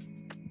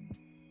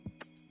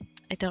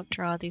 I don't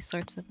draw these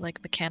sorts of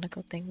like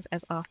mechanical things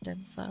as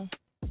often, so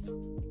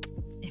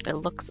if it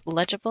looks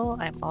legible,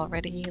 I'm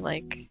already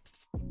like,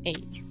 hey,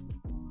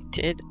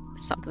 did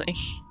something.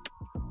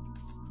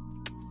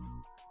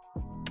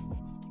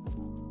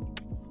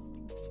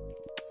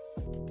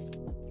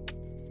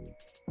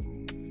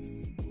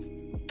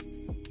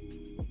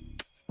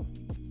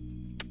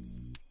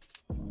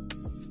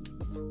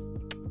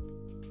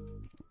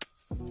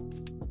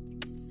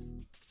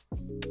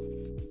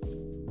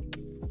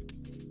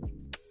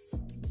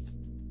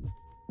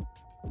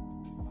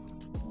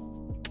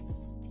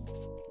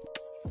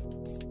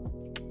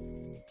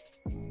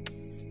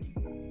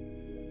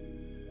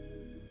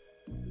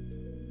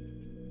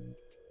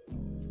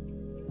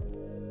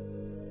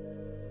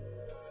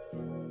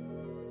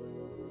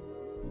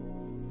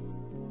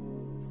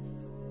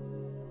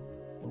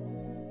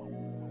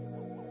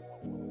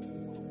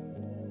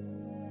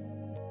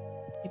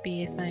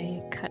 Maybe if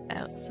I cut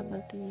out some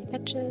of the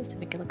edges to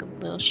make it look a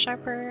little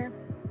sharper.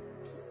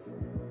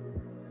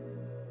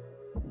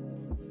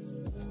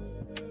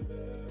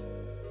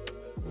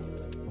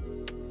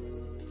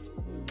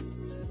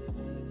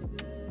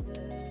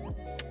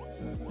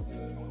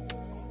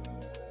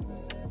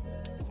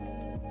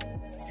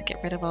 To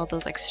get rid of all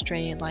those like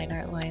stray line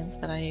art lines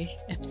that I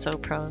am so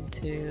prone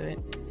to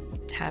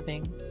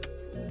having.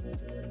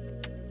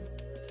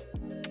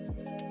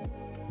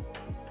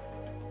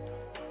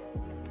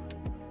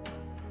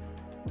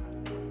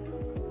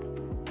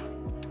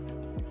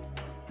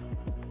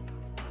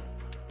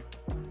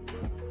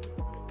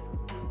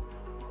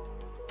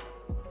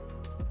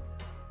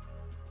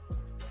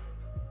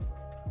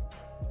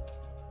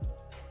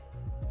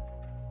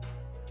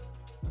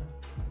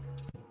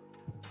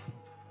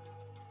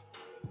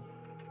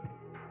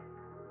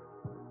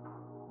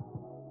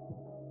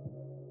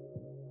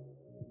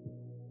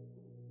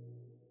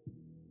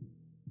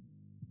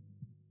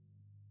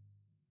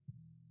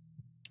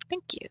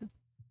 Thank you.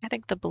 I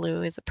think the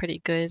blue is a pretty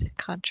good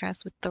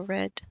contrast with the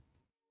red.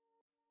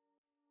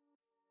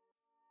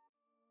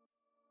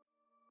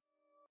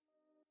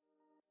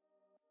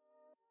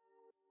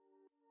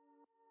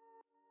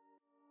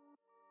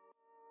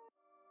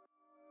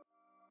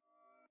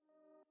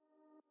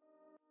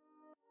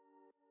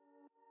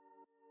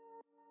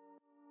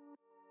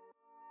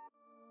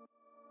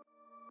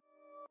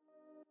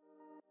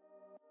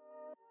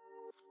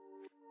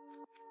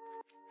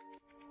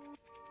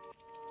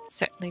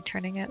 Certainly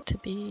turning out to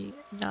be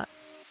not,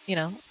 you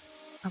know,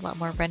 a lot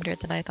more rendered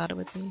than I thought it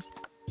would be. I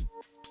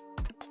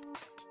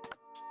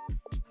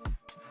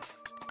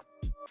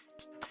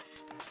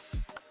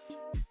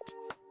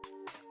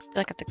feel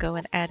like I have to go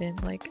and add in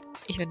like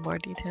even more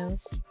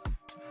details,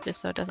 just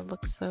so it doesn't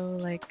look so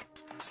like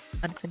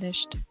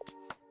unfinished.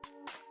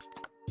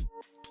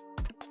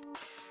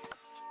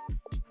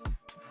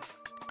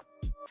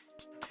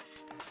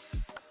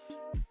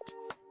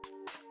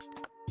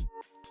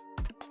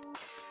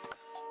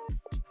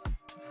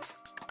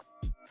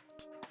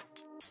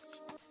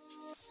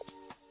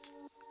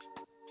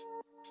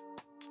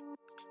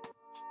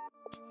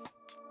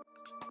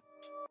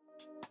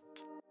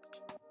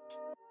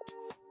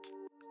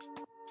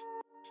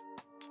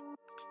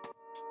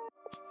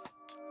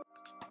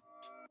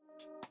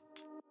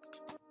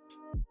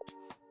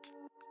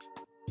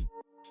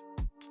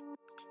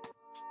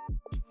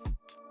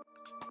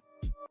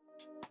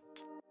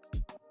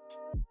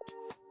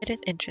 It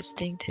is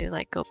interesting to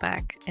like go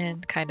back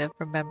and kind of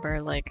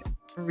remember, like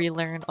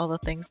relearn all the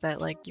things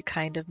that like you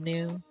kind of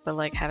knew but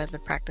like haven't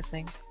been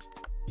practicing.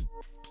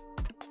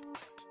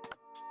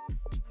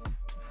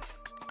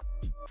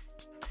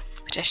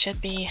 Which I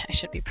should be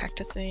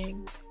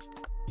practicing.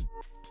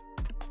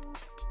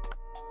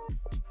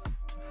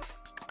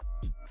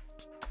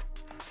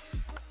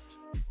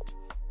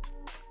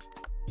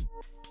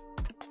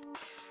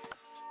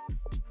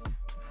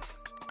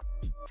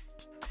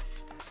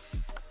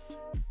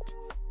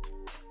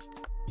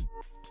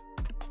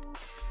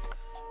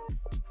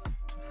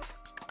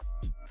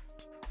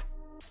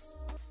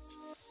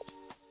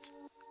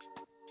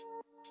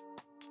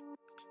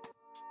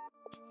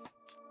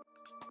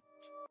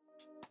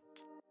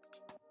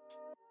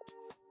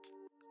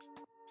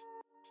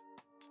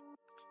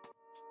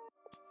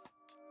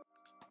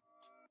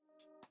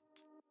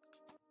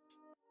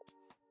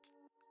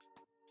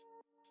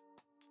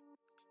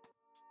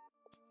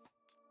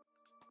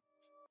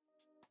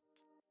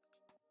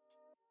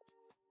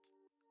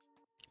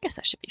 I guess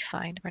that should be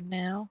fine for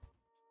now.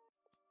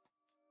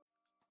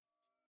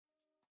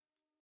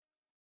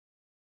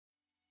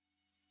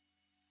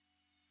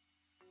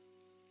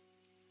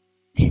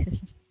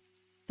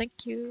 Thank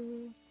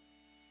you.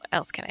 What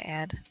else can I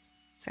add?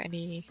 Is there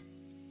any...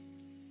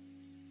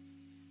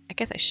 I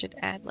guess I should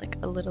add like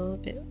a little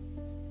bit,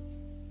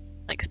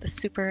 like the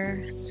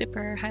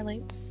super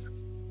highlights.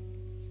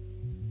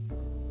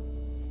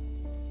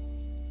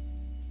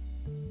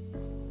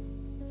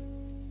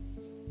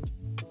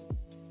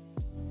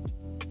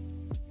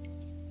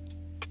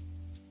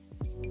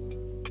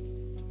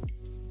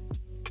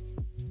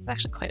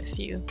 Actually quite a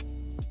few.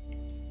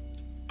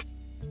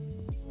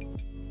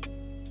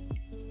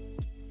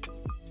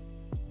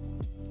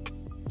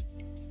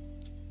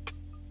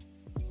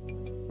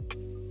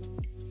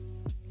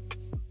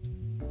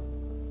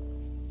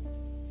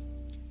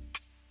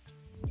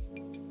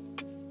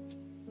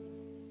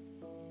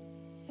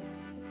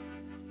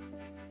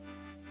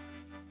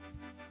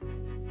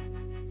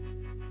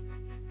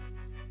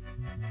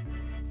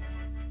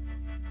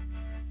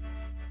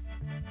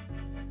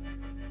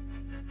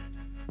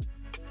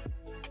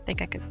 I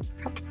think I could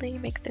probably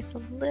make this a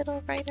little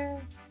brighter.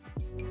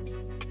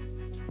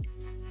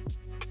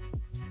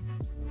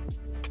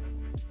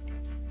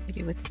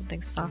 Maybe with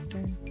something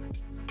softer.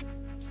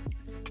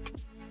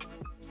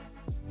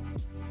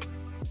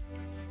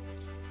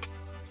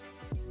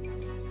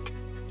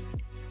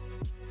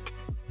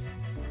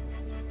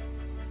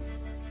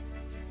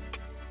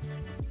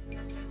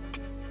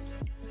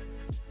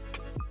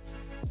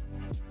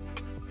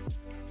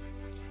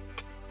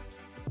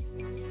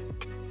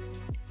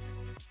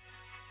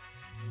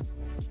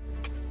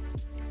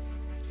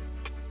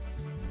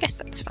 Guess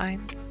that's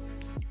fine.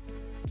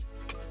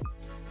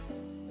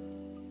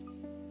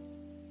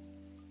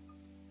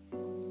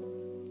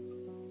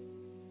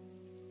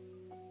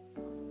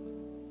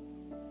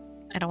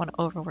 I don't want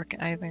to overwork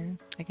it either,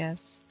 I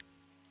guess.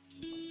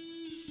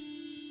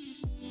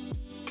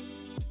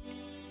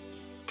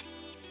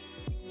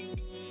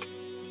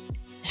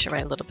 I should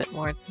write a little bit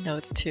more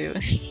notes too.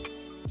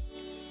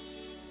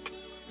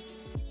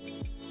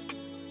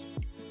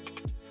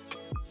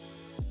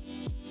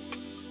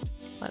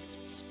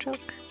 Less stroke.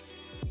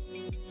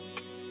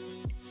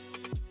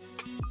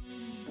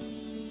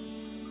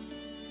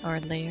 Or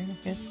layer, I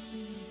guess.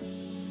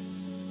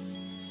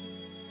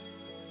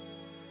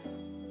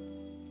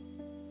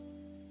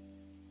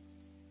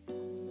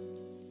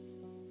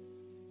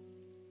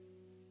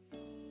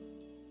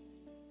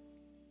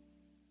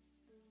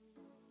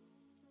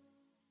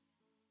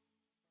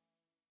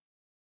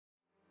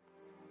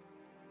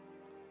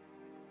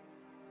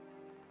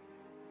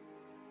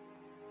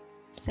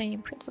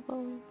 Same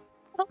principle.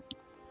 Oh.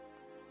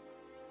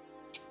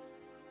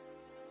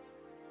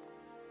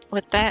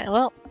 With that,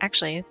 well,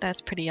 actually,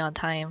 that's pretty on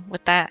time.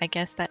 With that, I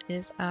guess that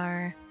is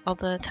all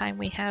the time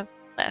we have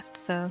left.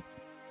 So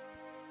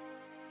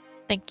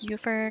thank you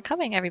for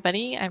coming,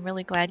 everybody. I'm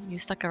really glad you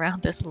stuck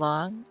around this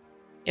long.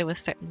 It was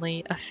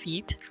certainly a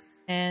feat,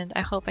 and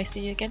I hope I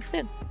see you again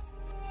soon.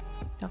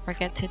 Don't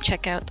forget to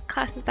check out the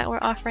classes that we're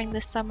offering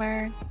this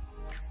summer,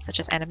 such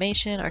as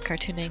animation or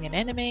cartooning and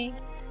anime.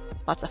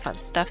 Lots of fun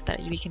stuff that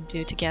we can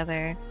do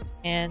together,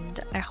 and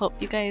I hope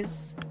you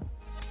guys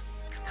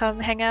come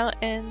hang out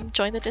and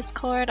join the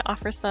Discord,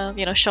 offer some,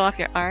 show off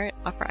your art,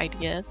 offer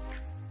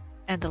ideas,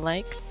 and the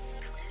like.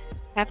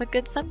 Have a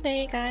good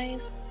Sunday,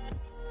 guys!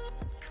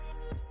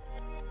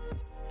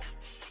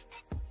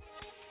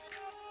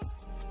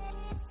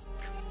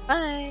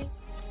 Bye!